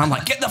 love," and I'm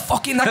like, "Get the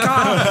fuck in the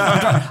car!"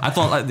 I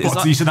thought, like,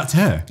 so you said that to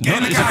her? Get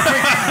in the car,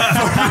 quick!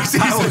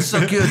 I will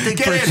suck your dick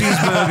for a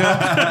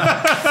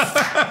cheeseburger.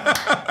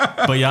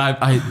 But yeah,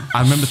 I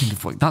remember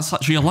thinking, that's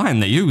actually a line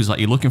they use. Like,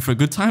 you're looking for a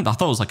good time. I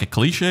thought it was like a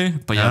cliche,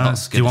 but yeah,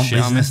 that's do you want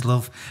business,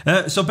 love?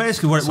 So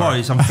basically, what it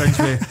was, I'm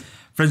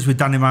friends with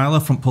Danny Myler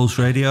from Pulse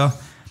Radio,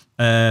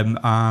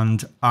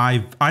 and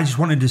I just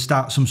wanted to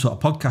start some sort of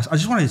podcast. I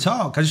just wanted to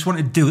talk. I just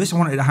wanted to do this. I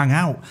wanted to hang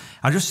out.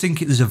 I just think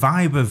there's a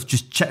vibe of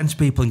just chatting to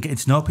people and getting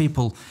to know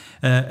people,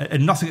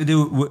 and nothing to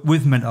do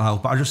with mental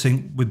health. But I just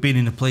think with being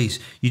in the police,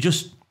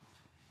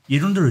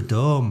 you're under a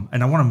dome,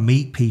 and I want to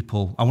meet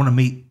people. I want to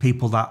meet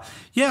people that,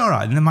 all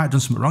right, and they might have done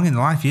something wrong in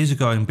their life years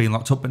ago and being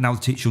locked up, but now they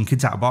teach young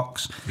kids out of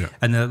box.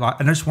 And they're like,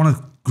 and I just want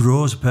to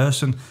grow as a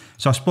person.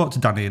 So I spoke to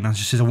Danny, and I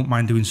just said, I wouldn't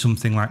mind doing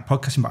something like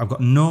podcasting, but I've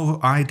got no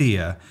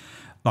idea.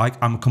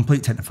 Like, I'm a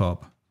complete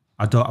technophobe.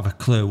 I don't have a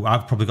clue.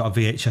 I've probably got a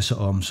VHS at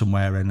home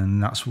somewhere,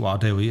 and that's what I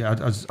do.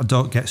 I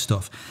don't get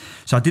stuff.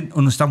 So I didn't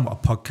understand what a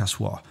podcast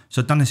was.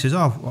 So Danny says,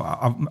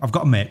 I've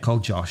got a mate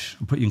called Josh.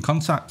 I'll put you in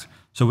contact.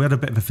 So we had a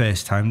bit of a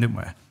FaceTime, didn't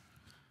we?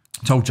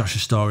 Told Josh a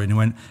story, and he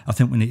went, I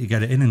think we need to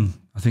get it in, and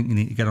I think you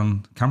need to get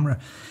on camera.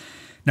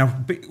 Now,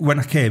 when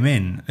I came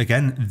in,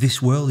 again,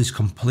 this world is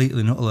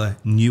completely and utterly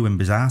new and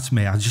bizarre to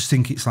me. I just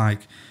think it's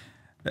like,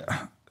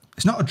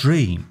 it's not a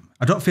dream.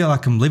 I don't feel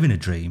like I'm living a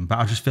dream, but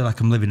I just feel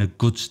like I'm living a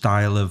good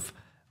style of,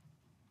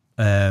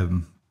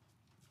 I'm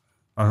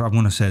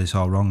going to say this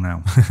all wrong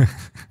now.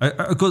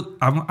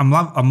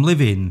 I'm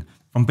living,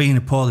 from being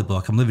a poorly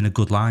bloke, I'm living a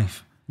good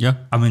life. Yeah,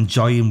 I'm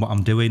enjoying what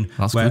I'm doing.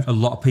 That's where good. A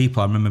lot of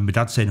people, I remember my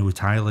dad saying, who was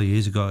Tyler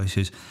years ago, he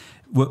says,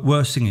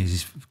 worst thing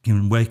is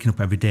waking up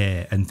every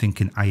day and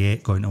thinking, I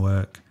hate going to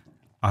work.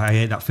 I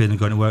hate that feeling of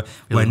going to work.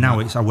 Where now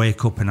it's, I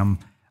wake up and I'm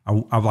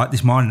like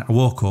this morning, I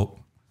woke up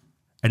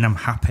and I'm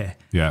happy.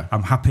 Yeah.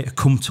 I'm happy to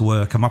come to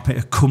work. I'm happy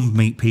to come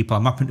meet people.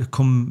 I'm happy to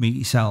come meet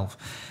yourself.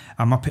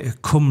 I'm happy to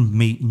come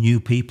meet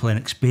new people and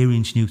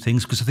experience new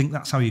things, because I think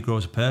that's how you grow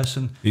as a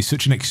person. It's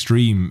such an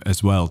extreme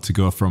as well to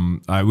go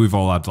from, we've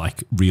all had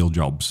like real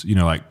jobs,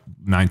 like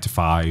 9 to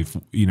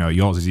 5. You know,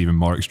 yours is even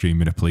more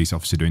extreme in a police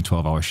officer doing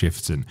 12-hour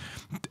shifts, and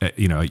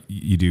you know,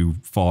 you do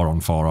 4 on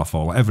 4 off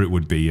or whatever it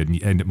would be, and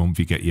you end of month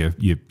you get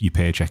your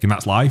paycheck, and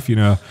that's life, you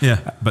know.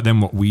 Yeah. But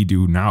then what we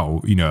do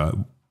now, you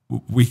know,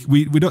 we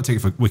don't take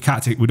it for we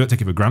don't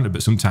take it for granted,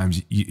 but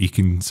sometimes you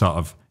can sort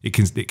of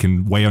it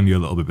can weigh on you a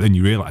little bit, but then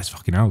you realise,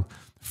 fucking hell,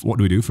 what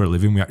do we do for a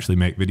living? We actually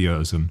make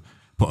videos and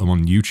put them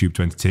on YouTube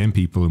to entertain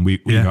people, and you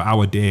know,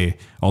 our day,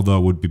 although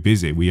would be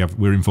busy,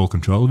 we're in full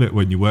control of it.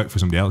 When you work for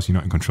somebody else, you're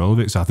not in control of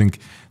it. So I think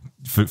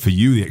for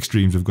you, the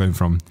extremes of going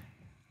from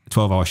a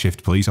 12-hour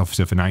shift police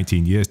officer for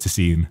 19 years to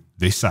seeing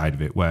this side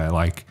of it, where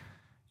like,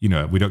 you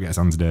know, we don't get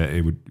our hands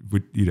dirty. We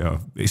you know,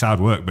 it's hard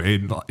work, but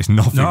it's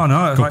nothing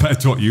compared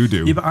to what you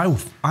do. Yeah, but I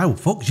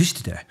was fucked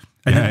yesterday.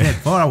 And then the day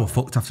before I was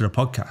fucked after a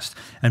podcast.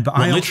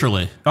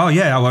 Literally. Oh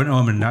yeah, I went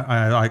home and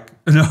I like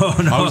no.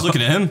 I was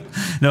looking at him.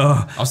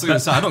 No. I was going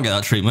to say, I don't get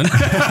that treatment.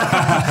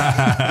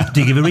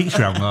 Do you give a reach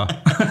round though?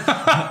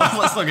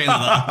 Let's not get into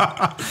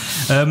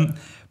that.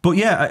 But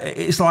yeah,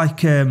 it's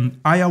like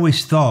I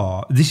always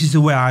thought, this is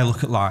the way I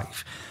look at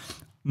life.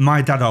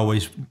 My dad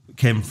always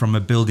came from a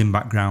building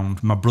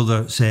background. My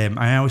brother, same.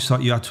 I always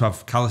thought you had to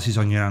have calluses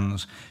on your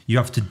hands. You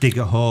have to dig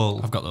a hole.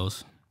 I've got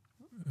those.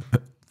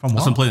 From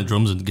what? I'm playing the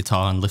drums and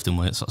guitar and lifting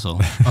weights, that's all.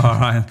 All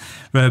right.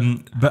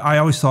 But I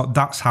always thought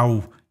that's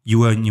how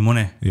you earn your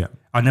money. Yeah.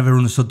 I never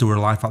understood there were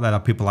a life out there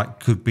that people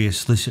like could be a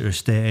solicitor, a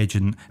estate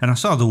agent, and I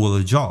saw there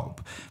was a job,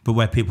 but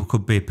where people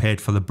could be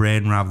paid for the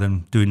brain rather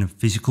than doing a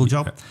physical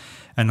job.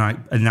 Yeah.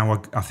 And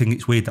now I think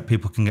it's weird that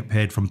people can get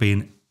paid from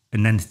being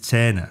an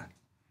entertainer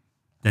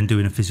than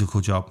doing a physical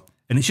job.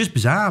 And it's just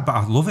bizarre, but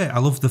I love it. I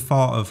love the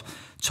thought of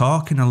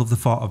talking. I love the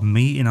thought of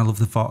meeting. I love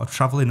the thought of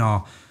traveling.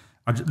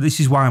 This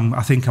is why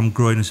I think I'm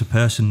growing as a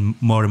person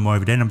more and more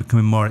every day, and I'm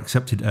becoming more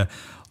accepted to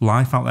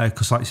life out there.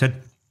 Because like you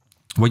said,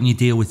 when you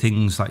deal with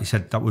things, like you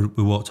said, that we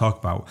won't talk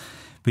about,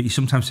 but you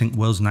sometimes think the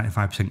world's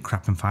 95%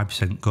 crap and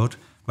 5% good.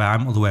 Where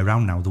I'm all the way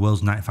around now. The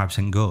world's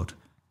 95% good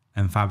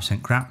and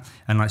 5% crap.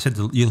 And like I said,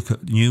 you look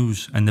at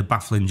news and the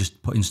baffling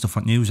just putting stuff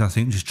on news, I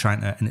think just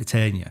trying to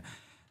entertain you.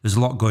 There's a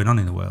lot going on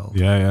in the world.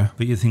 Yeah.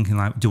 But you're thinking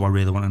like, do I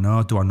really want to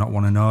know? Do I not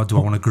want to know? Do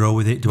I want to grow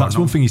with it? That's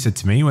one thing you said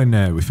to me when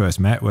we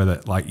first met, where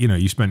that, like, you know,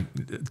 you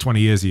spent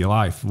 20 years of your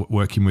life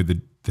working with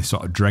the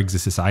sort of dregs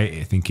of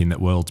society, thinking that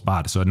world's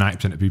bad. So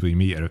 90% of people you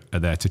meet are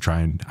there to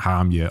try and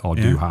harm you or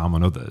do harm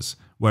on others.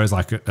 Whereas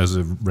like as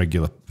a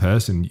regular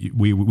person,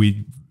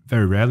 we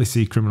very rarely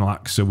see criminal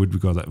acts. So would we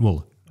go that,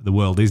 well, the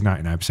world is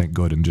 99%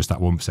 good and just that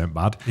 1%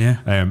 bad. Yeah.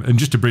 And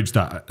just to bridge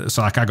that,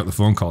 so like I got the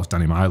phone call to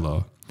Danny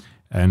Milo,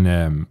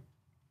 and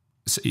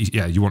so,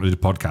 yeah, you wanted a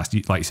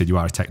podcast. Like you said, you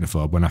are a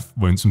technophobe.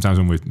 When sometimes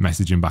when we're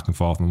messaging back and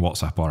forth on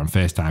WhatsApp or on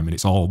FaceTime, and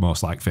it's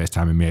almost like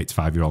FaceTiming my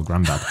 85-year-old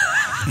granddad.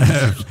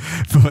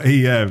 But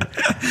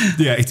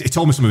he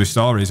told me some of his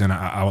stories, and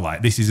I was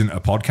like, this isn't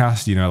a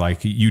podcast. You know,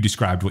 like you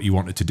described what you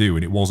wanted to do,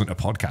 and it wasn't a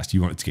podcast.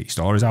 You wanted to get your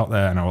stories out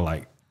there, and I was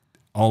like,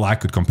 all I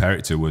could compare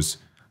it to was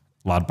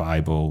Lad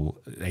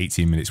Bible,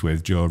 18 Minutes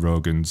with Joe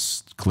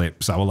Rogan's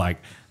clips. I was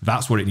like,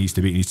 that's what it needs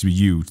to be. It needs to be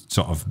you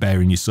sort of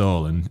bearing your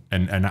soul. And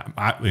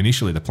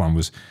initially the plan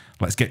was,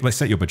 let's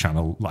set you up a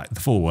channel, like the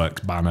full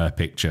works, banner,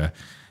 picture,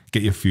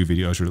 get you a few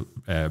videos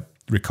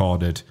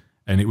recorded,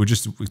 and it was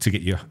just to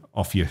get you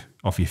off your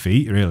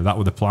feet. Really, that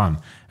was the plan.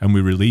 And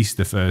we released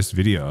the first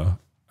video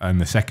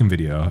and the second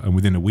video, and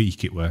within a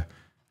week it were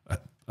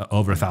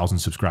over 1,000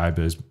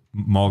 subscribers,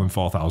 more than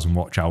 4,000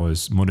 watch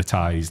hours,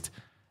 monetized.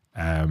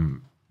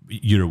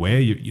 You're aware,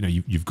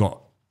 you've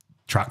got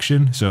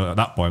traction. So at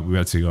that point, we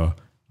had to go,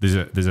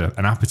 there's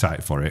an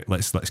appetite for it.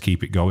 Let's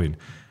keep it going,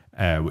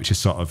 which has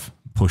sort of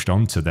pushed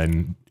on to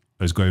then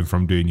us going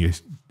from doing your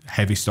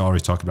heavy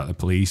stories talking about the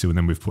police, and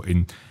then we've put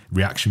in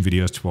reaction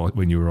videos to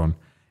when you were on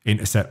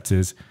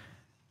Interceptors,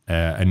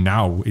 and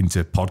now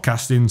into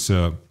podcasting.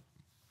 So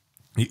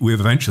we've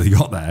eventually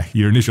got there.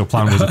 Your initial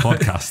plan was a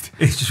podcast.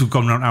 It's just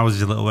gone around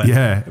ours a little bit.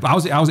 Yeah. But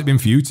how's it been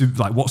for you to,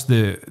 like, what's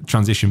the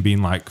transition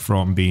been like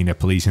from being a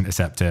police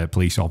interceptor,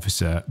 police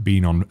officer,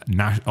 being on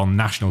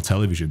national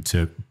television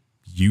to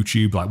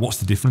YouTube? Like, what's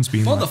the difference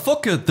been? What the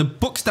fuck are the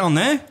books down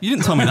there? You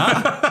didn't tell me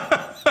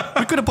that.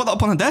 We could have put that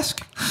up on a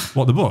desk.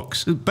 What, the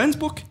books? Ben's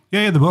book?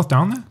 Yeah, they're both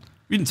down there.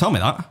 You didn't tell me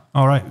that.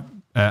 All right.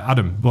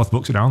 Adam, both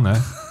books are down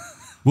there.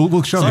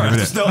 We'll show you in a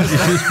minute.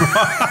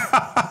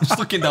 Just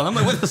looking down. I'm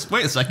like,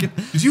 wait a second.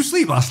 Did you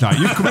sleep last night?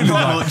 You've come in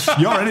like,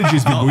 your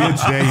energy's been weird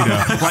today, you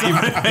know.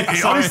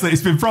 Like, honestly,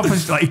 it's been proper.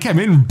 Like, you came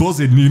in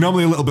buzzing. You're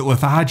normally a little bit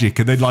lethargic,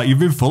 and then like you've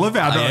been full of it.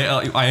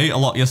 I ate a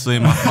lot yesterday.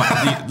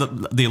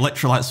 The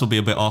electrolytes will be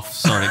a bit off.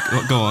 Sorry,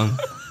 go on.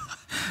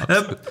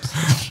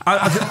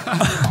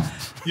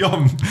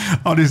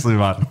 Honestly,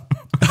 man.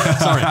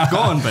 Sorry, go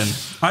on, Ben.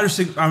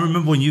 I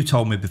remember when you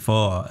told me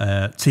before,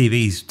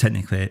 TV's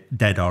technically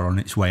dead or on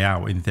its way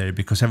out in theory,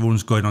 because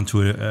everyone's going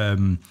onto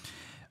a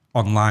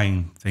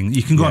online thing.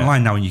 You can go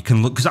online now and you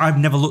can look, because I've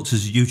never looked at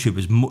YouTube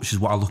as much as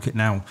what I look at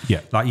now.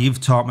 Yeah. Like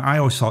you've taught me, I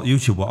always thought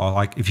YouTube was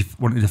like, if you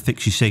wanted to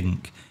fix your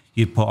sink,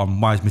 you'd put on,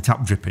 why is my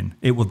tap dripping?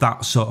 It was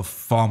that sort of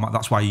format.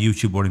 That's why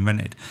YouTube was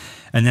invented.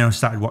 And then I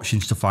started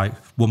watching stuff like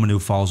Woman Who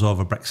Falls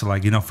Over, breaks a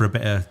leg, you know, for a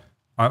bit of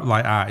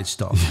light-hearted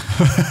stuff.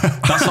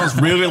 That sounds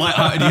really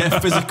light-hearted, yeah.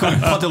 Physical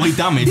bodily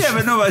damage. Yeah,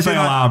 but no, but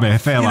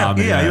Fail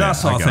army. Yeah, that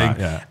sort of thing.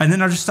 Yeah. And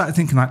then I just started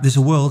thinking, like, there's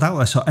a world out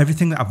there. So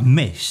everything that I've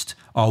missed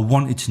or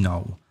wanted to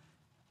know,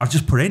 I've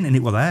just put in and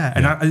it was there.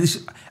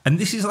 And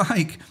this is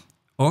like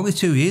only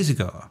 2 years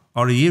ago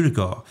or a year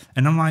ago.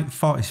 And I'm like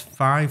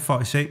 45,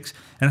 46.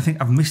 And I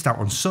think I've missed out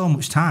on so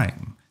much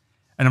time.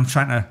 And I'm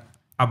trying to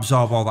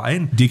absorb all that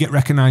in. Do you get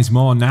recognised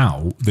more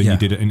now than you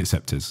did at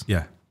Interceptors?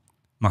 Yeah,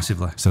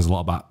 massively. Says a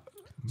lot about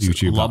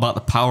YouTube. A lot about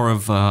the power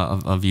of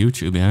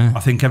YouTube, yeah. I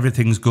think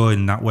everything's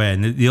going that way.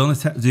 And the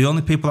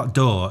only people that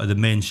do are the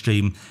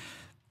mainstream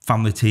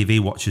family TV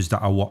watchers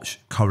that I watch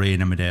Corrie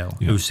and Emmerdale,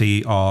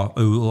 who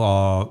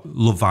are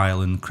Love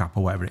Island crap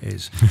or whatever it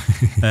is.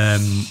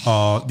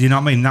 Or, do you know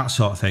what I mean? That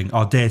sort of thing.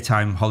 Or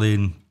daytime Holly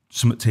and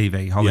Summit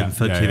TV, Holly and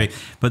Third TV. Yeah.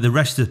 But the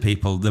rest of the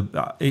people,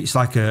 it's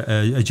like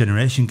a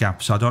generation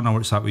gap. So I don't know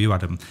what it's like with you,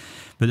 Adam.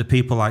 But the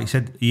people, like you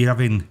said, you're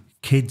having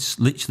kids,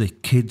 literally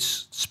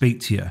kids speak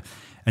to you.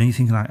 And you're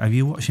thinking, like, are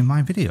you watching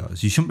my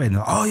videos? You shouldn't be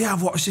like, oh yeah,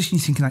 I've watched this. And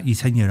you're thinking, like, you're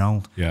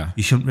 10-year-old. Yeah.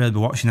 You shouldn't really be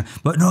watching that.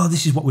 But no,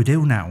 this is what we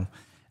do now.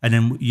 And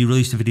then you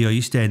released a video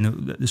yesterday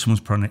and someone's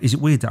put on it. Is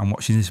it weird that I'm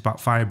watching this about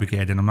fire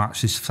brigade and I'm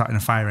actually sat in a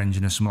fire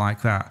engine or something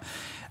like that?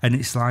 And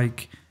it's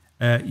like,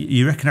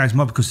 you recognise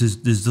more because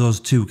there's those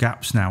two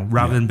gaps now.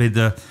 Rather than be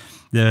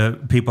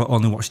the people that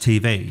only watch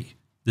TV,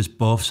 there's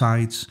both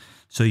sides.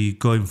 So you're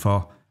going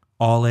for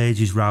all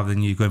ages rather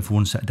than you're going for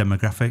one set of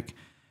demographic.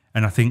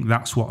 And I think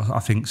that's what I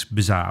think's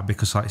bizarre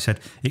because, like I said,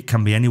 it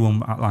can be anyone,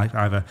 like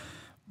either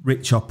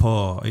rich or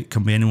poor. It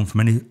can be anyone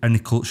from any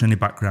culture, any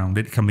background.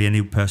 It can be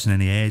any person,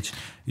 any age,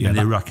 and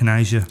they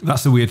recognise you.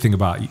 That's the weird thing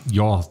about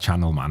your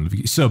channel, man.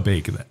 It's so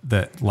big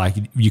that like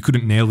you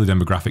couldn't nail the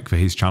demographic for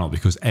his channel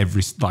because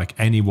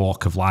any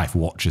walk of life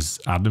watches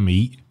Adam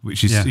eat,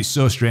 which is it's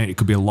so strange. It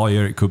could be a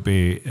lawyer, it could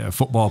be a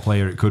football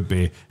player, it could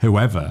be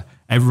whoever.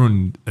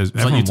 Everyone. It's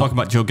like you're talking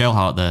about Joe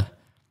Gelhardt there.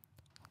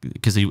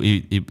 Because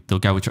the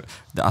guy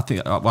I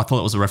thought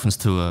it was a reference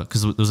to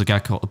because there was a guy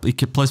called he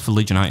plays for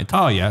Leeds United.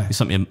 Oh yeah, he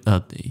sent me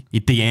he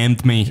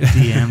DM'd me.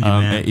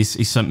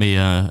 He sent me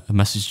a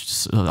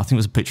message. I think it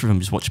was a picture of him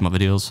just watching my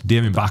videos.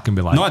 DM him back and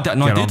be like,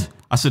 I did.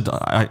 I said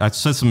I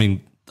said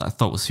something I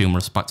thought was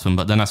humorous back to him,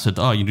 but then I said,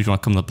 oh, you do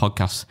want to come to the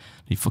podcast?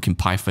 He fucking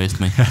pie-faced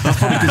me. That's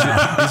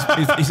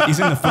probably because he's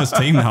in the first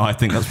team now. I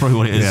think that's probably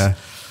what it is. Yeah.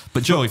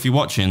 But Joe, if you're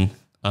watching.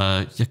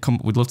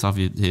 We'd love to have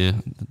you here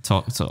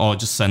or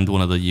just send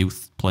one of the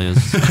youth players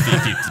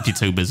if you're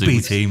too busy.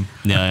 B-team.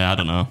 Yeah, I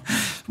don't know.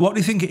 What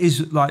do you think it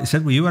is, like I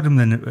said with you, Adam,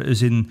 then,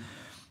 as in,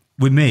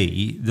 with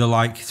me, they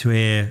like to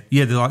hear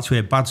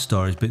bad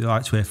stories, but they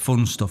like to hear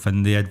fun stuff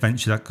and the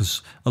adventure,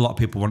 because a lot of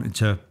people wanted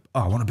to,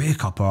 I want to be a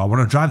cop or I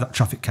want to drive that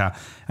traffic car.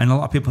 And a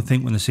lot of people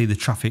think when they see the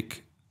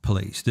traffic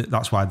police,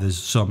 that's why there's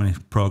so many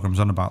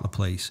programmes on about the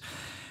police.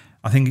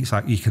 I think it's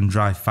like you can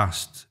drive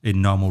fast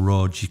in normal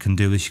roads, you can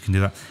do this, you can do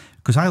that.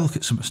 Because I look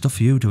at some stuff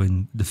you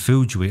doing, the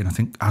food you eat, and I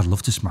think I'd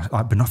love to smash,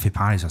 like banoffee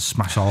pies, I'd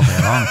smash all day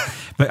long.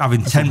 But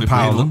having 10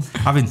 pound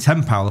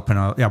up and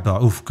I'd be like,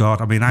 oh God.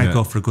 I mean, I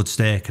go for a good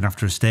steak, and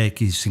after a steak,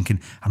 he's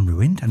thinking, I'm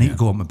ruined, I need to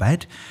go on my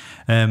bed.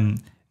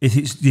 Do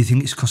you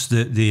think it's because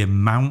of the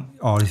amount,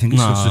 or do you think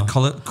it's because of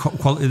the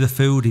quality of the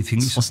food? Do you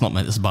think it's not,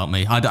 mate? It's about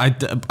me. I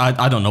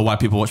don't know why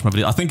people watch my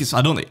video. I think I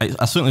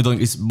certainly don't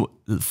think it's.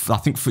 I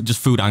think just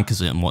food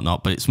anchors it and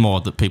whatnot, but it's more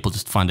that people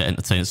just find it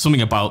entertaining.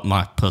 Something about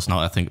my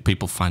personality, I think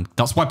people find.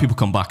 That's why people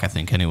come back. I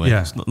think anyway.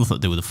 Yeah. It's nothing to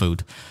do with the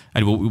food.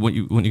 Anyway, were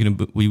you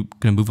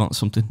gonna move on to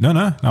something?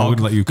 No. I would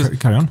let you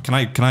carry on. Can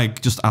I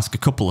just ask a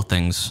couple of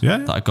things? Yeah.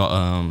 That I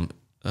got.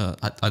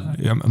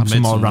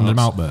 Some more random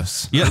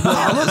outbursts. Yeah,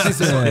 well,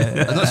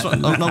 that's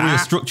not really a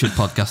structured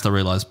podcast, I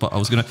realised, but I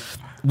was going to...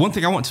 One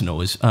thing I want to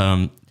know is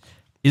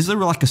there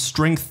like a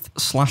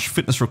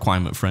strength/fitness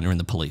requirement for entering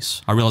the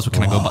police? I realise we're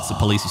kind of going back to the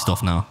policey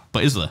stuff now,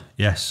 but is there?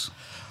 Yes.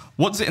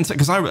 What's it?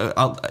 Because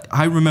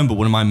I remember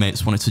one of my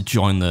mates wanted to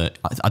join the...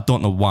 I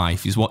don't know why.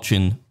 If he's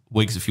watching,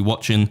 Wiggs, if you're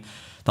watching...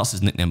 That's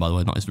his nickname, by the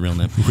way, not his real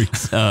name.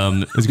 Wiggs.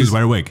 Is he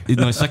wear a wig?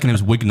 No, his second name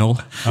is Wignall.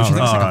 I think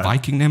it's like a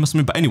Viking name or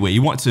something. But anyway,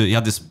 he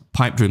had this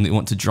pipe dream that he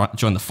wanted to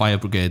join the fire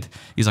brigade.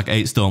 He's like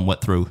 8 stone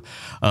wet through.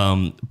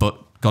 But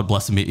God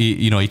bless him.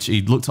 He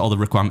looked at all the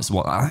requirements.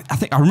 I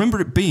think I remember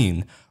it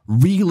being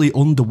really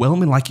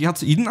underwhelming. Like you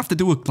didn't have to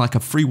do a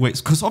free weights,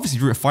 because obviously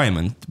you're a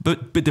fireman,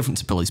 but a bit different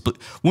to police. But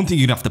one thing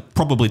you'd have to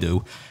probably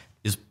do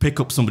is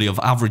pick up somebody of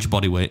average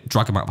body weight,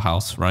 drag them out of the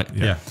house, right?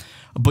 Yeah.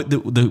 But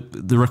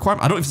the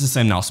requirement, I don't know if it's the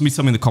same now. Somebody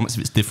tell me in the comments if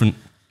it's different.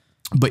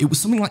 But it was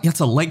something like you had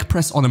to leg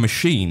press on a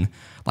machine,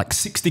 like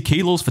 60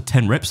 kilos for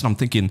 10 reps. And I'm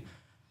thinking,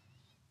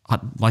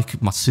 my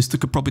sister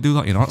could probably do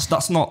that. You know,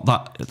 that's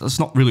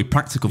not really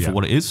practical for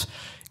what it is.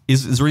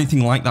 Is there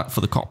anything like that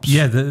for the cops?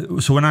 Yeah.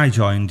 So when I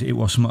joined, it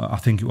was I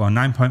think it was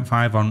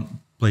 9.5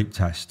 on bleep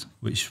test,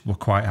 which were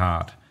quite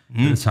hard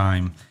at the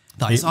time.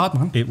 That is hard,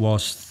 man. It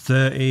was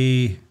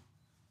 30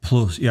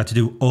 plus. You had to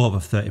do over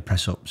 30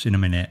 press ups in a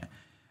minute.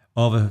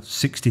 over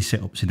 60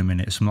 sit-ups in a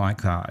minute, something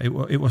like that. It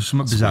was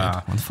something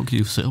bizarre. What the fuck are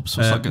you sit-ups?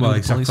 What's that Well,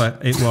 exactly.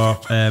 It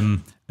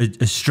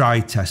was a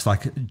stride test,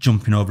 like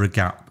jumping over a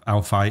gap.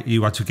 How far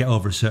you had to get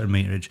over a certain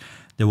meterage.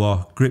 There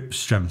were grip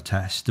strength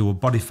tests. There were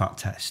body fat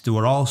tests. There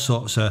were all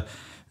sorts of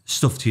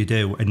stuff to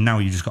do, and now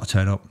you just got to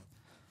turn up.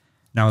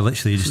 Now,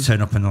 literally, you just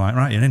turn up and they're like,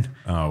 right, you're in.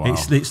 Oh, wow.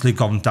 It's literally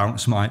gone down to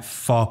something like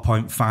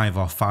 4.5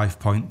 or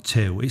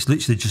 5.2. It's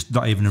literally just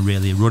not even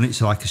really a run.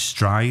 It's like a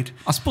stride.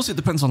 I suppose it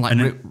depends on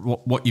like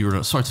what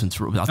you're. Sorry to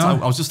interrupt. I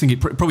was just thinking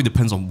it probably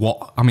depends on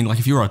what. I mean, like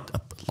if you're a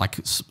like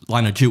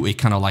line of duty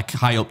kind of like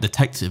high up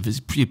detective,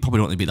 you probably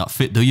don't want to be that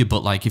fit, do you?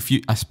 But like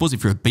I suppose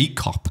if you're a beat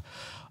cop.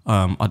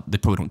 They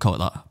probably don't call it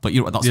that, but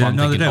you know that's what I'm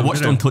thinking. I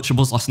watched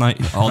Untouchables last night,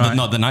 or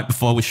the night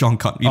before with Sean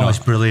Connery. It's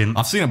brilliant.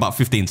 I've seen it about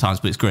 15 times,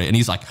 but it's great. And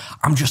he's like,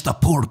 "I'm just a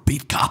poor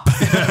beat cop."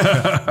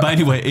 But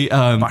anyway,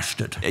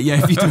 bastard. Yeah,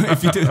 if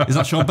you do, is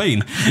that Sean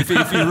Bean? If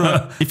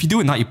you're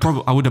doing that, you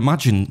probably, I would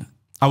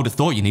have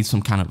thought you need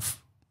some kind of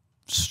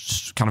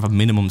a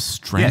minimum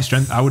strength. Yeah,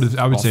 strength. I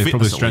would say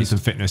probably strength and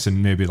fitness,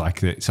 and maybe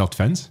like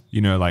self-defense.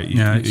 You know, like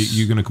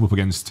you're going to come up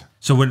against.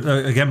 So when,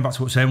 again, back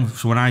to what I was saying.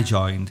 So when I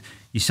joined,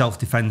 your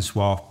self-defense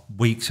were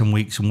weeks and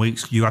weeks and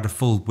weeks. You had a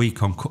full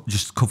week on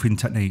just cuffing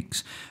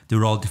techniques. They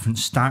were all different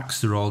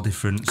stacks. They're all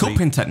different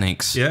cupping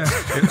techniques. Yeah.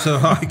 So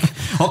like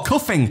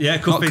cuffing. Yeah,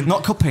 cuffing.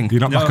 Not cupping.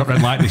 You're not back up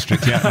red light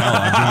district yet.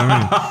 Now, do you know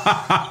what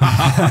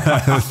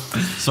I mean?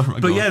 Sorry,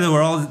 but yeah, there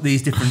were all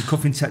these different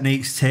cuffing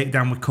techniques.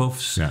 Takedown with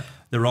cuffs. Yeah.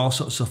 There were all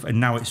sorts of stuff, and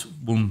now it's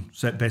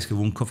basically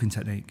one cuffing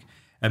technique.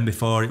 And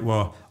before it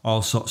were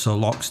all sorts of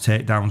locks,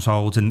 takedowns,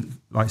 holds, and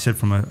like I said,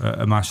 from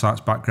a martial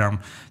arts background,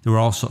 there were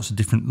all sorts of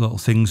different little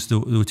things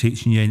that they were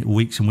teaching you in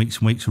weeks and weeks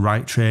and weeks of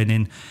right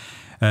training.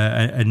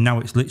 And now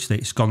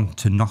it's gone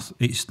to nothing.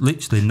 It's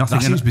literally nothing.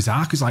 That seems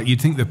bizarre because like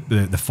you'd think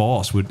the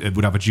force would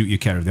have a duty of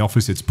care of the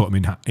officer to put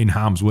them in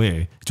harm's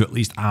way, to at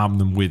least arm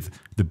them with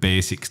the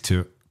basics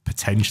to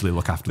potentially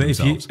look after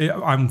themselves.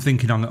 I'm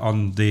thinking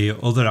on the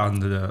other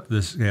end of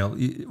the scale.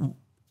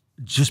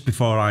 Just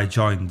before I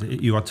joined,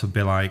 you had to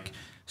be like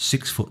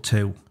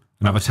 6'2". And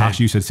have a tash.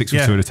 You said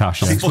 6'2" and a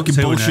tash. That's fucking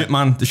bullshit,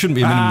 man. There shouldn't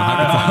be a minimum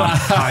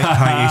height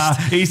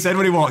requirement. He said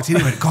when he walked in,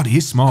 he went, "God, he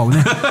is small,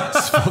 isn't he?"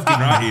 It's fucking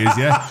right, he is.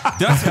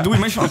 Yeah. Did we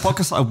mention on the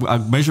podcast I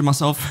measured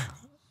myself?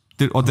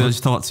 Or did I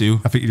just tell it to you?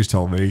 I think you just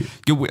told me.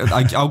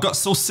 I got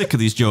so sick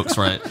of these jokes,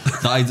 right?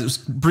 That I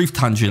just brief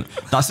tangent.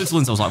 That I said to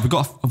Lindsay, I was like,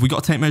 have we got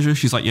a tape measure?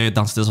 She's like, yeah,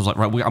 downstairs. I was like,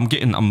 right,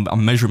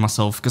 I'm measuring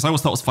myself because I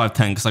always thought it was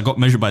 5'10" because I got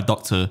measured by a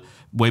doctor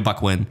way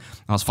back when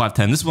I was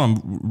 5'10". This is when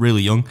I'm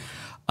really young.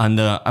 And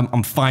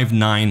I'm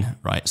 5'9",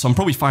 right? So I'm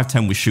probably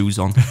 5'10" with shoes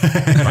on. Right?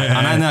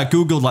 And then I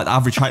Googled like the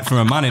average height for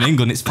a man in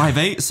England. It's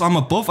 5'8", so I'm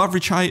above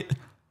average height.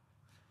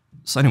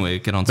 So anyway,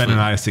 get on to it. Ben and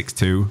I are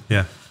 6'2".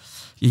 Yeah.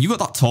 Yeah, you got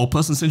that tall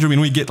person syndrome, you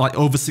know, you get like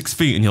over 6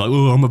 feet and you're like,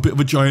 oh, I'm a bit of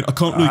a giant. I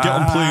can't really get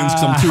on planes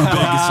because I'm too big.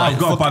 It's like, I've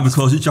got to buy my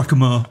clothes at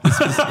Giacomo.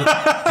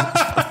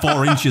 It's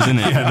 4 inches in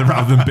it. Yeah,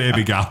 rather than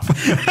baby gap.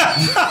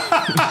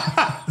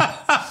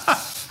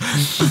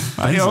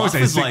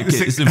 It's like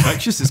it's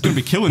infectious. It's going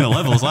to be killing the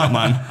levels, that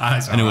man.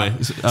 Anyway,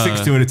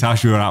 6'2" and a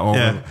tash, we were at all.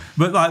 Yeah,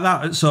 but like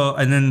that. So,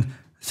 and then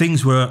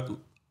things were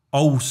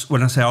old.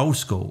 When I say old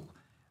school,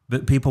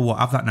 but people will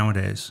have that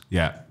nowadays.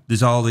 Yeah,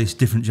 there's all this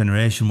different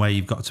generation where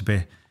you've got to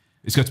be.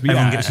 It's got to be.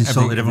 Everyone gets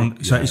insulted.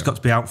 It's got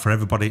to be out for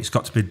everybody. It's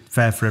got to be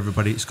fair for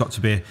everybody. It's got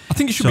to be. I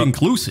think it should be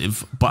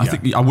inclusive, but I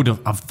think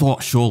I've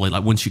thought surely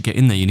like once you get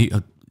in there, you need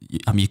to.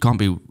 I mean, you can't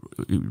be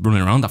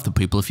running around after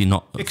people if you're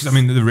not. Because I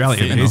mean, the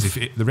reality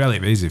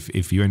is,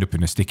 if you end up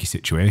in a sticky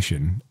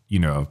situation, you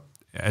know,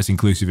 as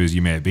inclusive as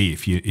you may be,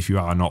 if you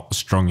are not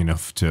strong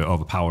enough to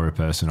overpower a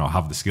person or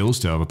have the skills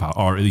to overpower,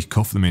 or at least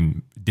cuff them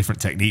in different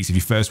techniques. If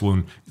you first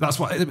one, that's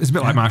what it's a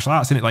bit like martial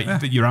arts, isn't it? Like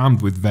that you're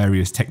armed with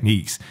various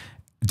techniques,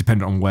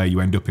 depending on where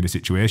you end up in a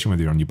situation,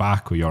 whether you're on your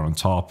back or you're on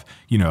top.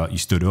 You know, you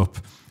stood up.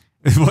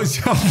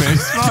 What's your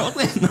face?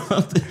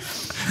 But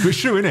it's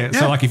true, isn't it?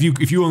 Yeah. So like if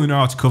you only know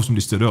how to cuff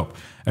somebody stood up,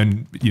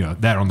 and you know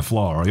they're on the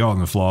floor or you're on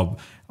the floor,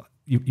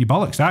 you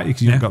bollocks, aren't you?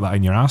 Because you've got that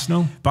in your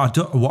arsenal. But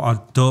what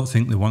I don't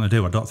think they want to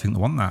do. I don't think they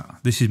want that.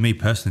 This is me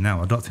personally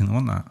now. I don't think they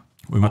want that.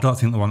 I don't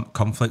think they want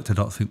conflict. I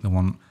don't think they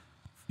want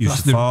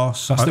use of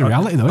force. That's the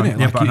reality, though,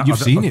 isn't it? Like you've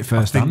seen it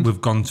firsthand. I think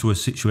we've gone to a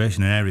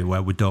situation, an area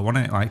where we don't want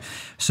it. Like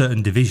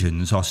certain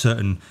divisions or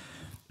certain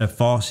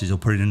forces will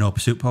put in a no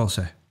pursuit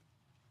policy.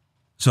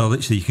 So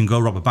literally, you can go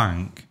rob a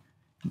bank,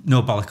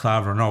 no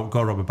balaclava, or no,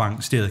 go rob a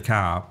bank, steal a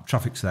car,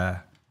 traffic's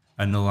there,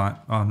 and they're like,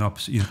 oh no,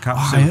 you can't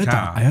pursue a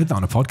car. I heard that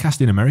on a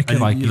podcast in America. And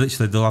like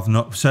literally, they'll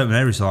have certain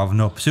areas they'll have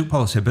no pursuit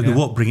policy, but they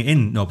won't bring it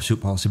in no pursuit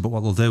policy. But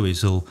what they'll do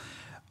is they'll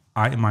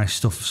itemize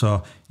stuff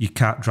so you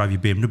can't drive your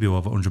BMW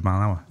over 100 mile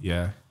an hour.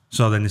 Yeah.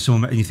 So then there's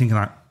someone, and you're thinking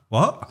like,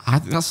 what?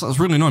 That's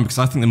really annoying because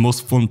I think the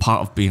most fun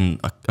part of being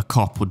a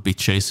cop would be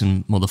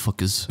chasing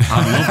motherfuckers. I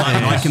love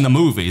that, like in the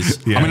movies.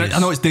 Yeah, I mean, I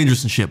know it's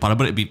dangerous and shit, but I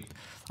bet it'd be.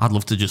 I'd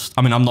love to just.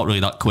 I mean, I'm not really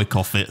that quick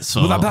off it,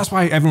 so that's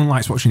why everyone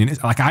likes watching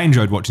it. Like I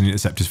enjoyed watching the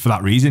Interceptors for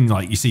that reason.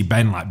 Like you see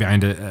Ben like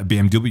behind a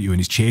BMW and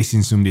he's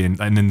chasing somebody, and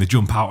then they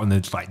jump out and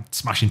they're like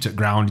smashing to the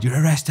ground.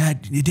 You're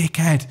arrested, you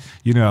dickhead.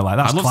 You know, like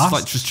that's I'd love class. to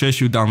like just chase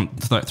you down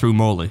through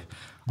Morley.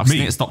 I just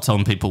need to stop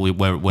telling people where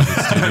the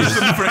studio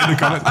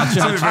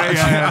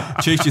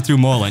is. Chase you through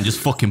Morley and just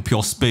fucking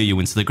pure spear you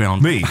into the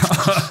ground. Me?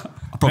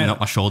 I probably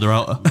knocked my shoulder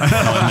out.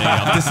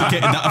 I've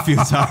dislocated that a few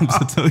times,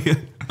 I tell you.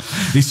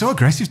 He's so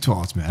aggressive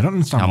towards me. I don't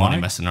understand I'm why.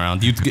 only messing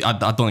around. I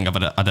don't think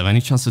I'd have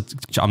any chance.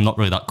 I'm not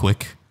really that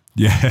quick.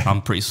 Yeah.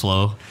 I'm pretty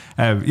slow.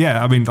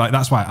 Yeah, I mean, like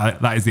that's why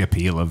that is the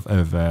appeal of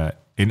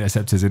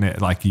Interceptors, in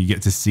it. Like you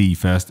get to see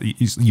first.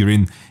 You're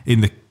in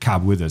the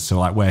cab with us, so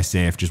like we're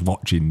safe, just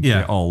watching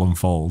it all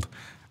unfold.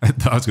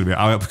 That's gonna be.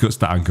 I hope it cuts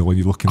that angle when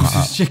you're looking at that.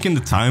 Just checking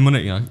the time on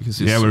it, you know.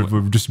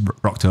 We've just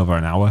rocked over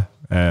an hour.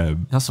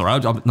 That's all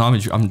right.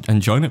 I'm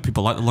enjoying it.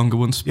 People like the longer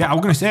ones. Yeah, I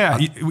was going to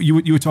say,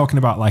 you were talking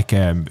about like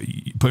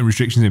putting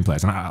restrictions in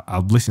place, and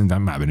I've listened. That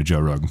might have been a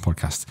Joe Rogan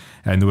podcast,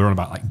 and they were on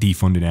about like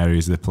defunding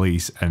areas of the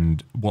police.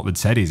 And what they'd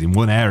said is in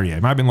one area,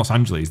 it might have been Los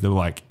Angeles, they were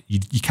like,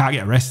 you can't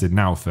get arrested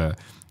now for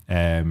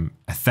a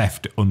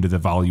theft under the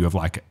value of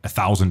like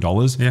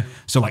 $1,000. Yeah.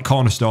 So like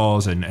corner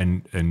stores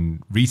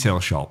and retail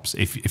shops,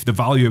 if the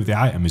value of the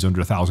item is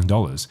under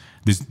 $1,000,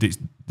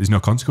 there's no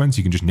consequence.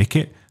 You can just nick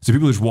it. So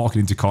people are just walking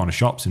into corner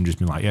shops and just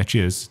being like, yeah,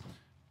 cheers,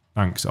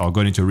 thanks, or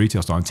going into a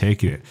retail store and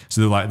taking it.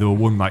 So there were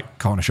one like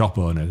corner shop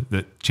owner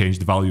that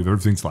changed the value of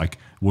everything to like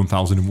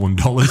 $1,001.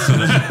 So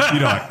that, you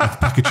know, like a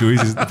pack of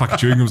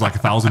chewing gum was like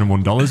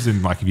 $1,001,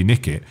 and like if you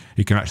nick it,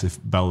 you can actually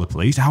bell the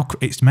police.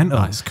 It's mental.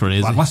 That's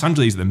crazy. Like Los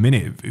Angeles at the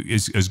minute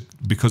is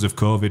because of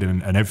COVID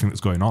and everything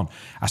that's going on.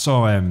 I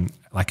saw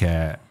like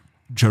a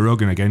Joe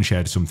Rogan again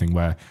shared something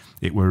where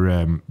it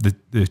were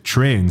the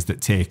trains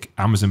that take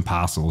Amazon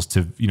parcels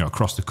to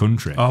across the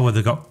country. Oh, where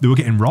they were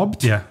getting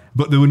robbed. Yeah,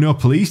 but there were no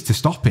police to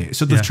stop it.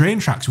 So the train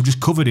tracks were just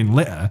covered in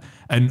litter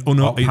and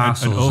open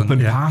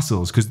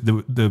parcels because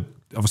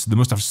obviously they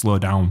must have to slow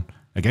down.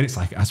 Again, it's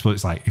like, I suppose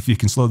it's like if you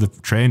can slow the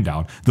train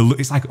down,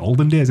 it's like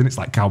olden days, and it's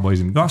like cowboys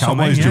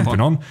jumping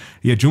on.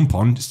 Yeah, jump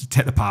on, just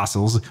take the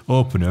parcels,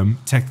 open them,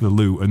 take the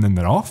loot, and then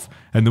they're off.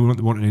 And they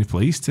wouldn't want any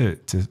police to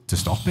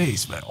stop it.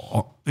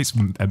 It's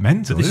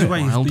mental. This is where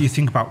you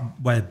think about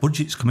where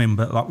budgets come in.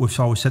 But like we've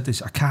always said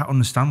this, I can't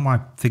understand why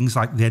things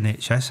like the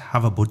NHS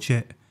have a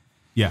budget.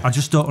 Yeah, I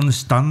just don't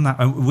understand that.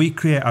 And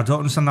I don't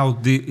understand how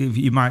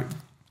you might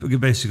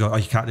basically go, oh,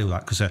 you can't do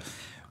that because.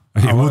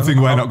 One thing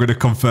we're not going to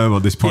confirm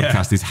on this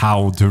podcast is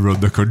how to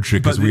run the country,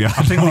 because we are.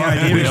 I think the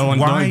idea is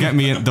don't get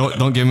me into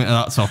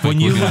that topic.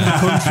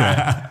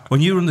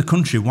 When you run the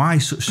country, why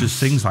such as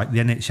things like the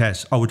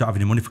NHS? Oh, we don't have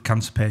any money for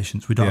cancer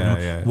patients. We don't have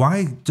money. Yeah.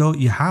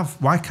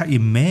 Why can't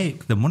you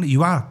make the money?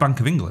 You are Bank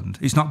of England.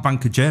 It's not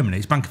Bank of Germany.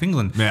 It's Bank of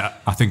England. Mate,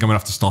 I think I'm going to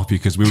have to stop you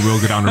because we will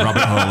go down a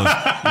rabbit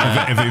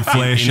hole of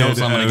inflation. He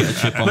knows I'm going to get a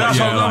chip on. That's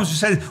what I was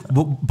just saying.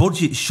 But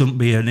budgets shouldn't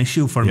be an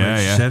issue for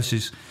emergency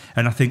services.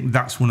 And I think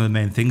that's one of the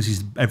main things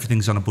is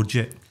everything's on a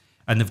budget,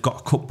 and they've got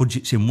to cut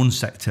budgets in one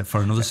sector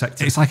for another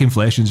sector. It's like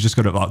inflation's just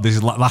gone up. This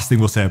is the last thing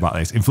we'll say about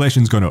this.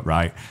 Inflation's gone up,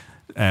 right?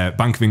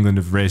 Bank of England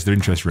have raised their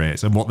interest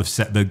rates, and what they've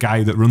said, the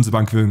guy that runs the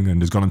Bank of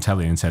England has gone on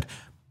telly and said,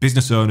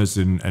 business owners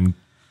and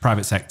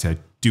private sector,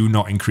 do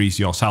not increase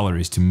your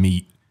salaries to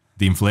meet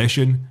the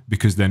inflation,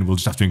 because then we'll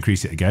just have to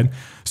increase it again.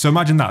 So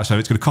imagine that. So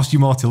it's going to cost you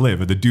more to live,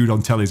 and the dude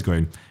on telly is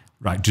going,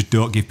 right, just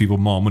don't give people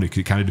more money because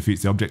it kind of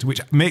defeats the objective, which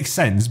makes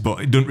sense,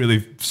 but it doesn't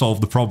really solve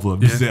the problem.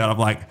 Yeah. And I'm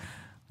like,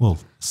 well,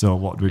 so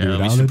what do we do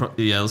now?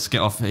 Let's get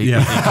off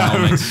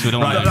economics. We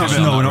don't we're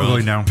not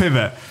going down.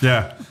 Pivot.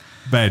 Yeah.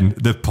 Ben,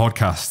 the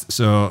podcast.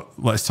 So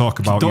let's talk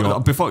about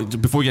before we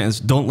get into this,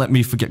 don't let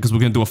me forget, because we're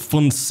going to do a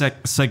fun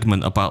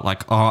segment about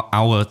like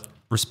our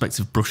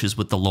respective brushes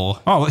with the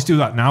law. Oh, let's do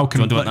that now.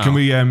 Can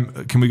we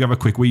have a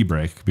quick wee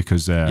break?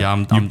 Because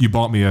you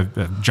bought me a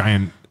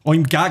giant...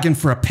 I'm gagging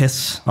for a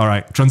piss. All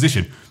right,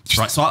 transition.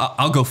 Right, so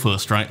I'll go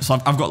first, right? So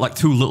I've got like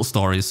two little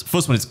stories.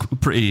 First one is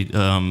pretty,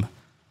 I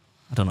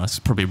don't know, it's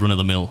probably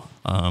run-of-the-mill.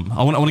 I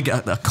want to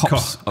get a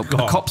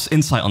cop's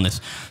insight on this.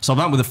 So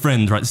I'm out with a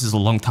friend, right? This is a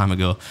long time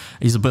ago.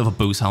 He's a bit of a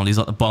booze hound. He's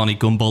like the Barney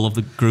Gumball of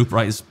the group,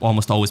 right? He's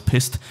almost always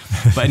pissed.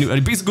 But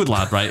anyway, he's a good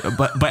lad, right?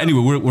 But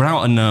anyway, we're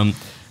out and...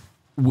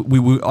 we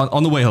were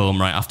on the way home,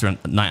 right, after a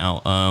night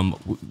out.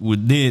 We're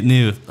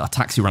near a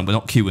taxi rank, we're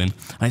not queuing.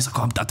 And he's like,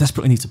 oh, I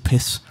desperately need to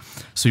piss.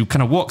 So he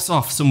kind of walks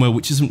off somewhere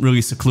which isn't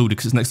really secluded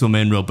because it's next to a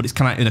main road, but it's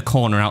kind of in a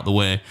corner out the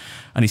way.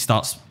 And he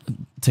starts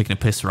taking a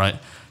piss, right?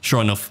 Sure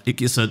enough, I'll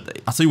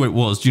tell you where it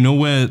was. Do you know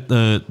where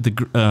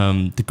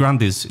the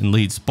Grand is in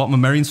Leeds? Bottom of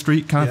Merrion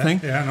Street kind of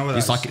thing? Yeah, I know where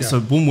that is. It's a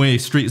one-way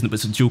street, isn't it? But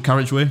it's a dual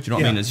carriageway. Do you know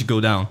what I mean? As you go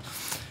down.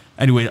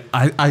 Anyway,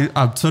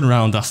 I turn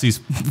around, I see this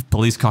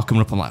police car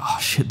coming up. I'm like, oh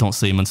shit, don't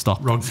see him and stop.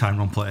 Wrong time,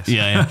 wrong place.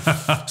 Yeah.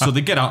 So they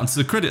get out, and to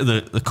the credit of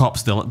the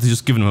cops, they're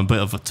just giving him a bit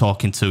of a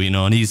talking to,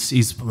 and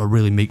he's a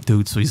really meek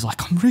dude. So he's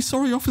like, I'm really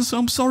sorry, officer,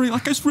 I'm sorry.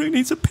 Like, I just really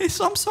need to piss,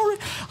 I'm sorry.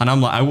 And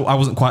I'm like, I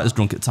wasn't quite as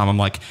drunk at the time. I'm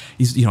like,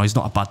 he's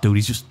not a bad dude.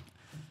 He's just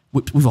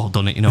we've all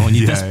done it, you know, and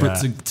you're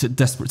Yeah,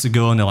 desperate to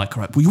go, and they're like,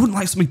 all right, well, you wouldn't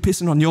like somebody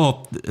pissing on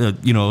your,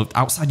 you know,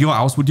 outside your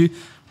house, would you?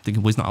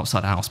 Thinking, well, he's not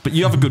outside the house, but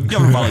you have a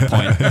valid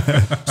point.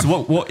 So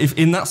what if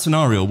in that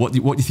scenario, what do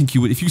you think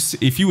you would,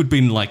 if you had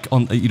been like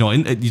on, you know,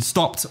 you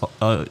stopped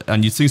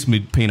and you'd seen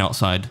somebody peeing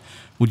outside,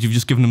 would you have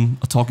just given them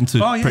a talking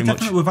to? Oh yeah, pretty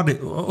definitely. much? We've had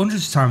it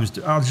hundreds of times.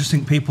 I just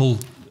think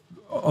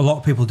a lot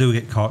of people do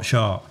get caught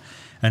short,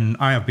 and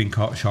I have been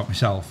caught short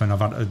myself, and I've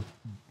had to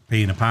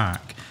pee in a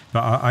park.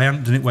 But I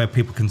haven't done it where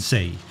people can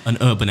see. An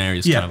urban area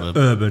is kind of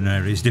urban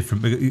area is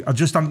different. But I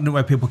just haven't done it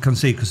where people can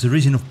see, because there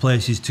is enough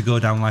places to go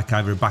down like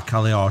either a back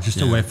alley or just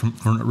away from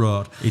front of the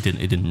road. He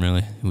didn't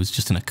really. It was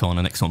just in a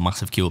corner next to a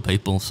massive queue of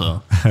people.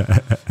 So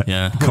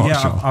yeah, But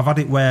yeah, I've had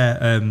it where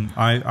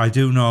I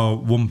do know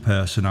one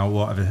person. I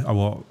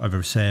won't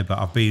ever say, but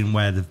I've been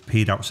where they've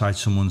peed outside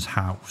someone's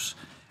house,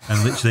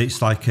 and literally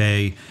it's like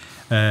a.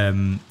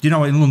 You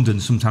know, in London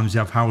sometimes they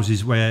have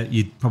houses where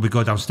you'd probably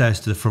go downstairs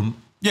to the front.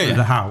 Of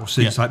the house.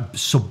 It's like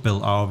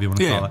sub-built, or however you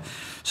want to call it.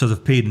 So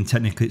they've peed, and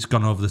technically it's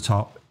gone over the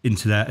top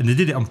into there. And they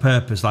did it on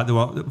purpose. Like, there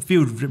were a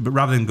few, but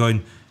rather than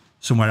going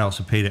somewhere else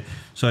and peed it.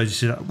 So I just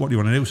said, what do you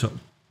want to do? So the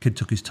kid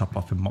took his top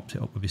off and mopped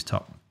it up with his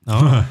top.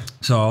 Oh.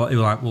 So he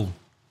was like, well,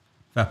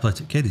 fair play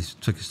to the kid. He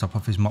took his top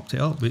off, he's mopped it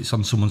up. It's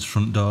on someone's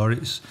front door.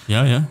 It's You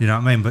know what I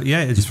mean? But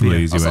yeah, it's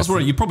really easy. That's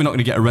right. You're probably not going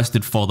to get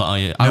arrested for that, are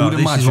you? I No, would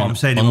this imagine. is what I'm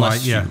saying.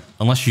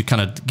 Unless you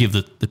kind of give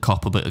the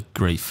cop a bit of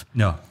grief.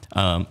 No.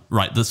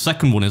 Right, the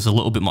second one is a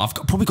little bit more.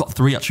 Probably got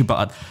three actually,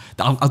 but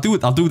I'll do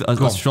it.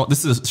 A short.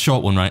 This is a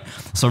short one, right?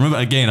 So I remember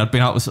again, I'd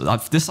been out.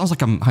 This sounds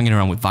like I'm hanging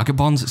around with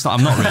vagabonds. It's not.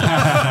 I'm not really.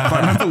 But I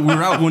remember we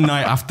were out one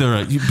night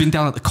after you've been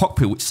down at the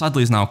Cockpit, which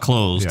sadly is now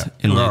closed. Yeah.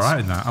 In We're Leeds. all right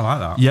in that. I like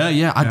that.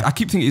 Yeah. I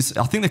keep thinking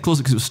I think they closed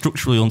it because it was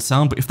structurally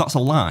unsound. But if that's a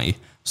lie,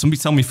 somebody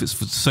tell me if it's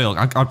for sale.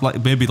 I'd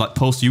like maybe like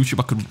post YouTube.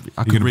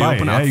 I could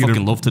reopen it. I'd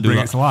fucking love to do bring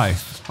that. It to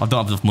life. I don't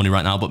have enough money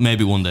right now, but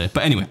maybe one day.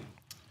 But anyway.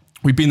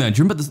 We've been there. Do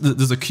you remember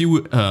there's a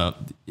queue?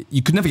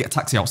 You could never get a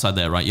taxi outside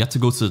there, right? You had to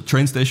go to the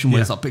train station where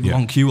there's that big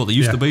long queue, or there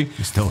used to be.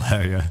 It's still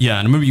there, yeah. Yeah,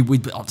 and I remember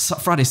we'd be on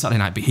Friday, Saturday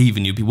night, be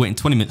heaving. You'd be waiting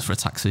 20 minutes for a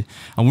taxi.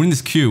 And we're in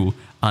this queue,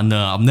 and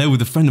I'm there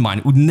with a friend of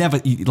mine. Would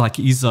never,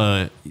 he's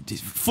a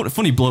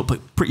funny bloke,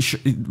 but pretty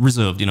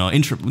reserved, you know,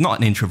 not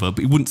an introvert,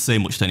 but he wouldn't say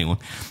much to anyone.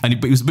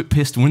 But he was a bit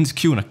pissed. And we're in this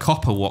queue, and a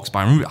copper walks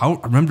by. I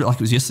remember it like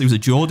it was yesterday. He was a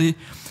Geordie.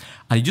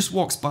 And he just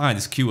walks by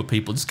this queue of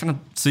people, just kind of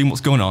seeing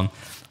what's going on.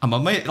 And my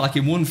mate, like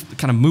in one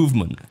kind of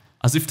movement,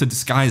 as if to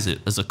disguise it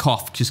as a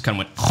cough, just kind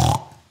of went.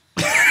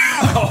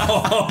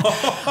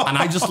 And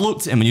I just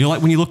looked at him, and you're like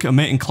when you look at a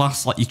mate in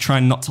class, like you're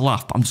trying not to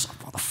laugh. But I'm just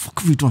like, what the fuck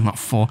have you done that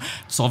for?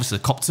 So obviously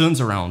the cop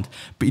turns around,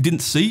 but he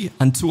didn't see.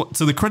 And to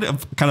the credit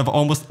of kind of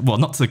almost, well,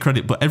 not to the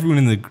credit, but everyone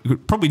in the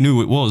group probably knew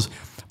who it was,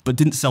 but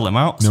didn't sell him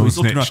out. So he's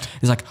looking around.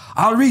 He's like,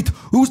 I'll read.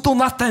 Who's done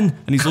that then?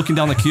 And he's looking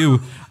down the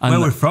queue. And where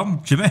we're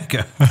from?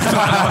 Jamaica.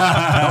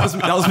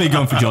 that was me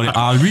going for Johnny.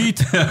 I'll read.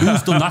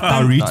 Who's done that then?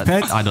 I'll read,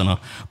 pet. I don't know.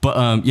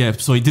 But yeah,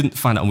 so he didn't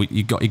find out, and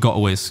he got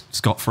away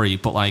scot-free.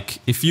 But like,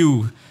 if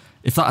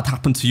that had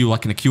happened to you,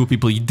 like in a queue of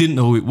people, you didn't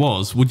know who it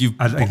was, would you?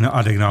 I'd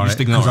ignore it,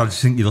 because I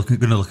just think you're going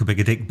to look a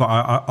bigger dick. But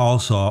I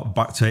also,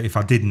 back to if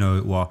I did know who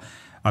it was,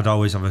 I'd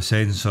always have a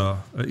saying, so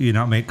you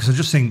know what I mean? Because I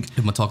just think,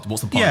 what's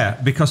the point? Yeah,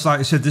 because like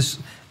I said, this.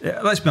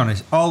 Let's be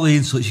honest, all the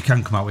insults you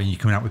can come out when you're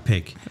coming out with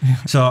pig.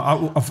 So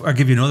I'll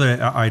give you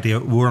another idea.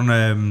 I were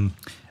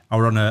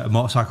on a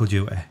motorcycle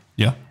duty.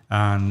 Yeah.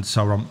 And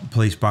so we're on a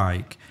police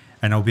bike,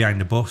 and I was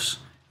behind the bus,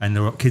 and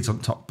there were kids on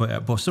top of the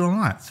bus. They're only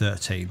like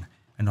 13.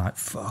 And like,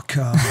 fuck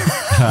off.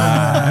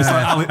 It's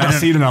like I've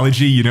seen an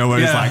analogy, you know,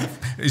 where it's like,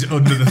 it's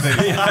under the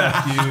thing.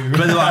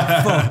 But they're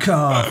like,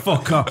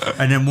 fuck off.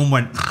 And then one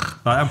went,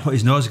 like, and put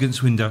his nose against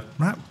the window,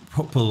 right,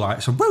 pull the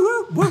lights on, woo,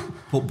 woo, woo,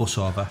 put bus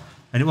over.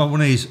 And it was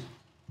one of these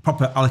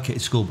proper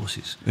allocated school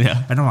buses.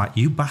 Yeah. And I'm like,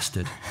 you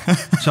bastard.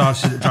 So I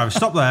said to the driver,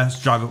 stop there,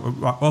 driver,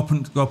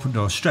 open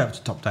door, straight up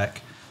to top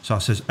deck. So I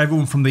says,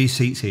 everyone from these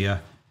seats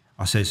here,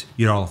 I says,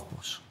 you're all off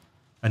bus.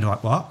 And they're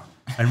like, what?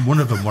 And one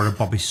of them were a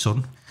Bobby's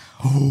son.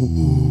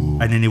 Ooh.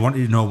 And then he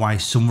wanted to know why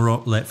his son were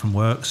up late from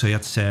work, so he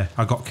had to say,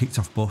 I got kicked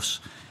off bus.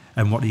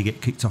 And what do you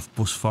get kicked off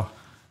bus for?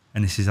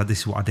 And he says, this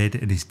is what I did.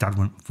 And his dad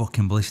went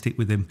fucking ballistic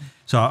with him.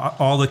 So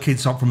all the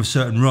kids up from a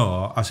certain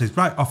row, I says,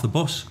 right, off the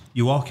bus,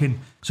 you walk in.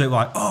 So it was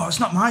like, oh,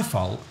 it's not my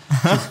fault.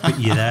 But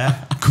you're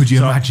there. Could you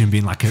imagine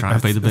being like a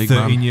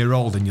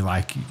 13-year-old and you're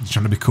like, you're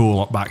trying to be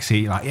cool up back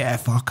seat, like, yeah,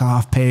 fuck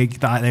off,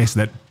 pig, like this.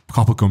 And then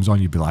copper comes on,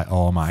 you'd be like,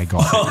 oh my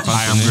God,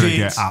 I am going to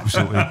get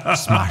absolutely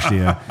smashed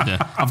here.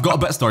 Yeah. I've got a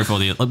better story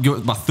for you.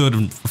 My third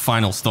and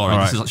final story.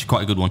 This is actually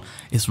quite a good one.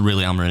 It's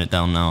really hammering it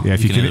down now. Yeah,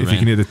 if you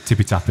can hear the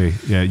tippy tappy,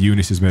 yeah,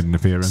 Eunice has made an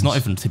appearance. It's not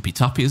even tippy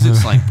tappy, is it?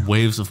 It's like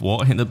waves of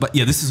water hitting it. But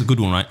yeah, this is a good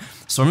one, right?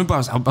 So I remember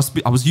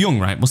I was young,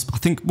 right? I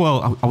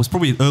was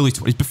probably early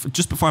 20s,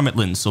 just before I met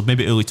Lynn, so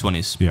maybe early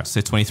 20s,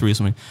 say 23 or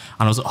something.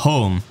 And I was at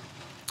home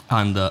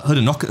and heard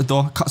a knock at the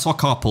door. Saw a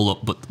car pull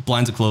up, but the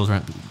blinds are closed,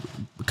 right?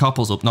 The car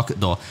pulls up, knock at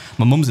the door.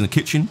 My mum's in the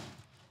kitchen,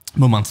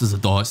 Mum answers the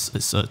door.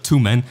 It's two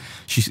men.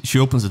 She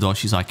opens the door.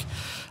 She's like,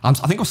 I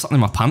think I was sat in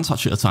my pants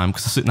actually at the time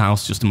because I sit in the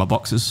house just in my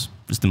boxers,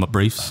 just in my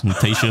briefs and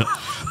t-shirt.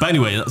 But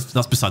anyway,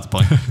 that's beside the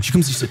point. She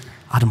comes and she said,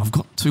 Adam, I've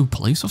got 2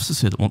 police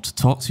officers here that want to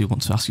talk to you,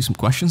 want to ask you some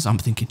questions. I'm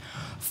thinking,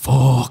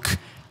 fuck.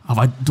 Have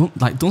I done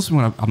something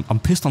when I'm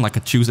pissed on like a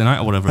Tuesday night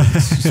or whatever?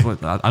 It's just,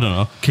 I don't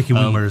know. Kicking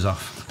mirrors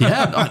off.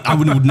 Yeah, I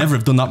would never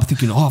have done that. But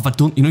thinking, oh, have I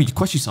done? You know, you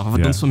question yourself. Have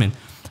I done something?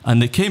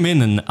 And they came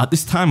in, and at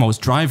this time I was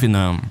driving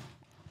a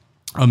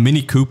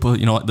Mini Cooper.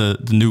 You know, like the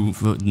new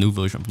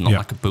version, not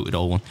like a booted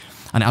old one.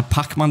 And it had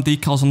Pac-Man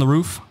decals on the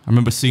roof. I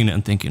remember seeing it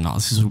and thinking, oh,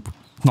 this is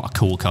not a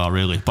cool car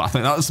really, but I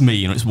think that was me.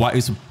 You know, it's white,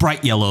 it's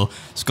bright yellow.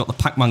 It's got the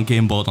Pac-Man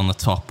game board on the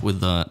top with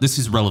this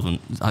is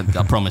relevant, I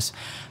promise.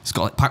 It's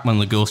got like Pac-Man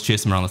and the ghost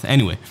chasing around the thing.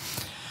 Anyway,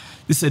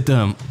 they said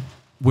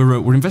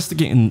we're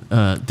investigating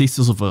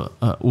details of a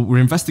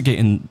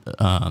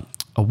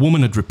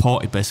woman had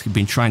reported basically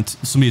been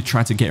somebody had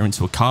tried to get her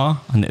into a car,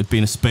 and it had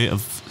been a spate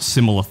of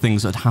similar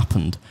things that had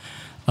happened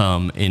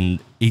in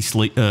East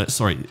Leigh.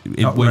 Sorry,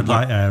 not red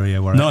light area.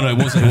 Where no, it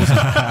wasn't.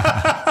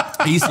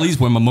 East Leigh's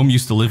where my mum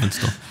used to live and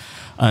stuff.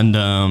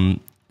 And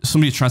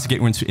somebody tried to get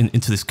her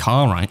into this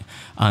car, right?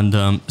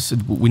 And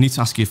said, we need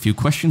to ask you a few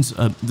questions.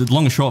 The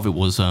long and short of it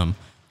was,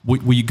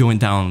 were you going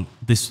down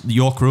the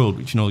York Road,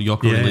 which, you know,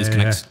 York Road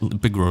connects the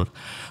big road,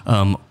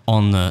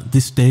 on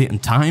this date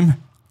and time?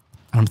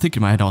 And I'm thinking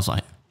in my head, I was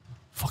like,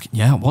 fucking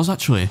yeah, I was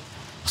actually.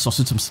 So I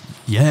said to them,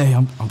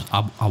 yeah,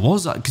 I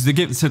was. Because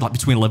they said like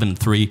between 11 and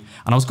 3.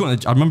 And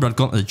I remember I'd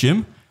gone to the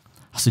gym.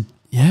 I said,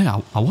 yeah,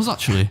 I was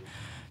actually.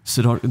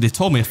 So they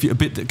told me a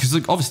bit because they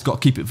obviously got to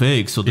keep it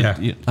vague. So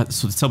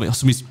so they tell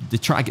me they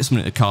try to get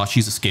someone in the car.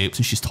 She's escaped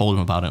and she's told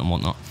them about it and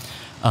whatnot.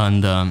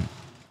 And I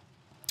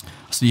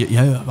said,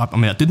 yeah. I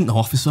mean, I didn't know,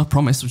 officer. I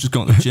promise. I was just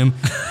going to the gym.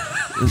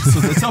 So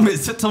they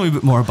tell me a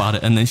bit more about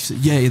it. And then she said,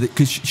 yeah,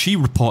 because she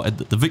reported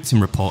that the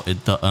victim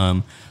reported that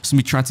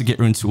somebody tried to get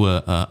her into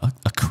a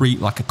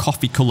Crete, like a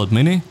coffee coloured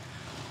Mini.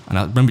 And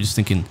I remember just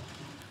thinking,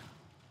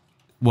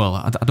 well,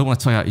 I don't want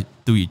to tell you how to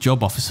do your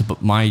job, officer,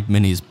 but my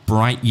Mini is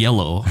bright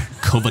yellow,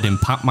 covered in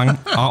Pac-Man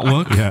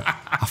artwork. Yeah.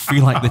 I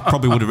feel like they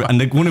probably would have...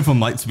 And one of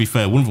them, like, to be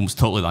fair, one of them was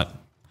totally like...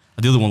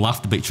 The other one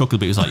laughed a bit, chuckled a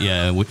bit. He was like,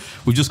 yeah,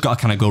 we've just got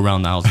to kind of go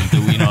around the house and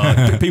do, you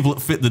know, people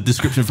that fit the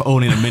description for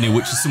owning a Mini,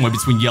 which is somewhere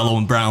between yellow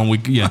and brown.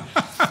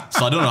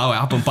 So I don't know how it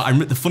happened,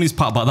 but the funniest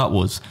part about that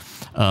was...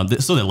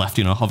 so they left,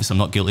 you know, obviously I'm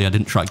not guilty. I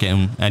didn't try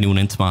getting anyone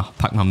into my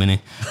Pac-Man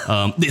Mini.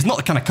 It's not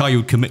the kind of car you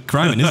would commit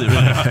crime in, is it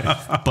really?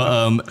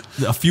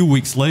 But a few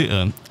weeks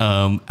later,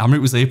 I remember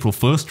it was April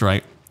 1st,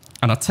 right?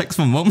 And I text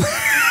my mum.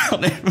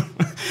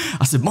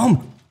 I said,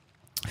 Mum,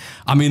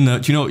 I'm in,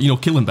 do you know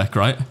Killenbeck,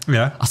 right?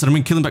 Yeah. I said, I'm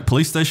in Killenbeck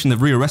police station.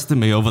 They've rearrested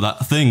me over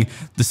that thing.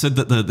 They said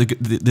that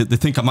they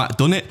think I might have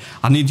done it.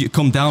 I need you to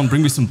come down,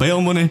 bring me some bail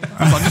money. So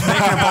I'm just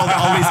making up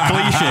all these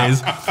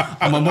cliches.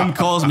 And my mum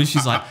calls me.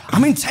 She's like,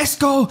 I'm in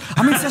Tesco.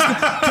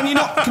 Can you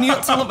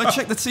not tell them to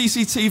check the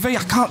CCTV?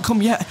 I can't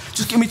come yet.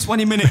 Just give me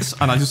 20 minutes.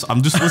 And I'm just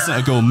listening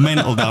to go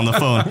mental down the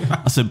phone.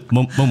 I said,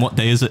 Mum, what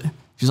day is it?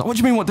 She's like, what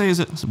do you mean, what day is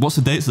it? I said, what's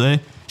the date today?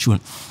 She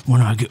went,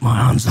 when I get my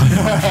hands on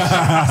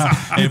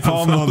it. You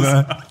poor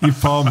mother. You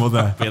poor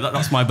mother. Yeah,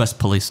 that's my best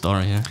police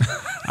story, yeah.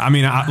 I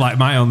mean, like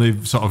my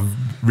only sort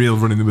of real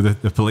run-in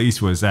with the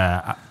police was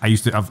I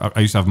used to have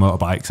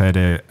motorbikes. I had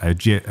a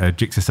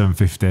Gixxer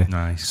 750,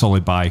 nice,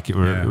 solid bike. It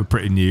were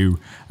pretty new,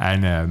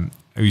 and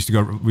we used to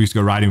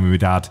go riding with my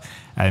dad,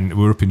 and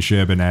we were up in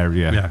Sherburn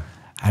area,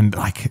 and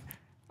like.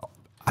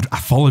 I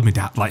followed my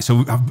dad, like,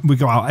 so we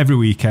go out every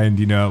weekend,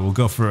 you know, we'll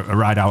go for a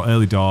ride out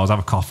early doors, have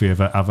a coffee, have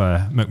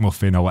a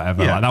McMuffin or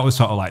whatever. Like, that was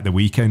sort of like the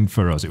weekend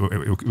for us. It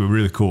was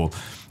really cool.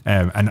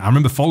 And I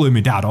remember following my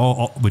dad,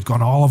 we'd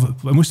gone all over,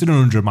 we must have done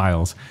 100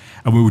 miles.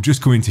 And we were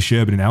just coming to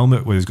Sherburn in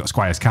Helmet, where there's got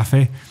Squire's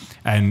Cafe.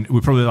 And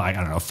we're probably like,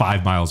 I don't know,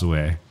 5 miles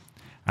away.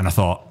 And I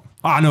thought,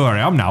 oh, I know where I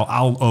am now.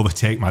 I'll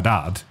overtake my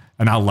dad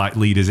and I'll like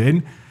lead us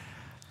in.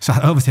 So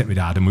I overtake my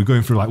dad, and we're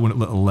going through like one of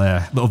the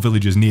little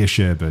villages near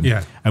Sherburn.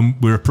 Yeah. And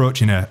we're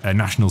approaching a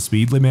national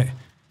speed limit.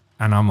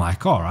 And I'm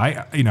like, all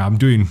right, you know,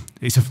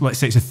 let's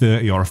say it's a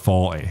 30 or a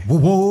 40.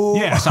 Whoa.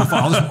 Yeah, so I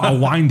thought I'll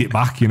wind it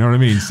back, you know what I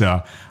mean?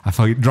 So I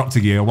thought dropped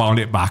a gear, wound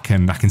it back,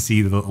 and I can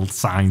see the little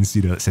signs,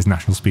 you know, that says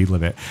national speed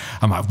limit.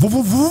 I'm like, woo,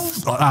 woo, woo,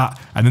 like that.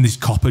 And then this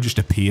copper just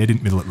appeared in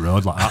the middle of the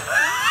road like that.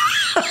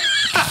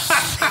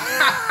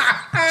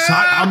 So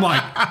I'm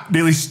like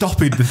nearly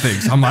stopping the thing.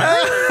 So I'm like,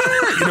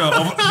 you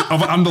know,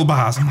 over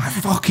handlebars. I'm like,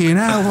 fucking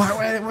hell,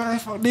 where the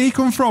fuck did he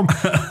come from?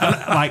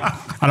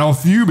 And I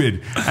was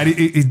fuming. And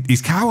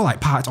his car was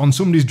like parked on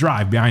somebody's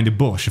drive behind a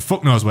bush.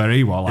 Fuck knows where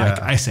he was,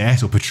 like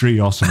SAS up a tree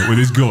or something with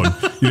his gun.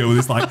 You know, with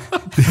his like.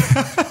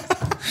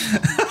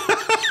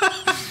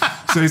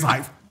 So he's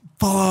like,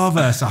 pull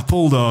over. So I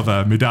pulled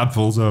over. My dad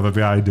pulls over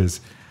behind us.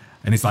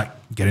 And he's like,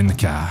 get in the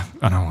car.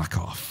 And I'm like,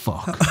 oh,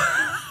 fuck.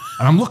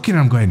 And I'm looking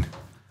and I'm going,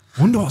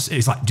 wonder what's.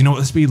 He's like, do you know what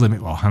the speed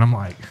limit was? And I'm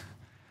like,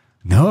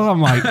 no,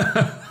 I'm like,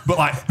 But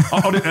like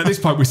at this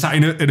point, we're sat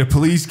in a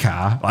police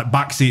car, like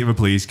back seat of a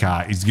police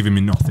car. He's giving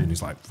me nothing.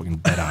 He's like fucking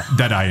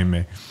dead eyeing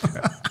me.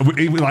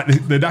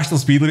 Like the national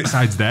speed limit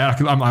sign's there.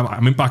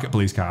 I'm in back at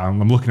police car.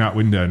 I'm looking out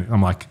window and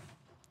I'm like,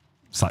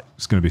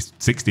 it's going to be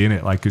 60 in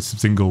it. Like it's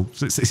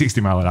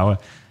 60 mile an hour.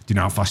 Do you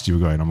know how fast you were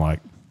going? I'm like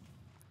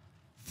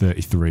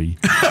 33.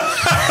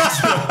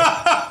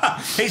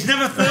 It's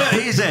never 30,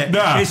 is it?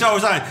 No. It's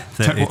always like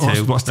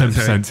 32. What's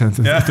 10%?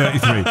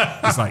 33.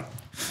 It's like,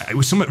 it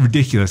was something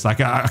ridiculous. Like,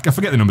 I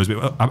forget the numbers,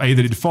 but I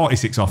either did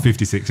 46 or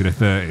 56 in a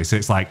 30. So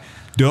it's like,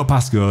 don't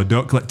pass go,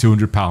 don't collect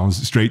 £200,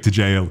 straight to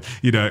jail.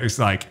 You know, it's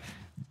like,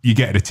 you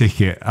get a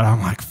ticket. And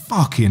I'm like,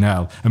 fucking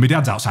hell. And my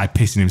dad's outside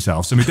pissing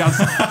himself. So my dad's,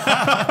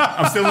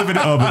 I'm still living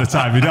at home at the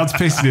time. My dad's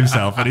pissing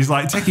himself. And he's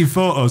like taking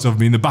photos of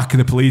me in the back of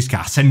the police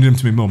car, sending them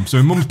to my mum.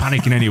 So my mum's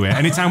panicking anyway.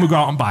 Anytime we go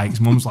out on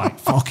bikes, mum's like,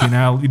 fucking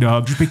hell, you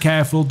know, just be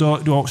careful,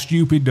 don't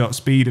stupid, don't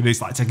speed. And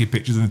it's like taking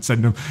pictures and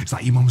sending them. It's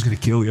like, your mum's going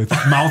to kill you.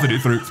 Mouthing it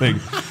through thing.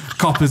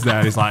 Copper's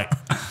there. He's like,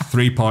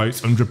 3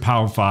 points,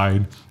 £100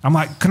 fine. I'm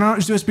like, can I not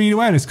just do a speed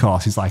awareness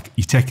course? He's like,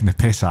 you're taking the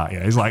piss out of you.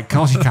 He's like, of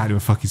course you can't do a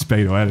fucking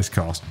speed awareness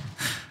course.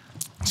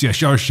 So yeah,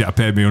 sure as shit, I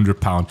paid me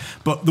 £100.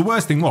 But the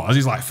worst thing was,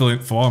 he's like filling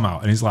the form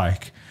out and he's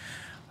like,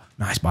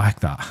 nice bike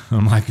that. And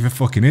I'm like, if it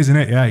fucking is, isn't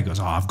it? Yeah. He goes,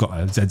 I've got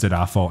a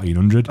ZZR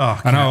 1400.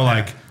 And I was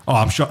like,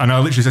 I'm sure. And I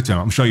literally said to him,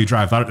 I'm sure you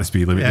drive that at the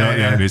speed limit, don't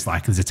you? And he's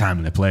like, there's a time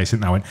and a place.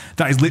 And I went,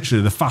 that is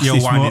literally the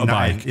fastest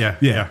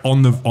motorbike.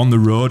 On the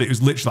road. It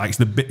was literally like,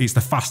 it's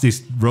the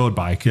fastest road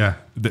bike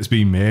that's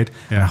been made.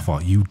 And I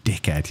thought, you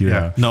dickhead. You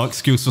know? No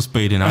excuse for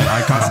speeding.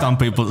 I can't stand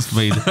people that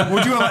speed.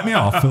 Would you let me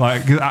off?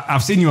 Like,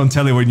 I've seen you on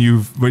telly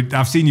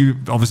I've seen you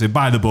obviously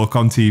buy the book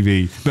on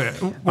TV.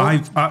 But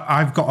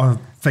I've got a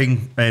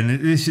thing, and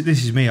this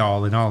is me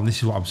all in all, and this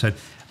is what I'm saying.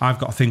 I've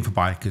got a thing for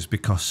bikers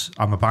because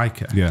I'm a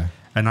biker. Yeah.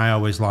 And I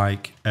always I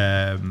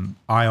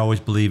always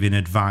believe in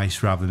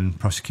advice rather than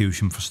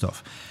prosecution for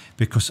stuff,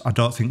 because I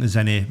don't think there's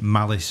any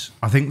malice.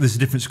 I think there's a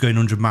difference going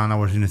 100 mile an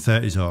hour in a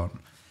 30 zone,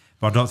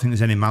 but I don't think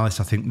there's any malice.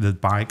 I think the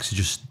bikes are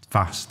just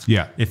fast.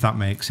 Yeah. If that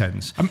makes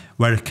sense.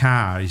 Where a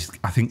car is,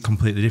 I think,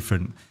 completely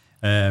different.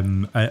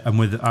 And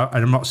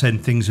I'm not saying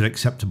things are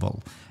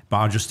acceptable, but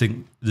I just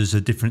think there's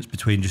a difference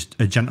between just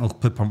a gentle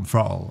clip on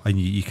throttle and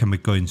you can be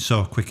going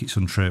so quick it's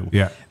untrue.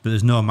 Yeah. But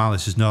there's no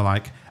malice. There's no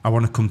like, I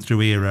want to come through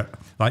here at,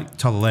 like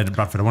Toller Lane at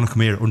Bradford, I want to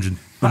come here at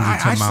 110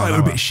 miles I just thought it was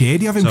a bit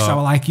shady of him, because I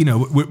was like, you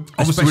know, we're in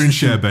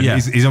Sherburn. Yeah.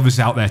 He's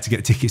obviously out there to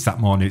get tickets that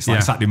morning. It's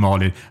like Saturday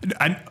morning.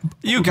 And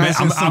you guys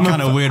are some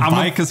kind of weird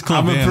bikers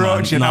club here,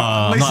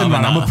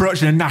 I'm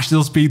approaching a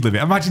national speed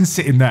limit. Imagine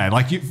sitting there,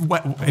 like,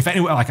 if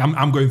anywhere, like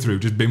I'm going through,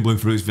 just bimbling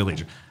through this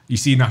village, you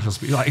see national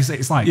speed, like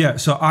it's like... Yeah,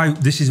 so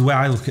this is where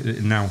I look at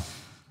it now.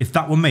 If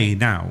that were me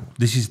now,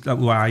 this is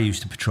where I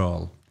used to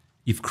patrol.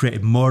 You've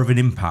created more of an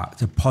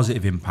impact, a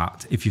positive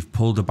impact, if you've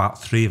pulled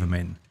about 3 of them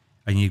in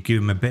and you've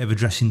given them a bit of a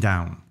dressing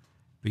down,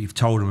 but you've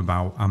told them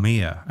about, I'm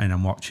here and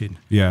I'm watching.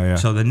 Yeah.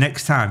 So the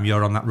next time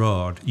you're on that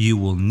road, you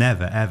will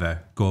never,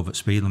 ever go over the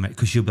speed limit,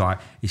 because you'll be like,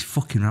 he's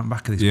fucking right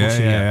back of this bus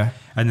here. Yeah.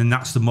 And then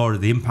that's the more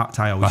of the impact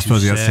I always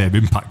suppose he had the same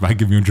impact by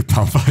giving you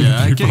 £100 fine.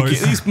 Yeah,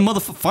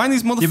 find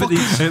these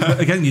motherfuckers. But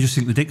again, you just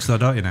think the dick's though,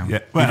 don't you now? Yeah.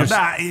 Well,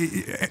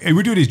 he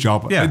was doing his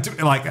job. Yeah.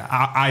 Like,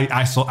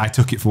 I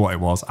took it for what it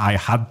was. I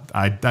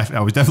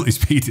was definitely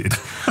speeding.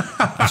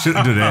 I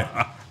shouldn't have done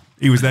it.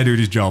 He was there doing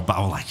his job, but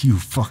I was like, you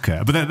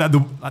fucker. But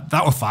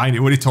that was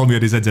fine. When he told me I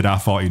had his ZZR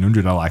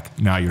 1400, I was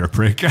like, nah, you're a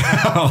prick.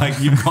 Like,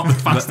 you've got the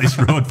fastest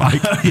road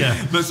bike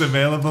that's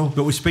available.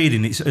 But with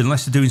speeding,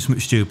 unless they're doing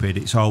something stupid,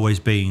 it's always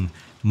been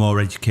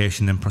more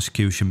education than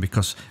prosecution,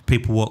 because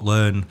people won't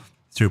learn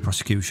through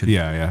prosecution.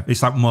 Yeah.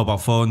 It's like mobile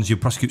phones. You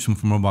prosecute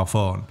someone from a mobile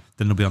phone,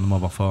 then they'll be on the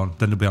mobile phone,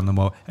 then they'll be on the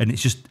mobile. And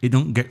it's just, it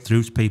don't get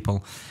through to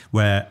people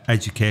where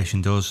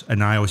education does.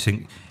 And I always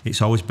think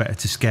it's always better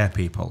to scare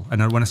people.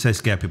 And when I say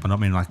scare people, I don't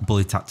mean like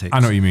bully tactics.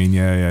 I know what you mean,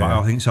 yeah. But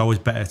I think it's always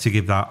better to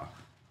give that,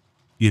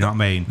 you know what I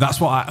mean?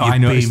 That's what I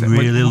noticed. You've been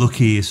really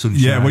lucky as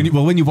sunshine. Yeah,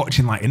 when you're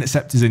watching like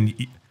Interceptors and...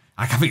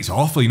 I think it's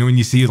awful, you know, when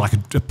you see like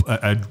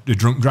a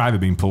drunk driver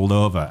being pulled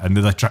over and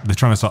they're trying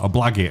to sort of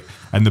blag it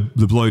and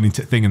they're blowing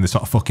into thing and they're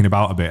sort of fucking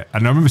about a bit.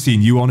 And I remember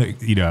seeing you on it,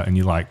 you know, and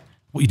you're like,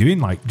 what are you doing?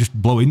 Like, just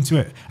blow into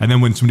it. And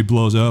then when somebody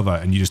blows over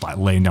and you're just like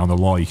laying down the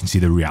law, you can see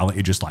the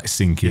reality just like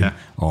sinking. Yeah.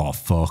 Oh,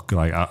 fuck.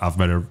 Like, I've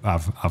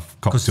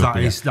cocked up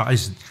here.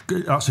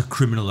 That's a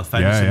criminal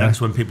offence. And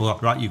that's when people are,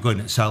 right, you're going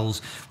at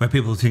cells where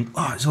people think,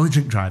 oh, it's only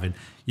drink driving.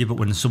 Yeah, but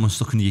when someone's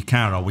stuck under your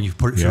car or when you've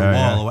put it through a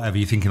wall or whatever,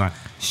 you're thinking like,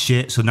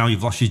 shit, so now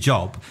you've lost your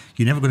job.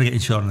 You're never going to get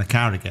insured in the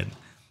car again.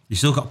 You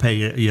still got to pay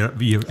your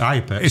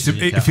hire purchase.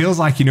 It feels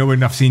like, you know,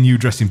 when I've seen you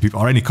dressing people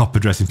or any copper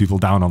dressing people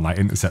down on like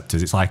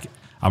Interceptors, it's like,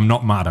 I'm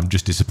not mad, I'm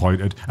just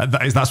disappointed.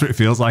 That's what it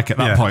feels like at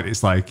that point.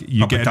 It's like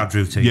you get dad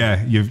routine.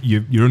 Yeah,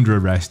 you're under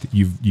arrest.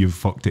 You've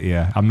fucked it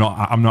here. I'm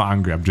not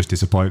angry. I'm just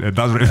disappointed.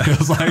 That's what it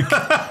feels like.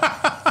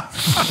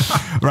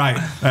 Right.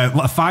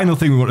 A final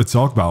thing we want to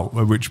talk about,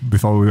 which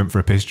before we went for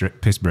a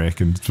piss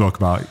break and talk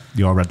about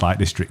your red light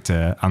district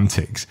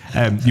antics.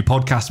 Your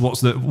podcast.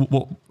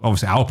 What?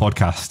 Obviously, our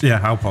podcast. Yeah,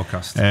 our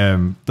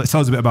podcast. Let's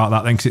tell us a bit about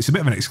that then, because it's a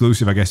bit of an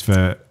exclusive, I guess,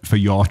 for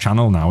your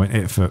channel now, isn't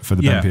it? For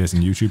the Ben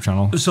Pearson YouTube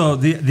channel. So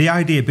the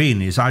idea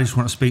being is, I just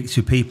want to speak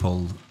to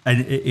people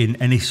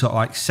in any sort of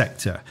like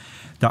sector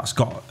that's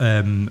got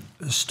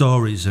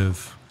stories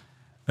of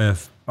I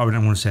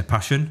don't want to say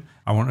passion.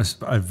 I want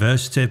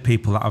adversity,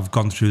 people that have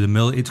gone through the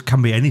mill. It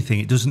can be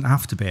anything. It doesn't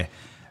have to be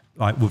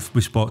like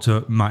we spoke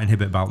to Martin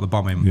Hibbert about the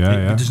bombing.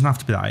 It doesn't have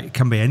to be that. It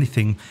can be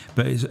anything,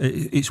 but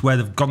it's where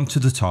they've gone to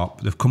the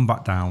top, they've come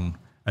back down,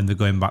 and they're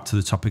going back to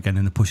the top again,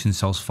 and they're pushing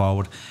themselves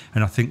forward.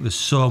 And I think there's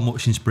so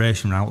much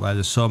inspiration out there.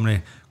 There's so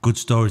many good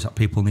stories that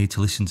people need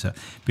to listen to,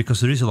 because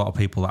there is a lot of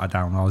people that are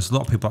down. Or there's a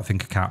lot of people that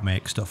think I can't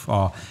make stuff,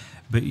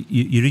 but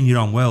you're in your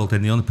own world,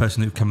 and the only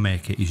person who can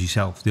make it is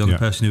yourself. The only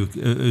person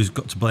who's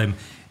got to blame.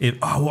 I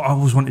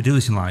always want to do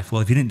this in life.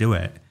 Well, if you didn't do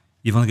it,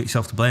 you've only got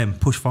yourself to blame.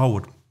 Push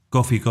forward,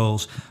 go for your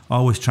goals,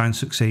 always try and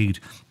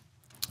succeed.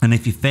 And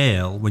if you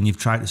fail when you've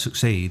tried to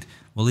succeed,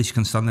 well, at least you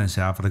can stand there and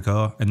say, I've had a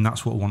go. And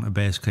that's what I want to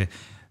basically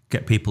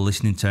get people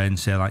listening to and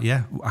say, like,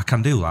 yeah, I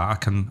can do that. I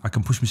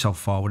can push myself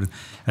forward.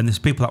 And there's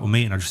people that we're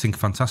meeting, I just think are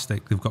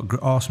fantastic. They've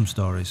got awesome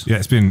stories. Yeah,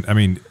 it's been, I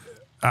mean,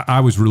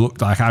 I was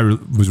reluctant. Like I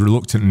was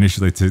reluctant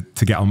initially to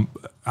get on.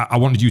 I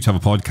wanted you to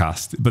have a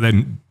podcast, but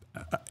then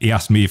he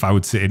asked me if I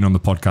would sit in on the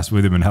podcast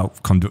with him and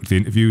help conduct the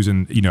interviews.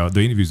 And the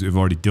interviews that we've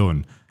already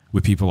done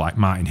with people like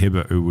Martin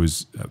Hibbert, who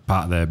was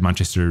part of the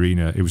Manchester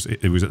Arena. It was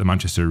at the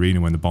Manchester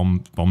Arena when the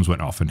bombs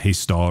went off, and his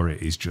story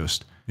is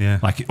just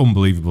like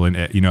unbelievable, isn't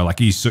it?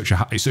 Like it's such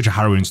a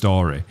harrowing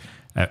story.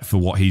 For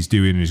what he's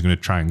doing, and he's going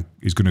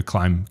to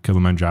climb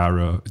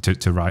Kilimanjaro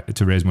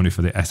to raise money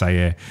for the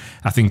SIA.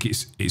 I think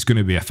it's going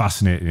to be a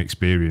fascinating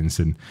experience,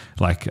 and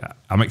like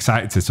I'm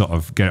excited to sort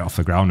of get it off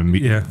the ground and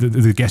meet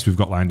the guests we've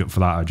got lined up for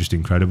that are just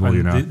incredible.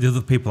 And the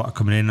other people that are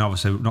coming in,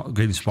 obviously not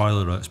getting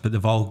spoiler alerts, but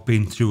they've all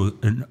been through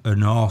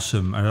an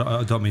awesome,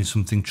 I don't mean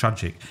something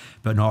tragic,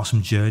 but an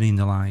awesome journey in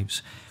their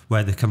lives.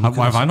 Where they can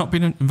Why have I not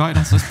been invited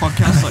onto this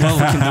podcast? Like, well,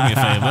 you can do me a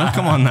favour.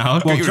 Come on now.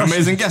 Well, you're an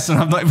amazing guest, and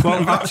I've not even.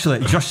 Well, actually,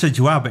 Josh said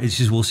you are, but he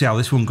says we'll see how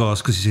this one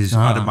goes, because he says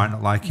Adam might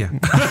not like you.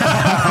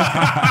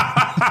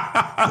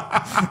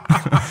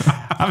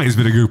 I think it's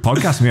been a good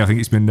podcast for me. I think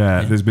it's been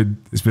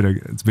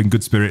it's been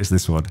good spirits,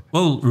 this one.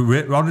 Well,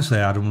 honestly,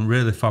 Adam,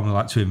 really formally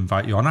like to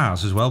invite you on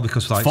ours as well,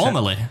 because like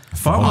formally,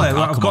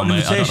 I've got an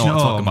invitation. I don't know what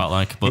to talk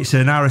about, but it's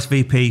an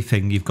RSVP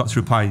thing. You've got to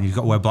reply, and you've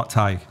got to wear black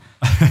tie.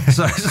 I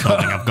don't think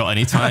I've got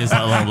any ties,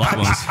 let alone black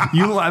ones.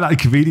 You look like that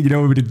comedian,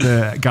 when we did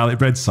the garlic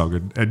bread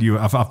song, and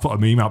I've put a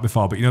meme out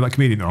before, but that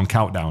comedian that on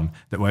Countdown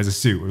that wears a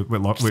suit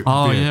with what's he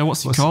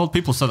called?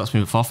 People said that to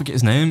me before. I forget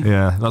his name.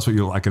 Yeah, that's what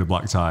you look like in a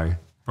black tie.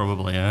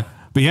 Probably, yeah.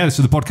 But yeah,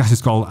 so the podcast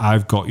is called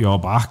I've Got Your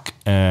Back.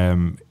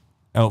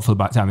 Hopefully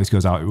by the time this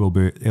goes out, it will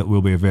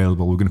be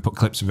available. We're going to put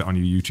clips of it on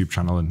your YouTube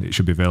channel, and it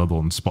should be available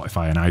on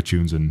Spotify and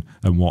iTunes and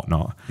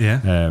whatnot.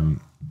 Yeah.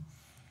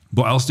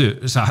 What else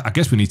so I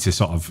guess we need to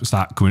sort of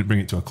bring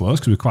it to a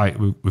close, because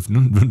we've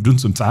done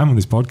some time on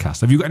this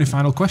podcast. Have you got any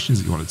final questions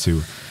that you wanted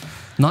to?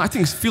 No, I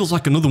think it feels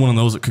like another one of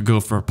those that could go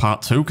for a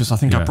part 2, because I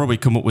think I've probably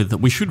come up with that.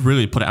 We should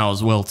really put it out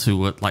as well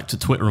to to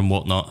Twitter and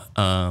whatnot,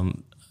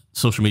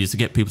 social media, to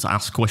get people to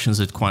ask questions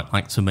they'd quite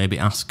like to maybe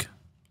ask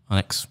an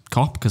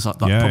ex-cop, because that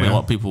probably a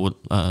lot of people would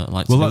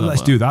like to do that.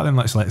 Let's do that then.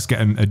 Let's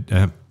get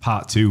a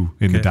part 2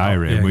 in the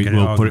diary, and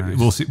we'll put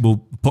it.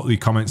 We'll put the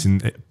comments in.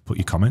 Put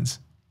your comments.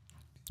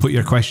 Put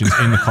your questions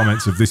in the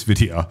comments of this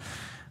video.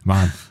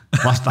 Man,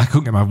 I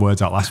couldn't get my words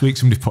out last week.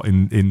 Somebody put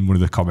in one of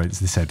the comments,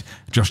 they said,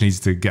 Josh needs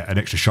to get an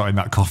extra shot in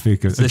that coffee,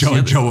 because Joel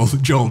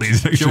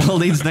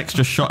needs an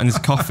extra shot in his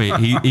coffee.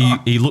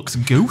 He looks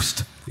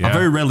ghost. Yeah. I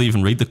very rarely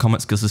even read the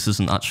comments, because this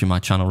isn't actually my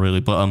channel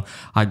really, but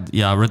I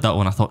read that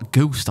one. I thought,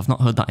 ghost, I've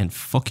not heard that in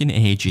fucking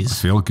ages. I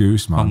feel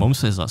ghost, man. My mum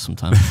says that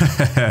sometimes.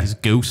 He's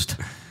ghost.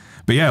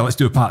 But yeah, let's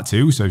do a part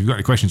 2. So if you've got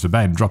any questions for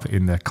Ben, drop it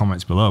in the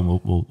comments below,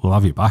 and we'll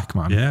have you back,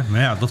 man. Yeah,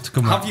 mate, I'd love to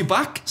come back. Have you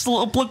back? It's a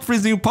little plug for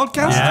his new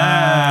podcast.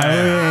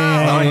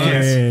 Yeah.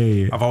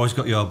 Hey. I've always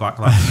got your back,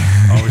 lad.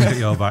 Always got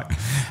your back.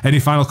 Any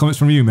final comments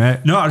from you, mate?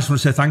 No, I just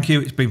want to say thank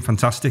you. It's been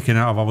fantastic, and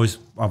I've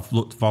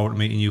looked forward to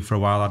meeting you for a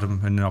while, Adam,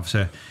 and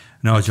obviously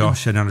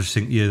Josh, and I just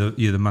think you're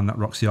the man that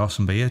rocks the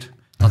awesome beard.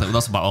 I think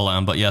that's about all I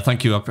am, but yeah,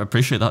 thank you. I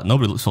appreciate that.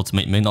 Nobody looks forward to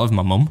meeting me, not even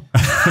my mum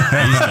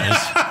these days.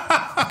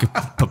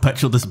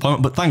 Perpetual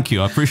disappointment, but thank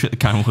you. I appreciate the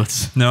kind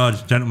words. No,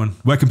 gentlemen.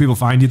 Where can people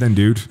find you then,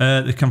 dude?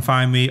 They can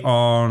find me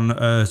on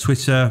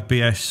Twitter,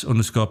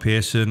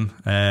 BS_Pearson.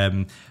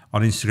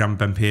 On Instagram,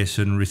 Ben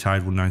Pearson,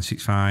 retired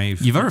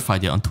 1965. You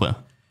verified it on Twitter?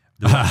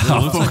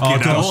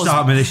 Don't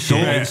start me this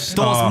shit.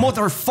 Those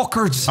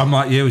motherfuckers. I'm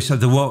like you. He said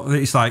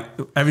it's like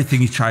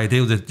everything you try to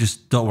do, they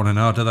just don't want to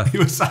know, do they? He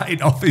was sat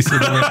in office. He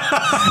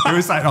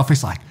was sat in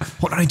office like,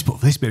 what do I need to put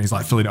for this bit? And he's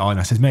like filling it all in.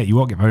 I said, mate, you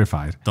won't get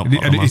verified.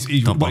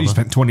 He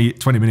spent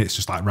 20 minutes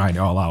just like writing it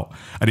all out,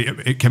 and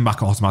it came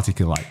back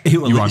automatically like,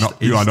 you are not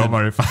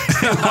verified.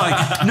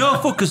 Like, no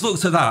fuckers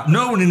looked at that.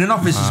 No one in an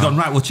office has gone,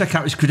 right, we'll check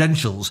out his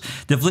credentials.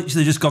 They've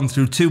literally just gone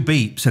through 2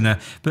 beeps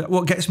but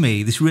what gets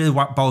me, this really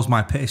balls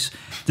my piss.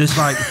 There's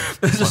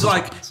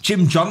like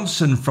Jim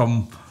Johnson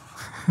from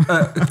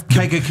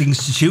mega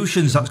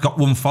institutions that's got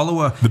 1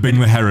 follower. The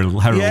Bingley Herald.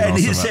 Yeah, and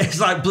it's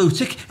like blue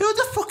tick. Who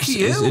the fuck are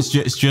you?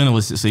 It's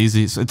journalists. It's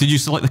easy. So did you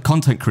select the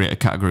content creator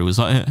category? Was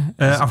that it?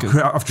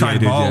 I've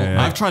tried them all.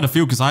 Yeah. I've tried a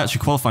few because I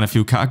actually qualify in a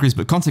few categories.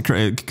 But content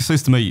creator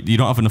says to me, you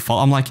don't have enough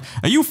follow. I'm like,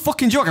 are you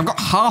fucking joking? I've got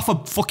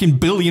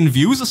 500 million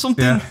views or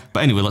something. Yeah.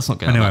 But anyway, let's not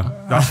get into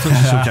that. That's the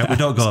subject. We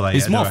don't go there.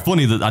 It's more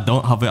funny that I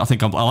don't have it. I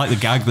think I like the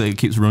gag that it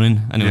keeps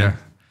running. Anyway. Yeah.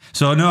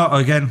 So no,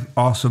 again,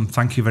 awesome.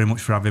 Thank you very much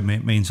for having me.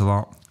 It means a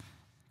lot.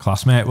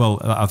 Classmate. Well,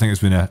 I think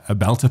it's been a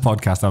belter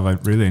podcast.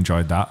 I've really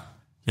enjoyed that.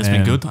 It's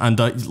been good. And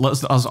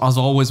let us, as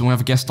always, when we have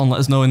a guest on, let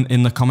us know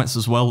in the comments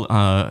as well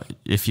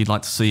if you'd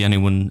like to see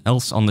anyone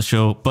else on the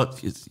show.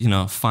 But, you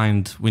know,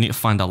 we need to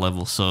find our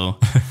level. So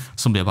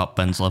somebody about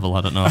Ben's level,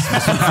 I don't know.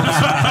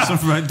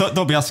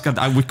 Don't be asking.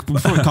 We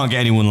probably can't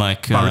get anyone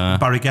like...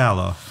 Barry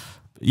Gallo.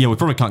 Yeah, we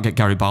probably can't get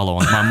Gary Barlow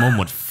on. My mum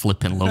would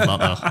flipping love that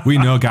though. We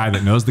know a guy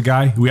that knows the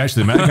guy. We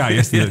actually met a guy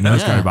yesterday that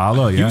knows Gary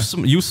Barlow. Yeah,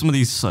 use some of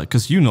these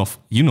because you know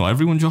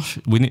everyone, Josh.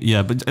 But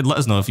let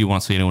us know if you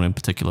want to see anyone in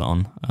particular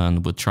on,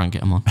 and we'll try and get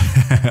them on.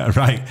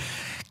 Right,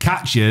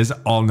 catch us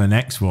on the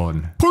next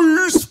one.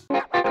 Peace.